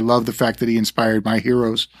career. And I love the fact that he inspired my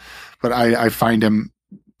heroes, but I find him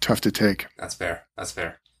tough to take. That's fair.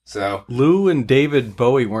 So Lou and David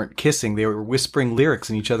Bowie weren't kissing; they were whispering lyrics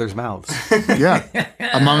in each other's mouths. Yeah,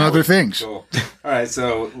 among other things. Cool. All right,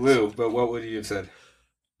 so Lou, but what would you have said?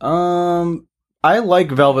 I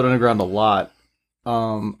like Velvet Underground a lot.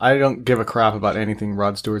 I don't give a crap about anything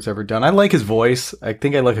Rod Stewart's ever done. I like his voice. I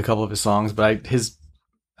think I like a couple of his songs, but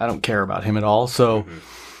I don't care about him at all. So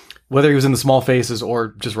whether he was in the Small Faces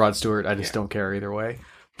or just Rod Stewart, I just don't care either way.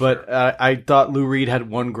 But I thought Lou Reed had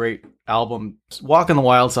one great album, Walk on the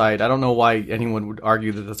Wild Side. I don't know why anyone would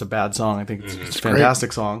argue that that's a bad song. I think it's a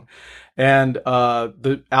fantastic song. And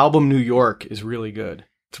the album New York is really good.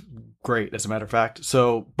 It's great, as a matter of fact.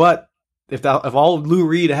 So, but if all Lou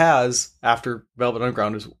Reed has after Velvet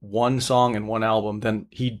Underground is one song and one album, then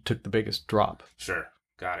he took the biggest drop. Sure.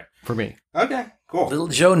 Got it. For me. Okay, cool. Little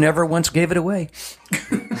Joe never once gave it away.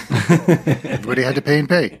 Everybody had to pay and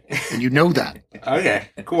pay. And you know that. Okay,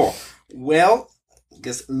 cool. Well, I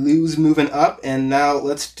guess Lou's moving up, and now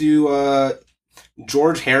let's do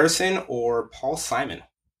George Harrison or Paul Simon.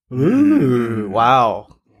 Ooh,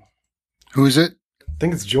 wow. Who is it? I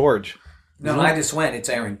think it's George. No, I just went. It's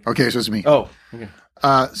Aaron. Okay, so it's me. Oh, okay.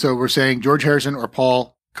 So we're saying George Harrison or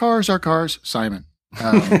Paul. Cars are cars. Simon.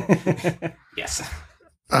 Yes.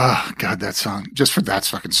 Oh, God, that song. Just for that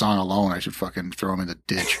fucking song alone, I should fucking throw him in the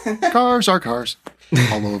ditch. Cars are cars.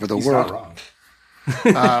 All over the world. Not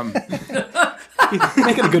wrong. He's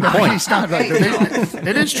making a good point. No, he's not.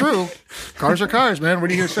 It is true. Cars are cars, man. What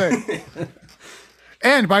are you going to say?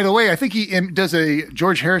 And by the way, I think he does a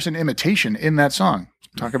George Harrison imitation in that song.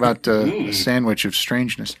 Talk about a sandwich of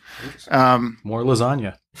strangeness. More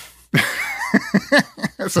lasagna.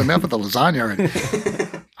 That's enough of the lasagna already.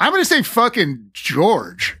 I'm going to say fucking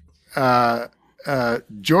George.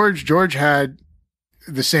 George had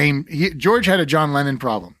the same. George had a John Lennon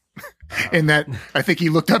problem. In that, I think he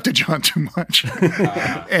looked up to John too much,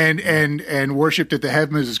 and worshipped at the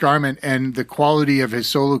hem of his garment. And the quality of his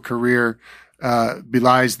solo career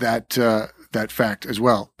belies that fact as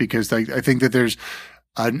well. Because I think that there's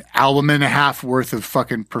an album and a half worth of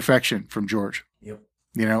fucking perfection from George. Yep.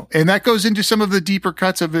 You know, and that goes into some of the deeper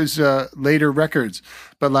cuts of his later records.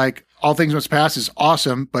 But like All Things Must Pass is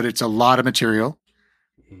awesome, but it's a lot of material.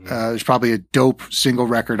 There's probably a dope single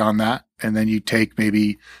record on that. And then you take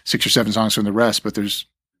maybe 6 or 7 songs from the rest, but there's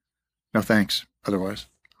no thanks otherwise.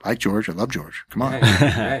 I like George. I love George. Come on.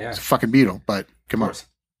 Yeah. It's a fucking Beatle, but come on.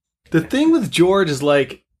 The thing with George is,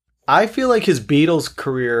 like, I feel like his Beatles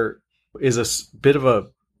career is a bit of a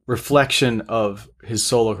reflection of his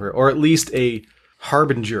solo career, or at least a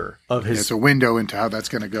harbinger of his. It's a window into how that's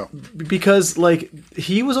going to go. Because, like,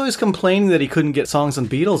 he was always complaining that he couldn't get songs on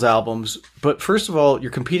Beatles albums. But first of all,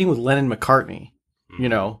 you're competing with Lennon McCartney, you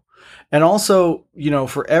know. And also, you know,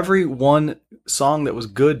 for every one song that was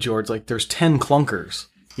good, George, like, there's 10 clunkers,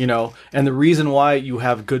 you know. And the reason why you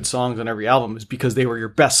have good songs on every album is because they were your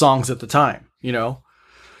best songs at the time, you know.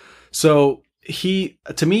 So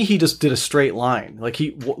to me, he just did a straight line. Like,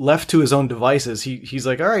 he left to his own devices. He's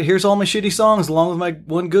like, all right, here's all my shitty songs along with my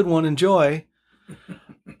one good one, enjoy.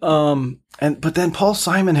 But then Paul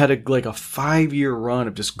Simon had a 5-year run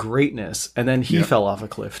of just greatness, and then he fell off a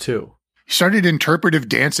cliff too. He started interpretive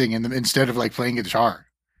dancing instead of playing guitar.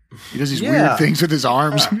 He does these weird things with his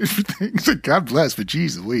arms and things. God bless, but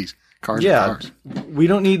geez Louise. Cars. We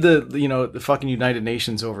don't need the fucking United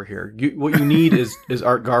Nations over here. What you need is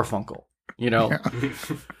Art Garfunkel,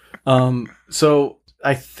 So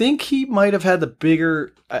I think he might have had the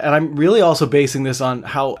bigger, and I'm really also basing this on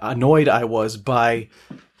how annoyed I was by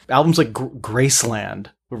albums like Graceland,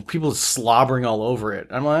 where people are slobbering all over it.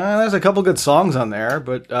 I'm like, there's a couple good songs on there,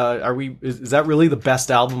 but is that really the best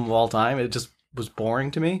album of all time? It just was boring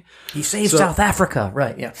to me. He saved South Africa,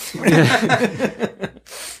 right? Yeah.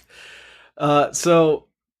 So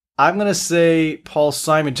I'm going to say Paul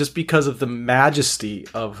Simon just because of the majesty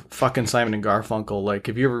of fucking Simon and Garfunkel.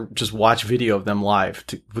 If you ever just watch video of them live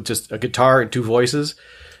with just a guitar and two voices,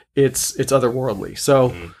 it's otherworldly.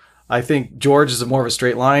 So I think George is more of a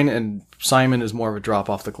straight line and Simon is more of a drop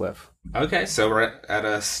off the cliff. Okay, so we're at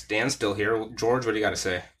a standstill here. George, what do you got to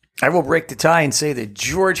say? I will break the tie and say that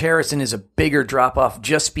George Harrison is a bigger drop off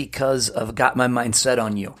just because of Got My Mind Set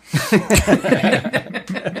on You.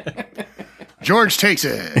 George takes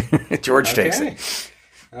it. George takes it.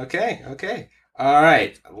 Okay. All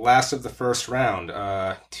right. Last of the first round.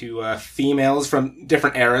 Two females from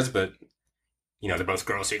different eras, but they're both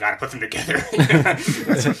girls, so you got to put them together.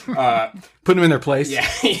 Put them in their place.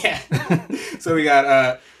 Yeah. So we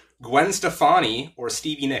got Gwen Stefani or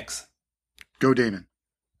Stevie Nicks. Go Damon.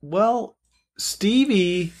 Well,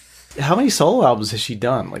 Stevie, how many solo albums has she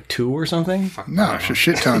done? 2 or something? No, it's a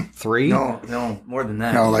shit ton. 3? No, more than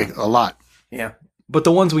that. No, a lot. Yeah. But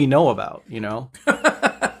the ones we know about, Well,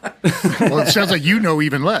 it sounds like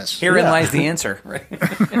even less. Herein lies the answer, right?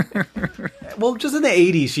 Well, just in the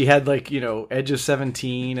 80s, she had Edge of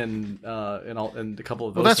 17 and a couple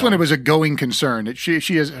of those. Well, that's songs. when it was a going concern.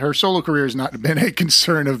 Her solo career has not been a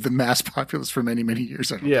concern of the mass populace for many, many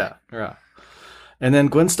years. Yeah. And then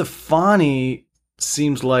Gwen Stefani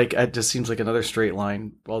seems like another straight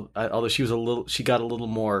line. Well, although she got a little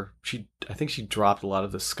more. I think she dropped a lot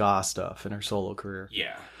of the ska stuff in her solo career.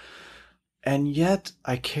 Yeah. And yet,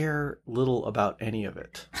 I care little about any of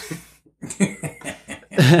it.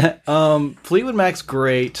 Fleetwood Mac's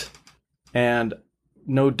great, and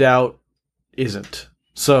no doubt isn't.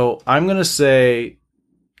 So I'm gonna say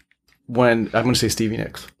Stevie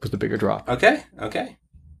Nicks was the bigger drop. Okay.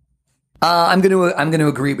 I'm gonna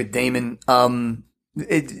agree with Damon. Gwen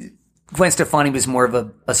Stefani was more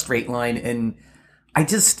of a straight line, and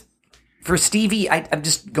for Stevie, I'm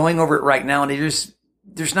just going over it right now, and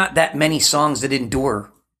there's not that many songs that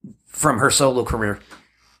endure from her solo career,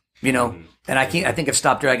 And I think I've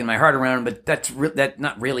stopped dragging my heart around, but that's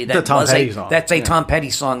not really that. Tom Petty song. That's a Tom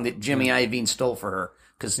Petty song that Jimmy Iovine stole for her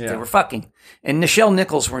because they were fucking, and Nichelle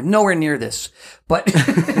Nichols were nowhere near this, but.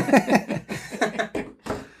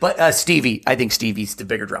 But Stevie, I think Stevie's the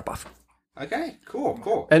bigger drop off. Okay,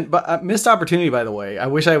 cool. But missed opportunity, by the way. I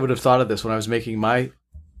wish I would have thought of this when I was making my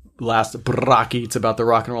last Brockeets about the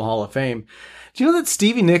Rock and Roll Hall of Fame. Do you know that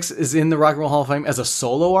Stevie Nicks is in the Rock and Roll Hall of Fame as a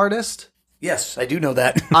solo artist? Yes, I do know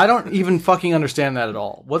that. I don't even fucking understand that at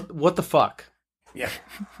all. What the fuck? Yeah.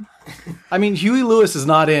 I mean, Huey Lewis is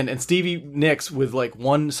not in, and Stevie Nicks with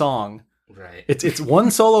one song. Right. It's one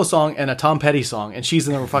solo song and a Tom Petty song, and she's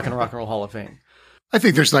in the fucking Rock and Roll Hall of Fame. I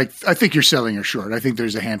think you're selling her short. I think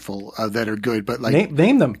there's a handful that are good, but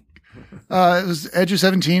name them. It was Edge of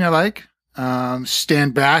 17. I like.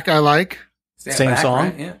 Stand Back. I like. Same song.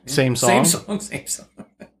 Right? Yeah. Same song.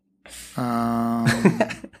 I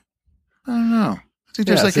don't know. I think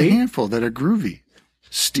there's a handful that are groovy.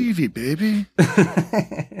 Stevie, baby.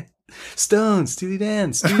 Stone, Steely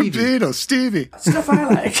Dan, Stevie. Beatles, Stevie. Stuff I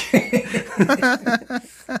like.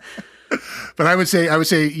 But I would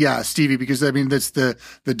say, yeah, Stevie, because that's the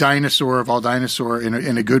dinosaur of all dinosaur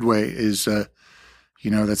in a good way is,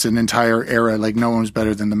 that's an entire era. No one was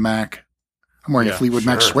better than the Mac. I'm wearing a Fleetwood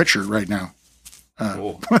Mac sweatshirt right now.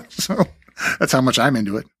 Cool. So that's how much I'm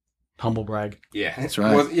into it. Humble brag. Yeah, that's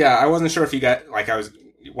right. Well, yeah, I wasn't sure if you got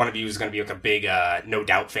one of you was going to be a big No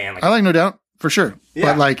Doubt fan. I like No Doubt for sure.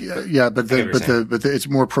 Yeah. But it's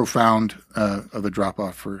more profound of a drop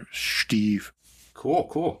off for Steve.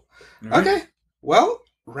 Cool. Okay, well,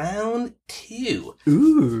 round 2.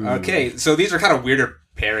 Ooh. Okay, so these are kind of weirder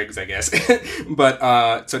pairings, I guess.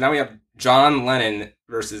 But so now we have John Lennon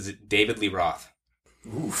versus David Lee Roth.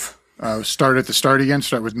 Oof. Start at the start again.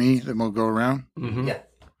 Start with me, then we'll go around. Mm-hmm. Yeah.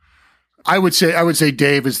 I would say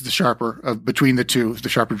Dave is the sharper of between the two, the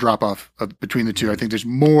sharper drop off of between the two. I think there's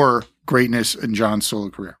more greatness in John's solo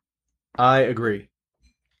career. I agree.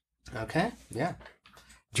 Okay. Yeah.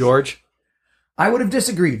 George. I would have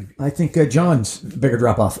disagreed. I think John's bigger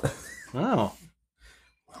drop off. Oh.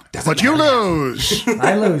 But you lose.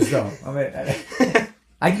 I lose, though. I mean,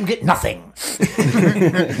 I can get nothing.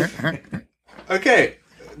 Okay,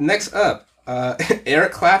 next up,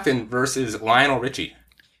 Eric Clapton versus Lionel Richie.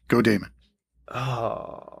 Go, Damon.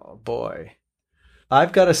 Oh, boy.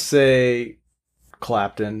 I've got to say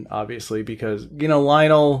Clapton, obviously, because,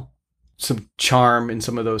 Lionel, some charm in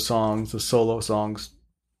some of those songs, the solo songs.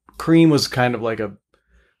 Cream was kind of like a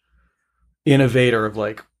innovator of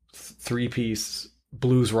like three-piece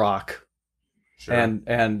blues rock. Sure.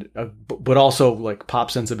 And but also like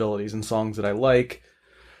pop sensibilities and songs that I like.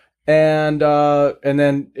 And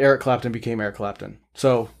then Eric Clapton became Eric Clapton.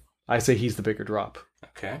 So I say he's the bigger drop.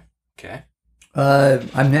 Okay.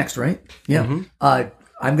 I'm next, right? Yeah. Mm-hmm.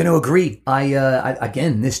 I'm going to agree. I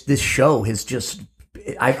again, this show has just.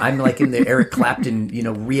 I'm like in the Eric Clapton,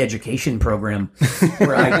 re-education program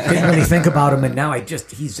where I didn't really think about him, and now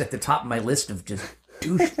he's at the top of my list of just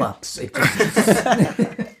douche fucks.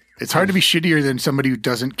 It's hard to be shittier than somebody who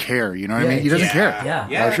doesn't care. You know what I mean? He doesn't care. Yeah.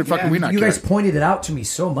 Why should fucking we not You care? guys pointed it out to me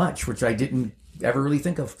so much, which I didn't ever really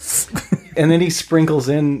think of. And then he sprinkles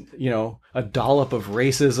in, a dollop of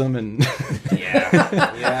racism and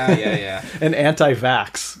Yeah. and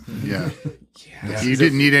anti-vax. Yeah. You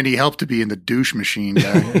didn't need any help to be in the douche machine,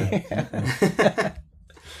 guy.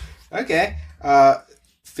 Okay.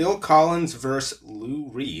 Phil Collins versus Lou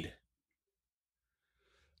Reed.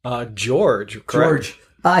 George. Correct? George.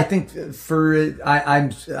 I think I'm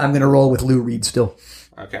going to roll with Lou Reed still.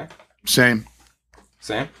 Okay. Same.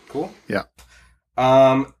 Cool. Yeah.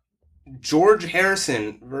 George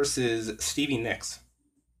Harrison versus Stevie Nicks.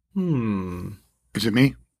 Is it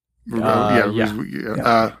me?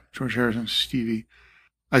 Yeah. George Harrison, Stevie.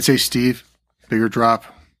 I'd say Steve. Bigger drop.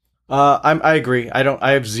 I agree.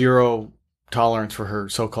 I have zero tolerance for her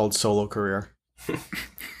so-called solo career.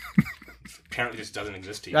 Apparently just doesn't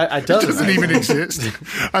exist to you. It doesn't even exist.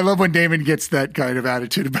 I love when Damon gets that kind of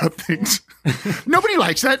attitude about things. Nobody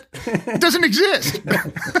likes that. It doesn't exist.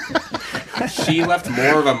 She left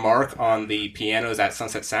more of a mark on the pianos at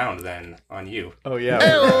Sunset Sound than on you. Oh, yeah.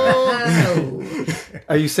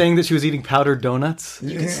 Are you saying that she was eating powdered donuts?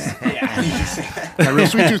 Yeah. A real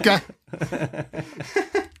sweet tooth guy.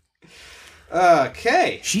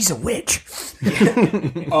 Okay. She's a witch.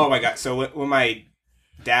 Oh, my God. So when my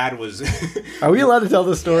dad was... Are we allowed to tell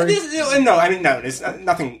this story? No, it's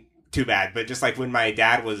nothing too bad. But just like when my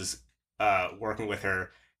dad was working with her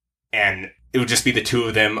and it would just be the two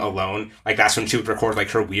of them alone, like that's when she would record like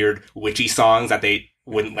her weird witchy songs that they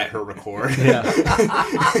wouldn't let her record. Yeah.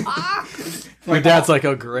 My dad's like,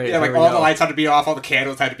 oh, great. Yeah, like all the lights had to be off, all the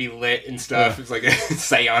candles had to be lit and stuff. It was like a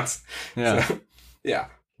seance. Yeah. So, yeah.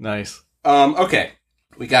 Nice. Okay.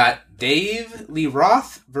 We got Dave Lee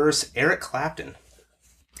Roth versus Eric Clapton.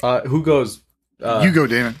 Who goes? You go,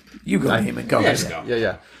 Damon. You go, Damon. Go. Yeah, just go.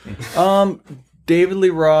 Yeah. David Lee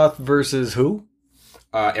Roth versus who?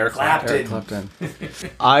 Eric Clapton. Eric Clapton.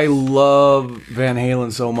 I love Van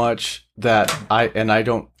Halen so much that I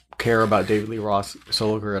don't care about David Lee Roth's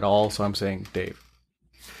solo career at all, so I'm saying Dave.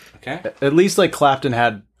 Okay. At least like Clapton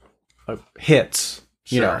had hits,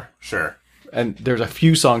 you know. Sure. And there's a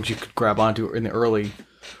few songs you could grab onto in the early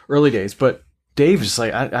days, but Dave is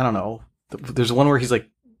like I don't know. There's one where he's like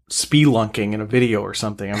spelunking in a video or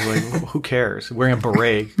something. I'm like, who cares? Wearing a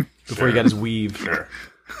beret before he got his weave. Sure.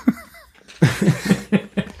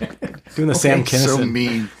 Doing the Sam Kinison. So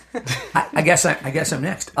mean. I guess I'm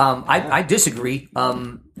next. I disagree.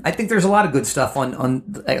 I think there's a lot of good stuff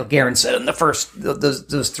on like Aaron said on the first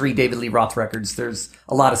those three David Lee Roth records. There's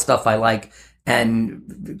a lot of stuff I like,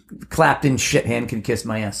 and Clapton shithand can kiss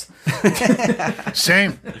my ass.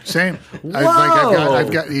 Same. Whoa.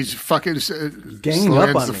 I've got he's fucking ganging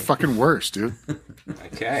up on the me. fucking worst, dude.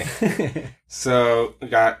 Okay. So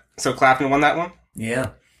Clapton won that one? Yeah.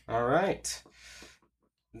 All right.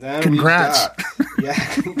 Then Congrats.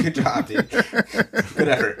 Good job, dude. Good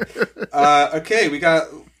effort. Okay, we got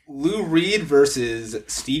Lou Reed versus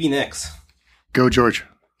Stevie Nicks. Go, George.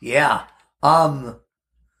 Yeah.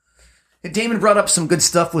 Damon brought up some good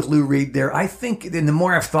stuff with Lou Reed there. I think, and the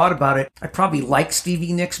more I've thought about it, I probably like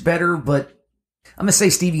Stevie Nicks better, but I'm gonna say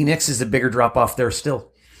Stevie Nicks is a bigger drop off there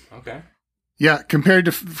still. Okay. Yeah, compared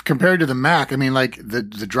to the Mac, I mean, like the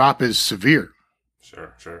drop is severe.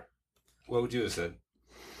 Sure. What would you have said?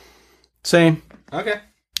 Same. Okay.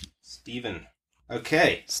 Steven.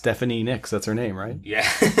 Okay. Stephanie Nicks, that's her name, right? Yeah.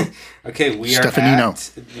 Okay, we are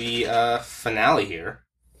Stefanino. at the finale here.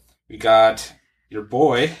 We got your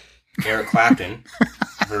boy, Eric Clapton,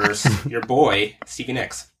 versus your boy, Stevie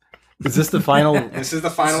Nicks. Is this the final? This is the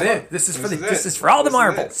final. This is for all the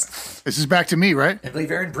marbles. This is back to me, right? I believe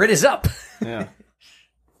Aaron Britt is up. Yeah.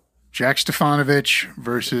 Jack Stefanovic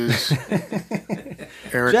versus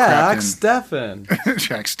Eric Jack Clapton. Stefan.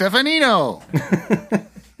 Jack Stefanino.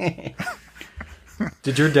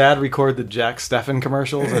 Did your dad record the Jack Stefan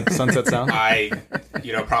commercials at Sunset Sound?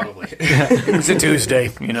 Probably. It was a Tuesday,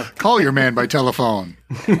 Call your man by telephone.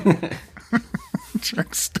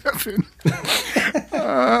 Jack Stefan.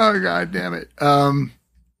 Oh, God damn it.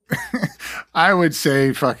 I would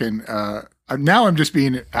say fucking... now I'm just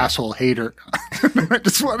being an asshole hater. I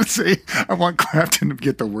just want to say I want Clapton to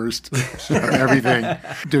get the worst of everything.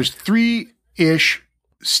 There's 3-ish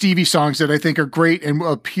Stevie songs that I think are great and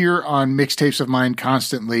will appear on mixtapes of mine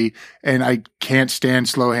constantly. And I can't stand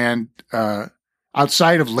Slow Hand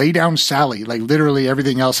outside of Lay Down Sally. Like literally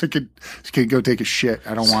everything else I could go take a shit.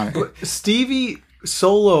 I don't want it. Stevie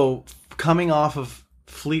solo coming off of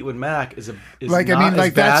Fleetwood Mac is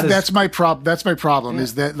that's my problem. That's my problem Yeah.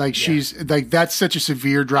 is that like she's like that's such a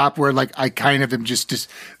severe drop where like I kind of am just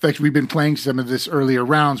like we've been playing some of this earlier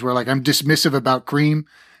rounds where like I'm dismissive about Cream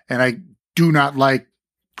and I do not like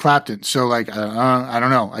Clapton. So like I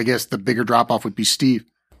don't know. I guess the bigger drop off would be Steve.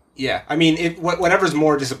 Yeah, I mean, whatever's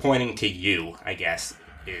more disappointing to you, I guess,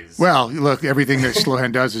 is... Well, look, everything that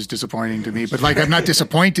Slowhand does is disappointing to me, but like I'm not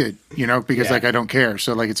disappointed, because like I don't care.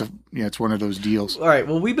 So like it's one of those deals. All right,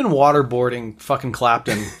 well, we've been waterboarding fucking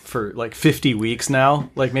Clapton for like 50 weeks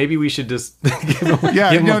now. Like maybe we should just give him a break.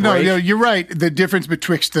 No, you're right. The difference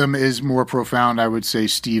betwixt them is more profound, I would say,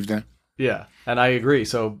 Steve, then. Yeah, and I agree.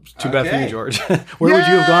 So too bad for you, George. Where would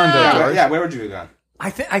you have gone, though, George? Yeah, where would you have gone? I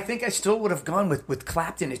think I still would have gone with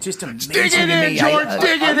Clapton. It's just amazing Dig it to in, me. George.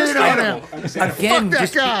 Dig it in on him. Again, Fuck that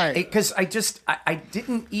just guy. because I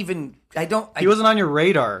didn't even He wasn't on your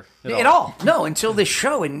radar at all. No, until this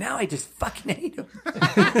show, and now I just fucking hate him. And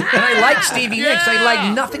I like Stevie Nicks. I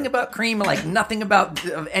like nothing about Cream. I like nothing about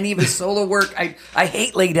any of his solo work. I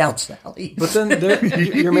hate Lay Down Sally. But then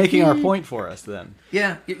you're making our point for us then.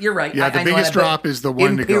 Yeah, you're right. Yeah, the biggest drop is the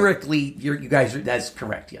one to go. Empirically, you guys that's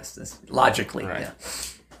correct. Yes, logically, right. Yeah.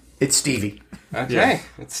 It's Stevie. Okay,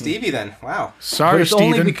 it's Stevie then. Wow. Sorry, but it's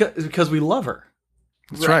Steven. only because we love her.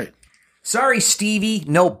 That's right. Sorry, Stevie.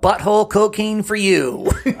 No butthole cocaine for you.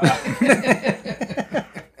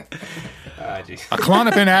 A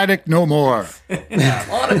Klonopin addict, no more.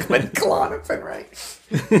 Klonopin,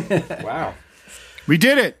 right? Wow. We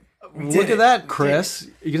did it. Look at that, Chris.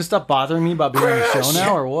 You gonna stop bothering me about being on the show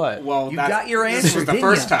now, or what? Well, you got your answer. This was the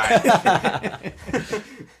first time.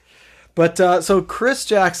 But so Chris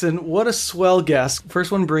Jackson, what a swell guest.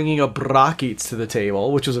 First one bringing a Brockeets to the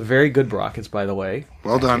table, which was a very good Brockeets, by the way.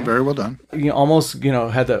 Well done. Very well done. You almost,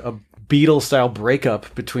 had a Beatles-style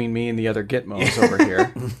breakup between me and the other Gitmos over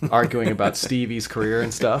here, arguing about Stevie's career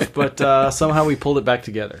and stuff. But somehow we pulled it back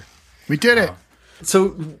together. We did it.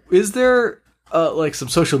 So is there like some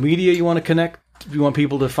social media you want to connect? Do you want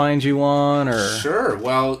people to find you on? Or Sure.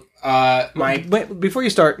 Well, Wait, before you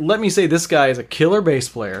start, let me say this guy is a killer bass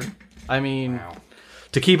player. I mean,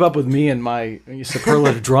 to keep up with me and my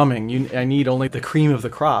superlative drumming, I need only the cream of the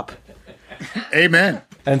crop. Amen.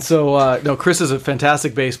 And so, Chris is a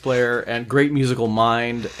fantastic bass player and great musical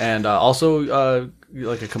mind, and also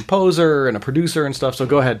like a composer and a producer and stuff. So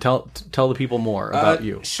go ahead, tell the people more about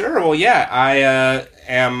you. Sure. Well, yeah, I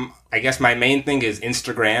am. I guess my main thing is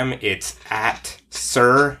Instagram. It's at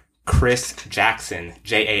Sir Chris Jackson,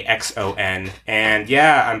 Jaxon, and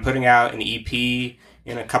yeah, I'm putting out an EP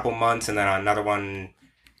in a couple months, and then another one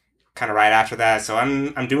kind of right after that. So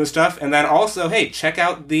I'm doing stuff, and then also, hey, check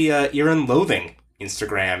out the Ear and Loathing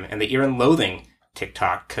Instagram and the Ear and Loathing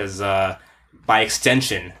TikTok, because by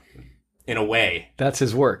extension, in a way, that's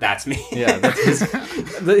his work. That's me. Yeah, that's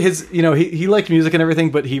his. He likes music and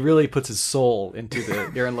everything, but he really puts his soul into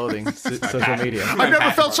the Ear and Loathing social media. I've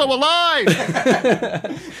never felt so alive.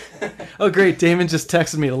 Oh, great! Damon just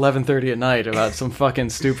texted me at 11:30 at night about some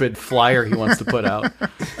fucking stupid flyer he wants to put out.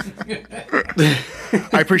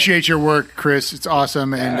 I appreciate your work, Chris. It's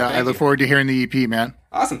awesome, and I look forward to hearing the EP, man.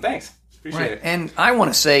 Awesome, thanks. Appreciate it. And I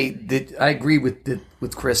want to say that I agree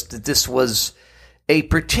with Chris that this was a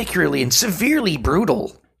particularly and severely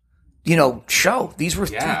brutal, show. These were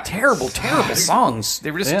terrible songs.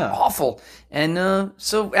 They were just awful. And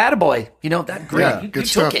so, attaboy, that great. Yeah, you good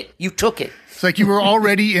took stuff. it. You took it. It's like you were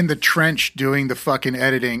already in the trench doing the fucking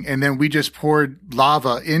editing, and then we just poured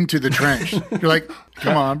lava into the trench. You're like,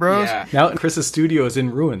 come on, bros. Yeah. Now Chris's studio is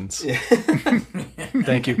in ruins.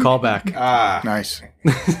 Thank you. Call back. Nice.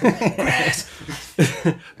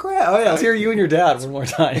 Oh yeah, let's hear you and your dad one more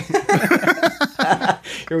time.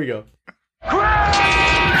 Here we go.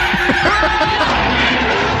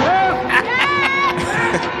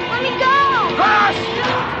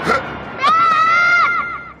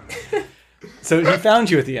 So he found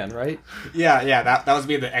you at the end, right? Yeah. That was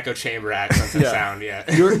me in the echo chamber at Sunset Sound. Yeah.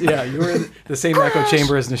 You were in the same echo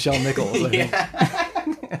chamber as Nichelle Nichols. I think.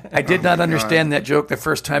 I did not understand that joke the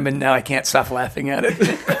first time, and now I can't stop laughing at it.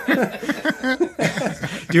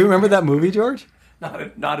 Do you remember that movie, George?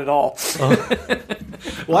 Not at all.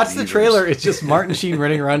 Watch the trailer. It's just Martin Sheen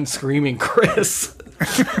running around screaming, Chris.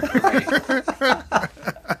 Man.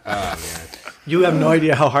 You have no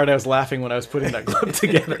idea how hard I was laughing when I was putting that clip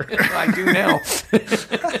together. I do now.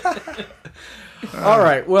 All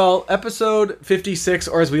right. Well, episode 56,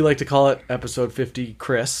 or as we like to call it, episode 50,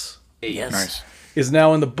 Chris. Yes. Nice. Is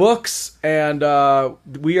now in the books, and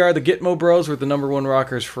we are the Gitmo Bros. We're the number one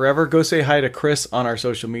rockers forever. Go say hi to Chris on our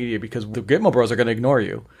social media because the Gitmo Bros are going to ignore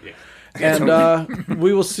you. Yeah. And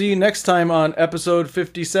we will see you next time on episode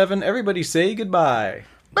 57. Everybody say goodbye.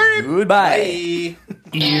 Goodbye.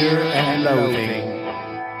 Ear and Loathing.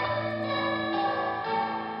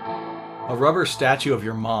 A rubber statue of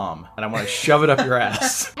your mom, and I want to shove it up your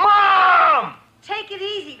ass. Mom! Take it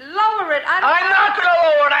easy. Lower it. I'm not going to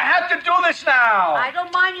lower it. I have to do this now. I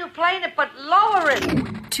don't mind you playing it, but lower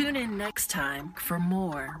it. Tune in next time for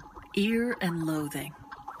more Ear and Loathing.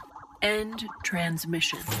 End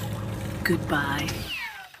transmission. Goodbye.